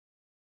water.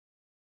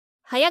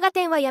 早合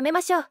点はやめ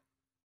ましょう。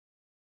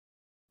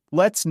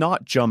Let's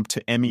not jump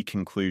to any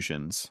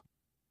conclusions.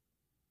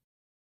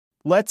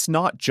 Let's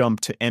not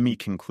jump to any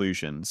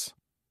conclusions.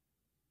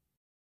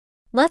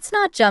 Let's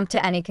not jump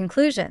to any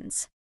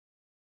conclusions.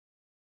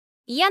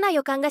 嫌な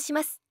予感がし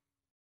ます。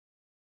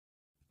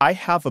I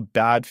have a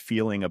bad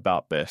feeling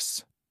about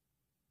this.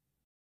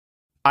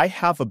 I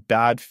have a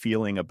bad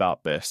feeling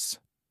about this.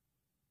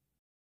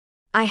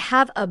 I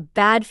have a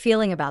bad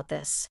feeling about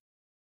this.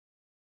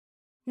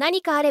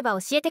 何かあれば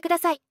教えてくだ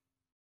さい。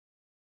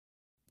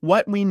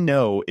Let me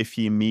know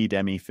if you need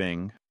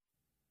anything.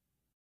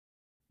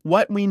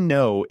 Let me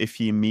know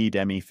if you need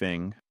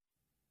anything.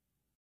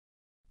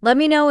 Let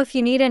me know if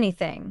you need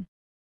anything.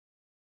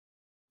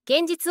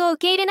 現実を受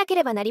け入れなけ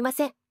ればなりま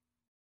せん。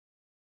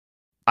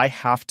I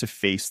have to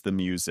face the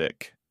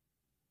music.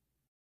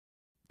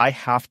 I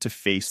have to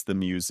face the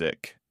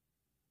music.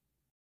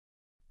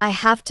 I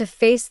have to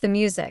face the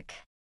music.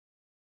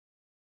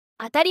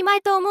 当たり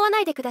前と思わな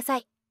いでくださ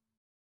い。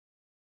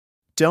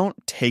Don't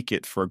take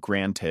it for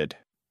granted.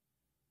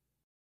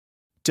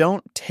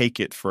 Don't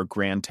take it for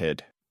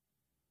granted.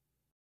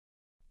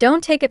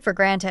 Don't take it for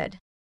granted.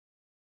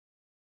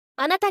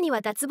 あなたに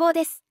は脱帽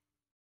です。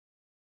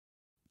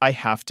I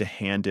have to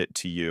hand it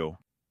to you.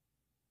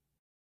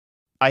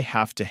 I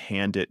have to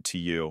hand it to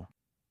you.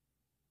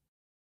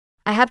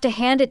 I have to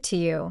hand it to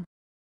you.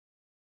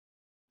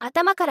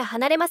 頭から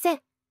離れません。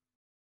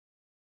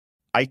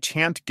I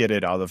can't get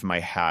it out of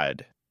my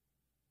head.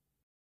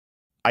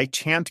 I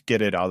can't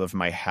get it out of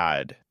my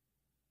head.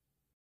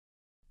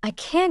 I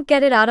can't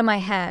get it out of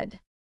my head.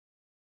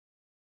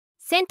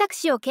 選択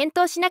肢を検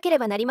討しなけれ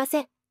ばなりま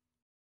せん。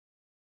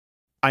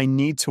I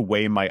need to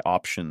weigh my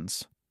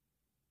options.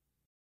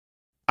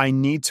 I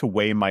need to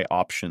weigh my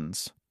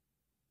options.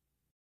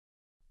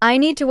 I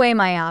need to weigh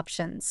my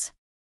options.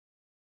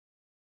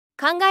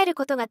 考える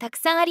ことがたく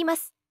さんありま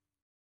す。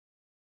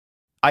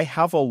I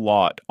have a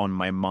lot on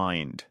my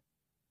mind.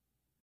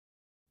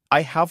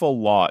 I have a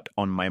lot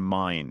on my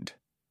mind.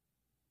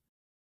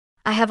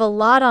 I have a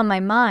lot on my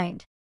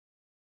mind.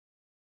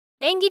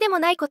 縁起でも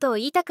ないことを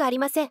言いたくあり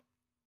ません。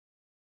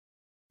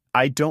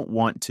I don't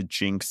want to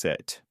jinx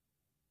it.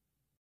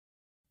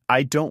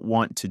 I don't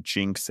want to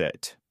jinx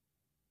it.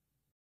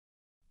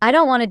 I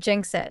don't want to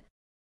jinx it.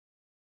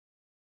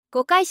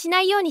 誤解しな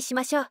いようにし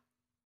ましょう。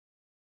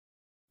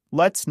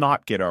Let's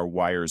not get our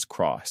wires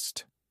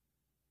crossed.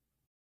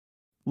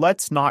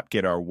 Let's not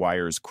get our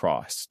wires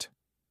crossed.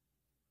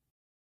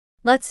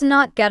 Let's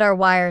not get our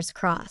wires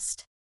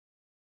crossed.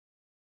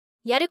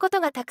 やること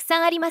がたくさ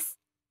んあります。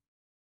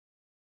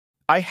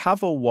I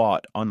have a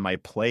lot on my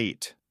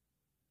plate.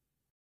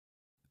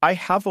 I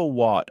have a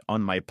lot on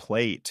my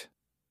plate.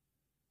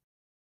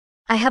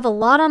 I have a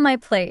lot on my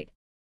plate.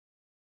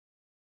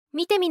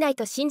 見てみない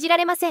と信じら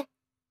れません。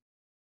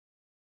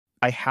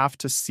I have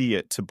to see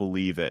it to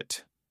believe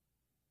it.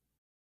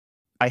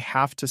 I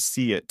have to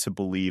see it to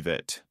believe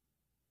it.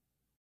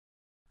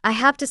 I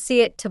have to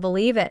see it to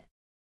believe it.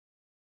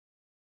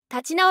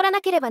 立ち直ら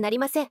なければなり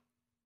ません。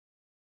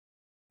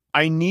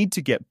I need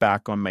to get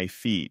back on my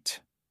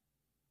feet.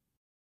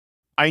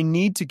 I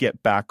need to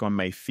get back on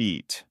my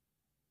feet.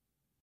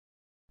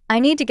 I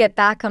need to get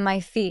back on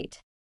my feet.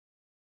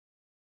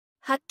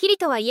 はっきり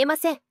とは言えま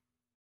せん。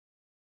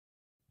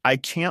I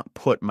can't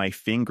put my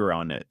finger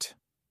on it.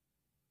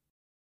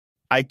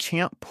 I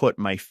can't put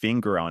my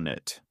finger on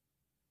it.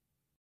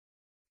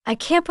 I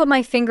can't put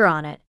my finger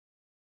on it.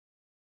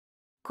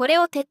 これ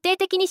を徹底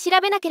的に調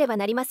べなければ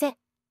なりません。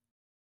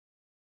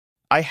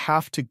I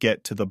have to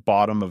get to the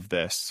bottom of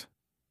this.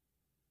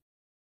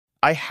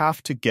 I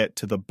have to get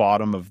to the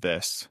bottom of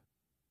this.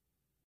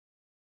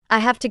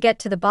 I have to get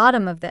to the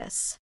bottom of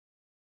this.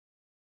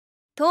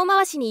 遠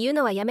回しに言う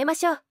のはやめま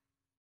しょう。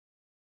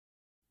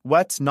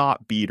Let's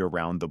not beat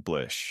around the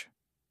bush.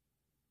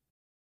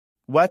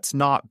 Let's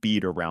not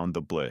beat around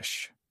the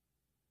bush.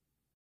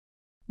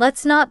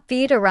 Let's not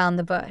beat around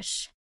the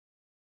bush.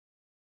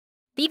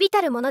 微々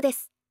たるもので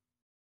す。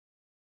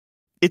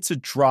It's a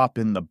drop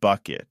in the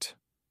bucket.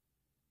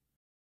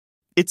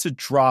 It's a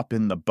drop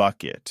in the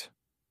bucket.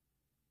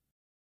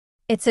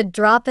 It's a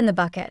drop in the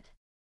bucket.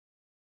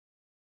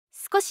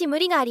 少し無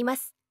理がありま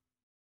す。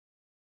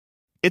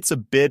It's a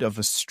bit of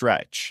a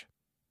stretch.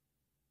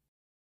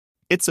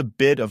 It's a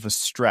bit of a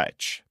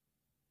stretch.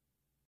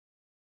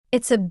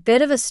 It's a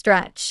bit of a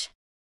stretch.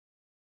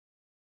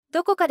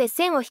 どこかで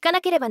線を引か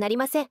なければなり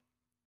ません。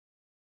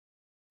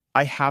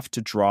I have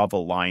to draw the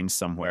line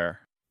somewhere.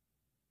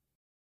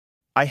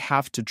 I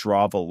have to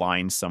draw the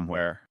line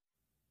somewhere.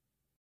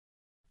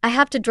 I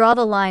have to draw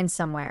the line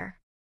somewhere.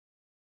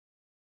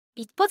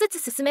 一歩ずつ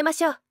進めま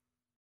しょう。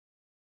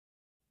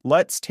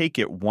Let's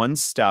take it one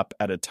step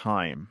at a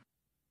time.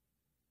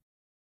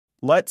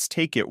 Let's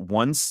take it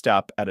one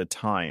step at a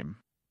time.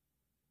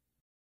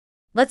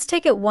 Let's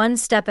take it one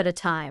step at a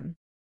time.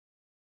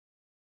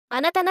 あ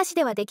なたなし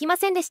ではできま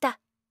せんでした。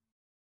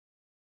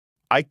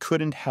I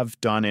couldn't have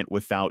done it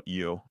without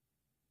you.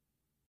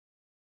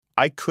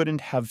 I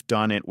couldn't have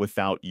done it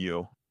without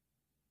you.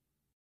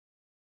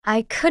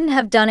 I couldn't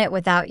have done it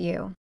without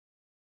you.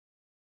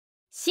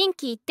 心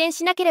機一転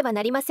しなければ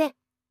なりません。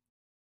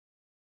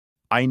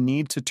I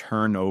need to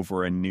turn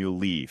over a new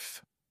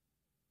leaf.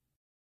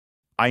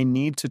 I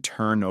need to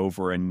turn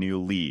over a new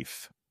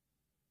leaf.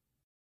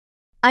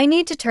 I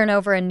need to turn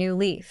over a new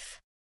leaf.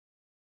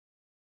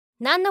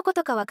 何のこ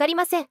とかわかり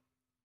ません。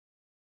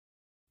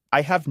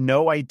I have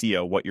no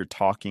idea what you're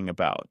talking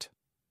about.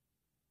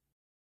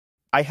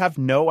 I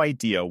have no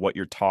idea what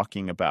you're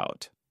talking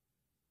about.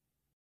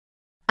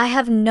 I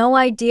have no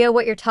idea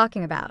what you're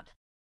talking about.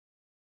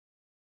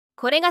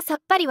 これがさ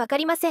っぱりわか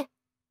りません。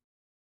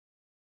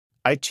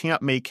I can't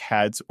make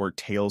heads or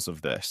tails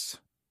of this.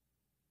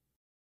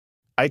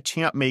 I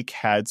can't make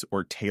heads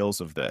or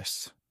tails of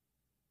this.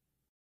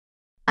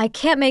 I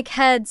can't make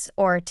heads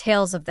or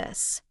tails of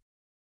this.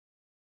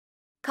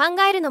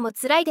 考えるのも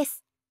つらいで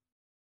す。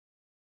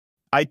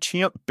I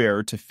can't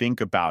bear to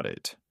think about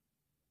it.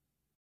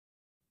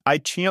 I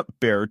can't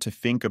bear to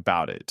think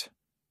about it.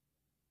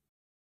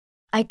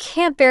 I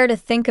can't bear to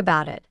think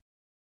about it.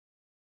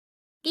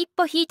 一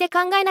歩引いて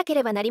考えなけ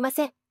ればなりま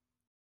せん。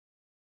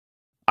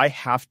I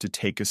have to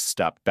take a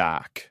step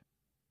back.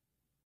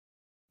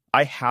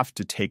 I have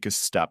to take a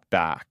step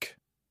back.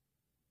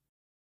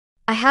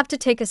 I have to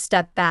take a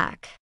step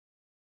back.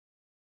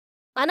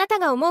 あなた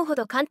が思うほ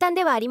ど簡単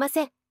ではありま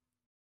せん。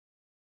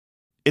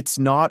It's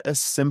not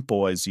as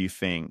simple as you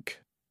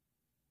think.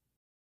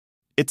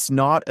 It's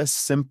not as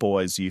simple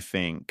as you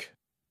think.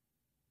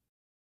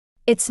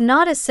 It's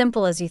not as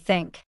simple as you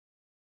think.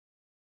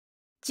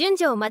 順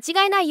序を間違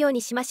えないよう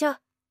にしましょう。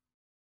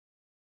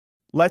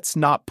Let's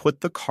not put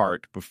the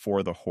cart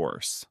before the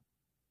horse.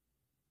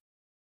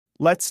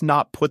 Let's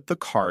not put the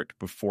cart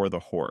before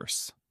the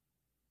horse.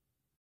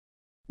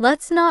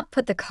 Let's not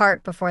put the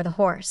cart before the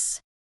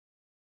horse.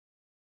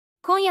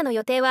 今夜の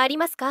予定はあり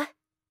ますか？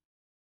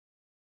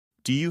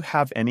 Do you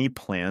have any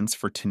plans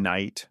for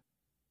tonight?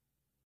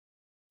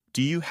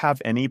 Do you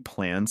have any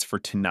plans for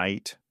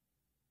tonight?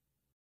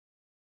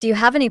 Do you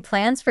have any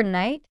plans for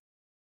tonight?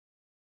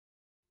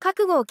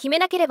 覚悟を決め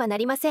なければな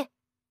りません。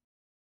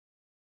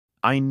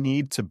I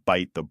need to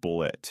bite the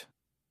bullet.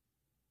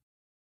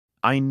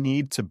 I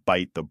need to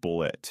bite the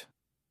bullet.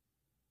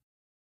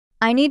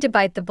 I need to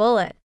bite the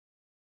bullet.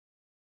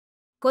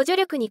 ご助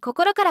力に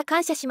心から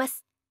感謝しま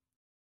す。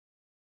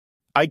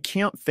I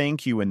can't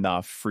thank you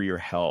enough for your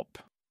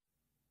help.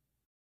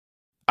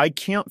 I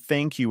can't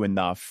thank you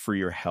enough for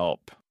your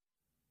help.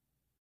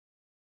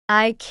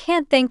 I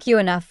can't thank you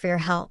enough for your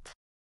help.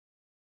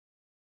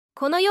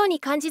 このように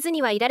感じず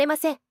にはいられま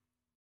せん。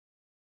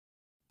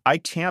I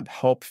can't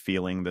help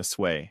feeling this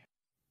way.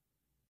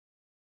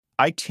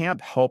 I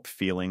can't help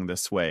feeling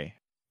this way.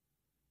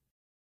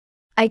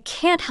 I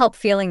can't help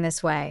feeling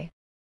this way.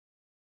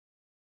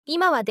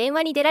 今は電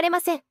話に出られま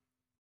せん。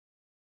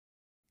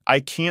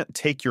I can't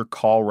take your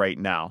call right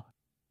now.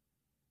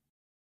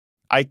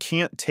 I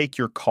can't take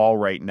your call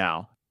right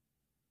now.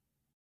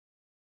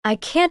 I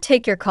can't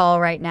take your call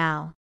right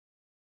now.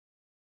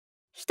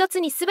 一つ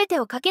にすべて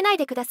をかけない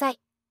でください。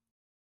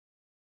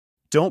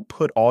Don't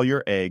put all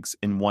your eggs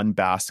in one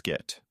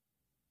basket.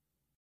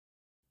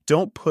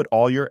 Don't put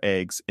all your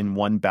eggs in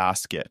one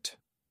basket.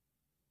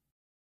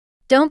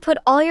 Don't put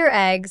all your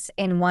eggs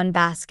in one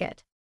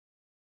basket.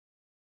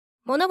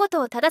 物事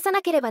を正さ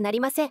なければな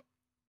りません。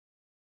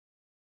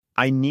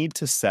I need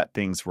to set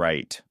things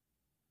right.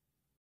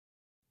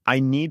 I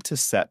need to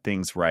set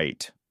things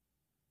right.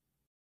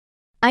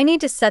 I need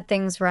to set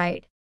things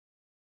right.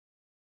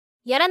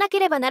 やらなけ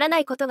ればならな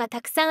いことが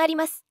たくさんあり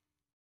ます。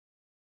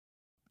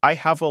I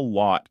have a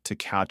lot to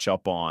catch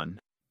up on.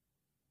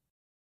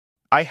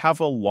 I have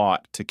a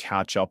lot to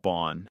catch up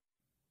on.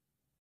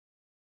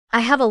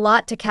 I have a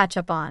lot to catch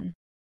up on.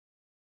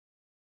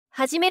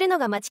 始めるの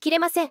が待ちきれ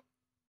ません。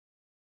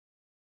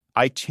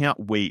I can't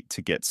wait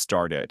to get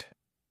started.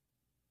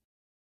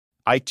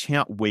 I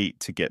can't wait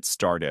to get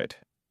started.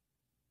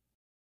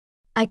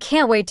 I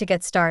can't wait to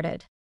get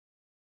started.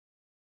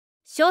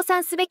 称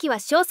賛すべきは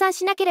称賛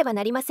しなければ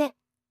なりません。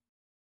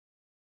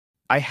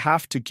I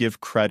have to give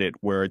credit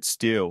where it's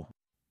due.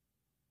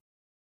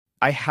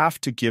 I have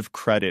to give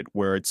credit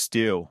where it's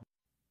due.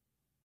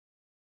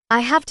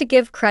 I have to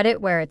give credit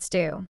where it's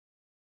due.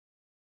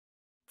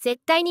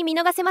 絶対に見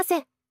逃せませ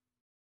ん。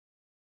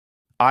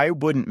I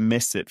wouldn't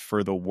miss it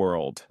for the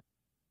world.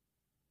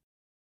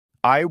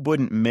 I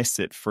wouldn't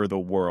miss it for the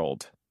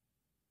world.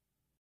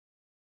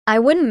 I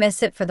wouldn't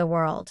miss it for the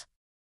world.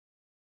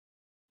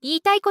 言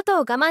いたいことを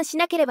我慢し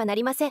なければな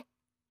りません。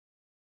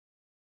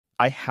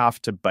I have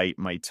to bite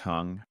my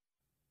tongue.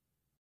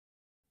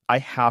 I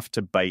have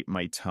to bite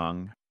my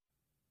tongue.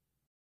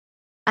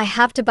 I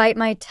have to bite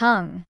my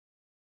tongue.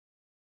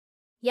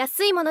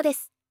 安いもので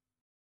す。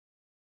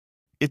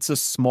It's a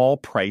small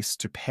price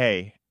to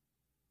pay.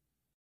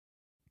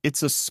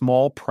 It's a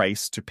small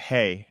price to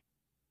pay.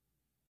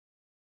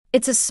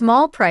 It's a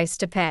small price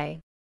to pay.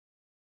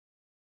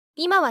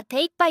 今は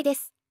手一杯で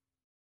す。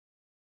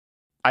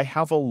I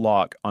have a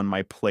lot on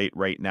my plate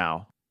right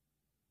now.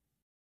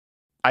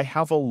 I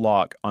have a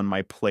lot on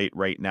my plate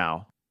right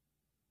now.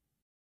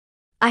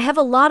 I have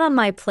a lot on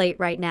my plate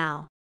right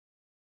now.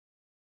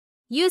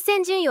 優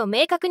先順位を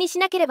明確にし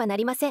なければな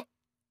りません。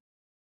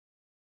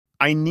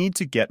I need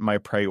to get my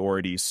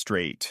priorities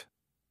straight.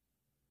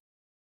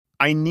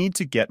 I need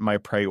to get my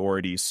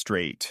priorities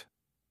straight.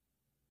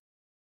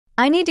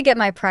 I need to get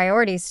my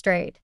priorities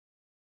straight.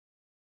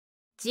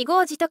 自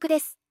業自得で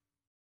す。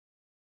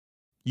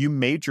You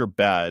made your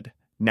bed,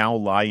 now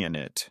lie in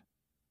it.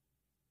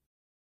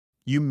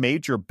 You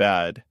made your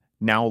bed,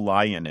 now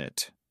lie in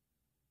it.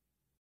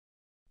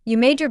 You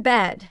made your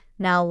bed,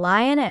 now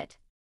lie in it.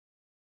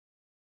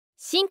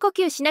 深呼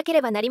吸しなけ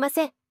ればなりま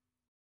せん。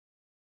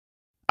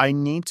I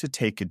need to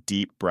take a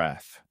deep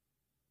breath.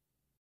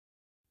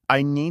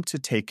 I need to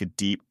take a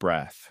deep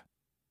breath.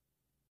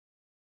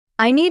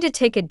 I need to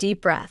take a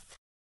deep breath.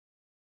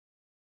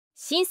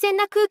 新鮮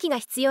な空気が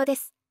必要で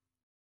す。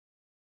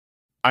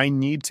I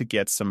need to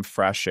get some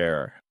fresh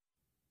air.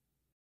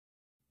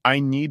 I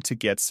need to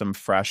get some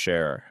fresh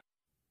air.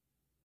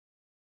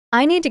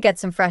 I need to get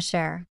some fresh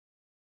air.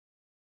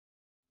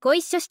 ご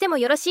一緒しても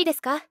よろしいで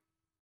すか？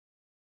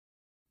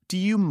 Do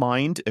you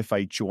mind if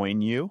I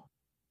join you?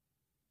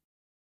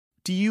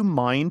 Do you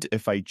mind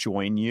if I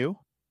join you?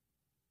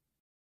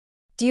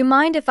 Do you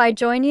mind if I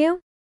join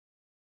you?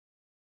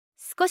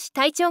 少し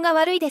体調が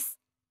悪いです。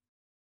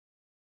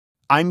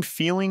I'm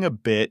feeling a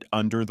bit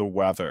under the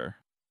weather.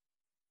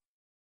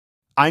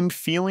 I'm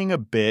feeling a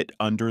bit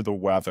under the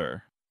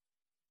weather.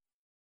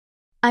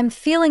 I'm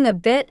feeling a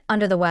bit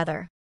under the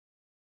weather.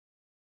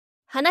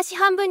 話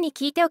半分に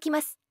聞いておき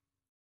ます。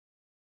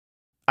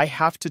I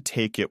have to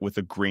take it with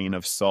a grain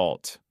of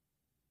salt.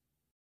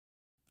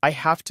 I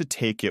have to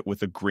take it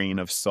with a grain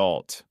of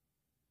salt.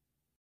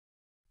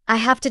 I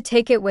have to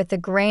take it with a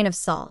grain of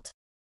salt.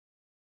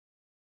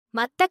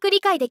 全く理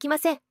解できま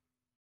せん。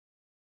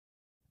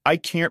I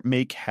can't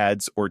make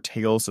heads or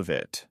tails of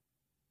it.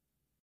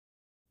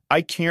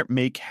 I can't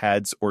make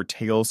heads or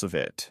tails of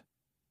it.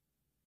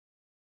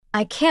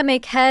 I can't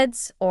make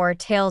heads or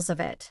tails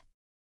of it.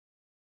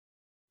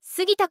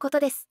 過ぎたこと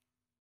です。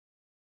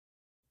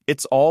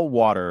It's all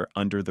water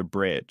under the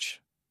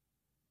bridge.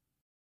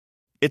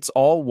 It's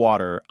all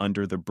water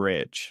under the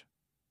bridge.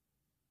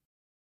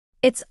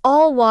 It's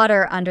all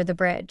water under the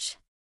bridge.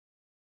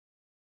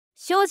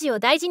 生児を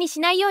大事にし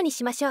ないように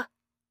しましょう。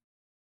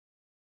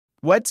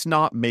Let's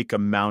not make a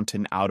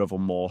mountain out of a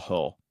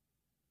molehill.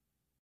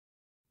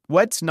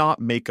 Let's not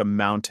make a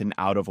mountain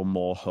out of a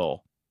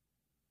molehill.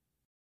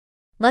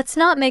 Let's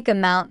not make a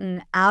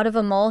mountain out of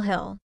a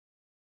molehill.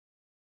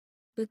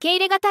 受け入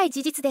れがたい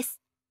事実です。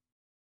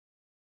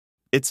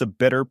It's a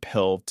bitter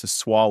pill to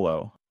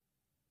swallow.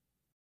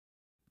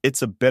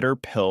 It's a bitter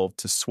pill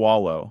to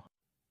swallow.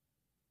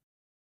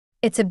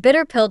 It's a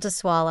bitter pill to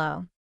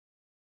swallow.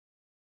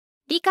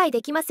 理解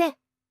できません。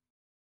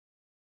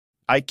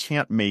I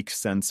can't make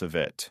sense of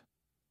it.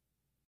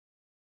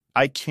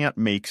 I can't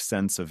make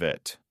sense of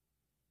it.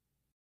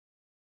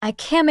 I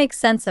can't make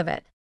sense of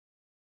it.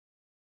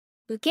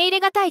 受け入れ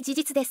がたい事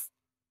実です。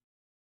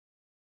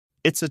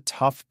It's a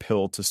tough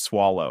pill to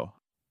swallow.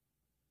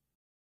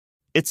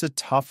 It's a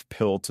tough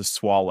pill to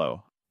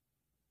swallow.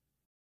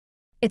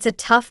 It's a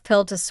tough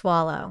pill to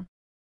swallow.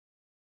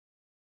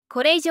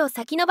 これ以上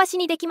先延ばし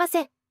にできま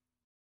せん。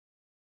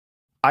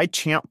I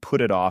can't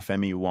put it off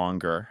any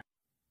longer.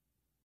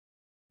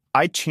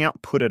 I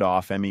can't put it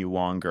off any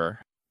longer.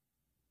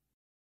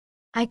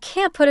 I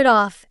can't put it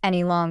off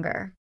any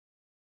longer.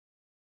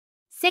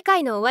 世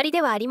界の終わり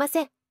ではありま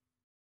せん。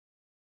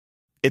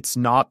It's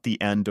not the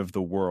end of the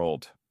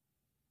world.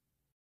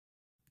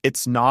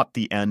 It's not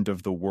the end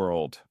of the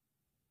world.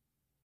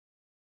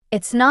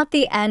 It's not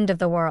the end of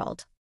the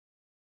world.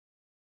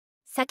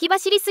 先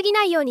走りすぎ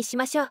ないようにし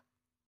ましょう。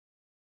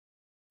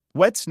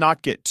Let's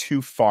not get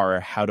too far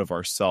ahead of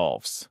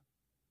ourselves.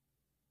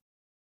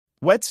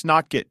 Let's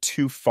not get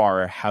too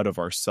far ahead of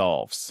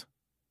ourselves.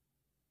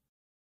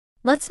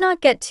 Let's not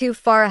get too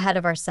far ahead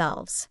of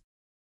ourselves.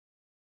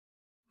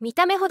 見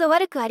た目ほど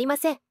悪くありま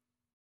せん。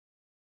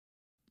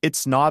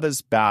It's not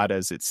as bad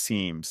as it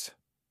seems.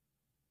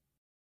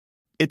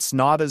 It's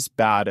not as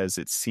bad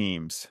as it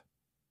seems.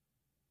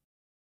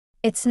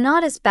 It's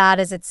not as bad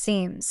as it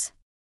seems.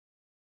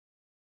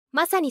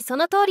 まさにそ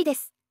の通りで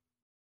す。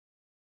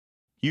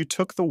You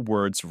took the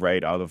words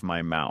right out of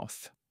my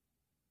mouth.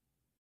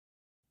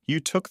 You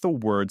took the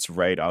words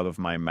right out of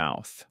my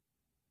mouth.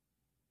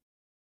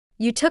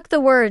 You took the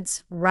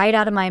words right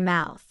out of my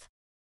mouth.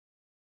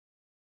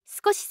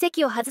 少し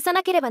席を外さ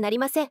なければなり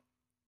ません。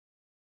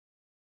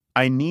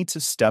I need to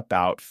step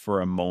out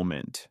for a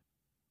moment.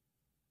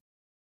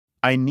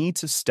 I need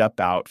to step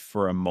out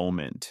for a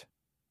moment.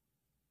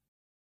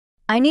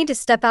 I need to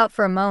step out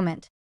for a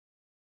moment.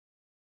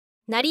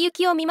 成り行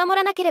きを見守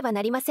らなければ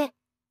なりません。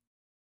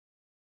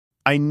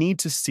I need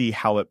to see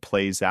how it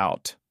plays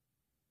out.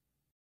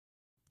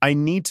 I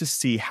need to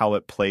see how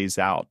it plays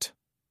out.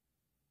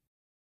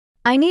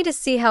 I need to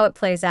see how it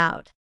plays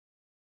out.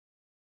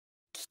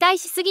 期待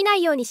しすぎな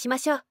いようにしま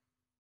しょう。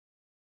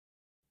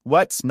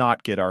Let's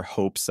not get our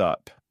hopes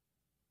up.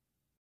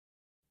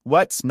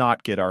 Let's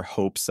not get our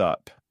hopes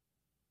up.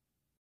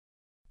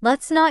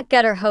 Let's not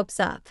get our hopes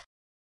up.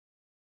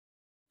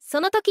 そ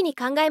の時に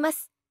考えま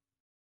す。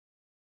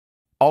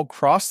I'll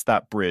cross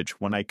that bridge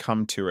when I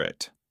come to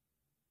it.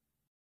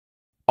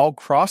 I'll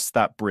cross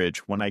that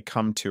bridge when I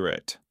come to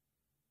it.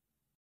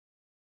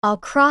 I'll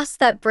cross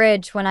that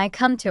bridge when I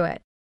come to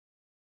it.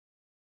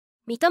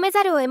 認め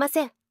ざるを得ま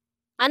せん。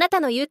あなた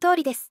の言う通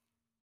りです。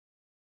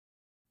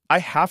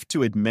I have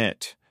to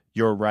admit,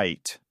 you're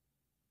right.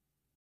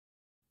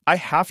 I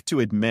have to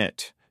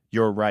admit,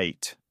 you're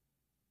right.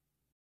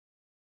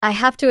 I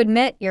have to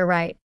admit you're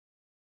right.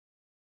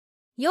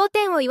 要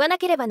点を言わな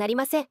ければなり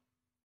ません。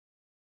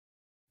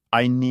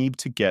I need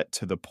to get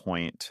to the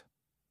point.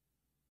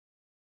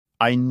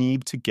 I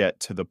need to get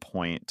to the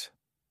point.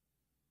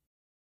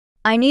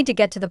 I need to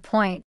get to the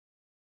point.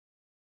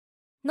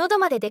 喉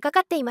まで出か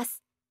かっていま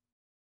す。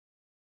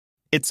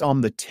It's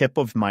on the tip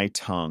of my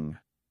tongue.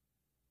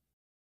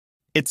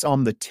 It's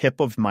on the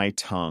tip of my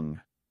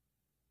tongue.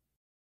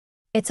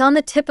 It's on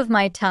the tip of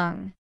my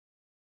tongue.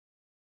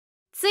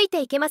 つい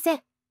ていけませ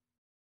ん。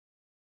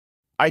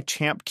I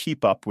can't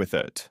keep up with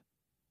it.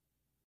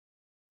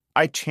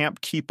 I can't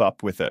keep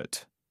up with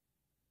it.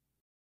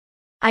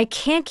 I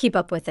can't keep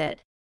up with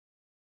it.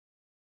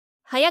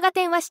 早合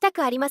点はした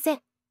くありませ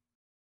ん。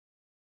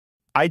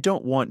I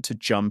don't want to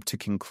jump to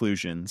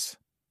conclusions.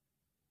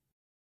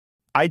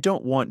 I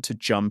don't want to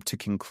jump to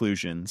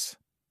conclusions.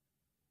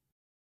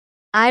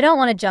 I don't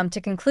want to jump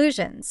to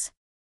conclusions.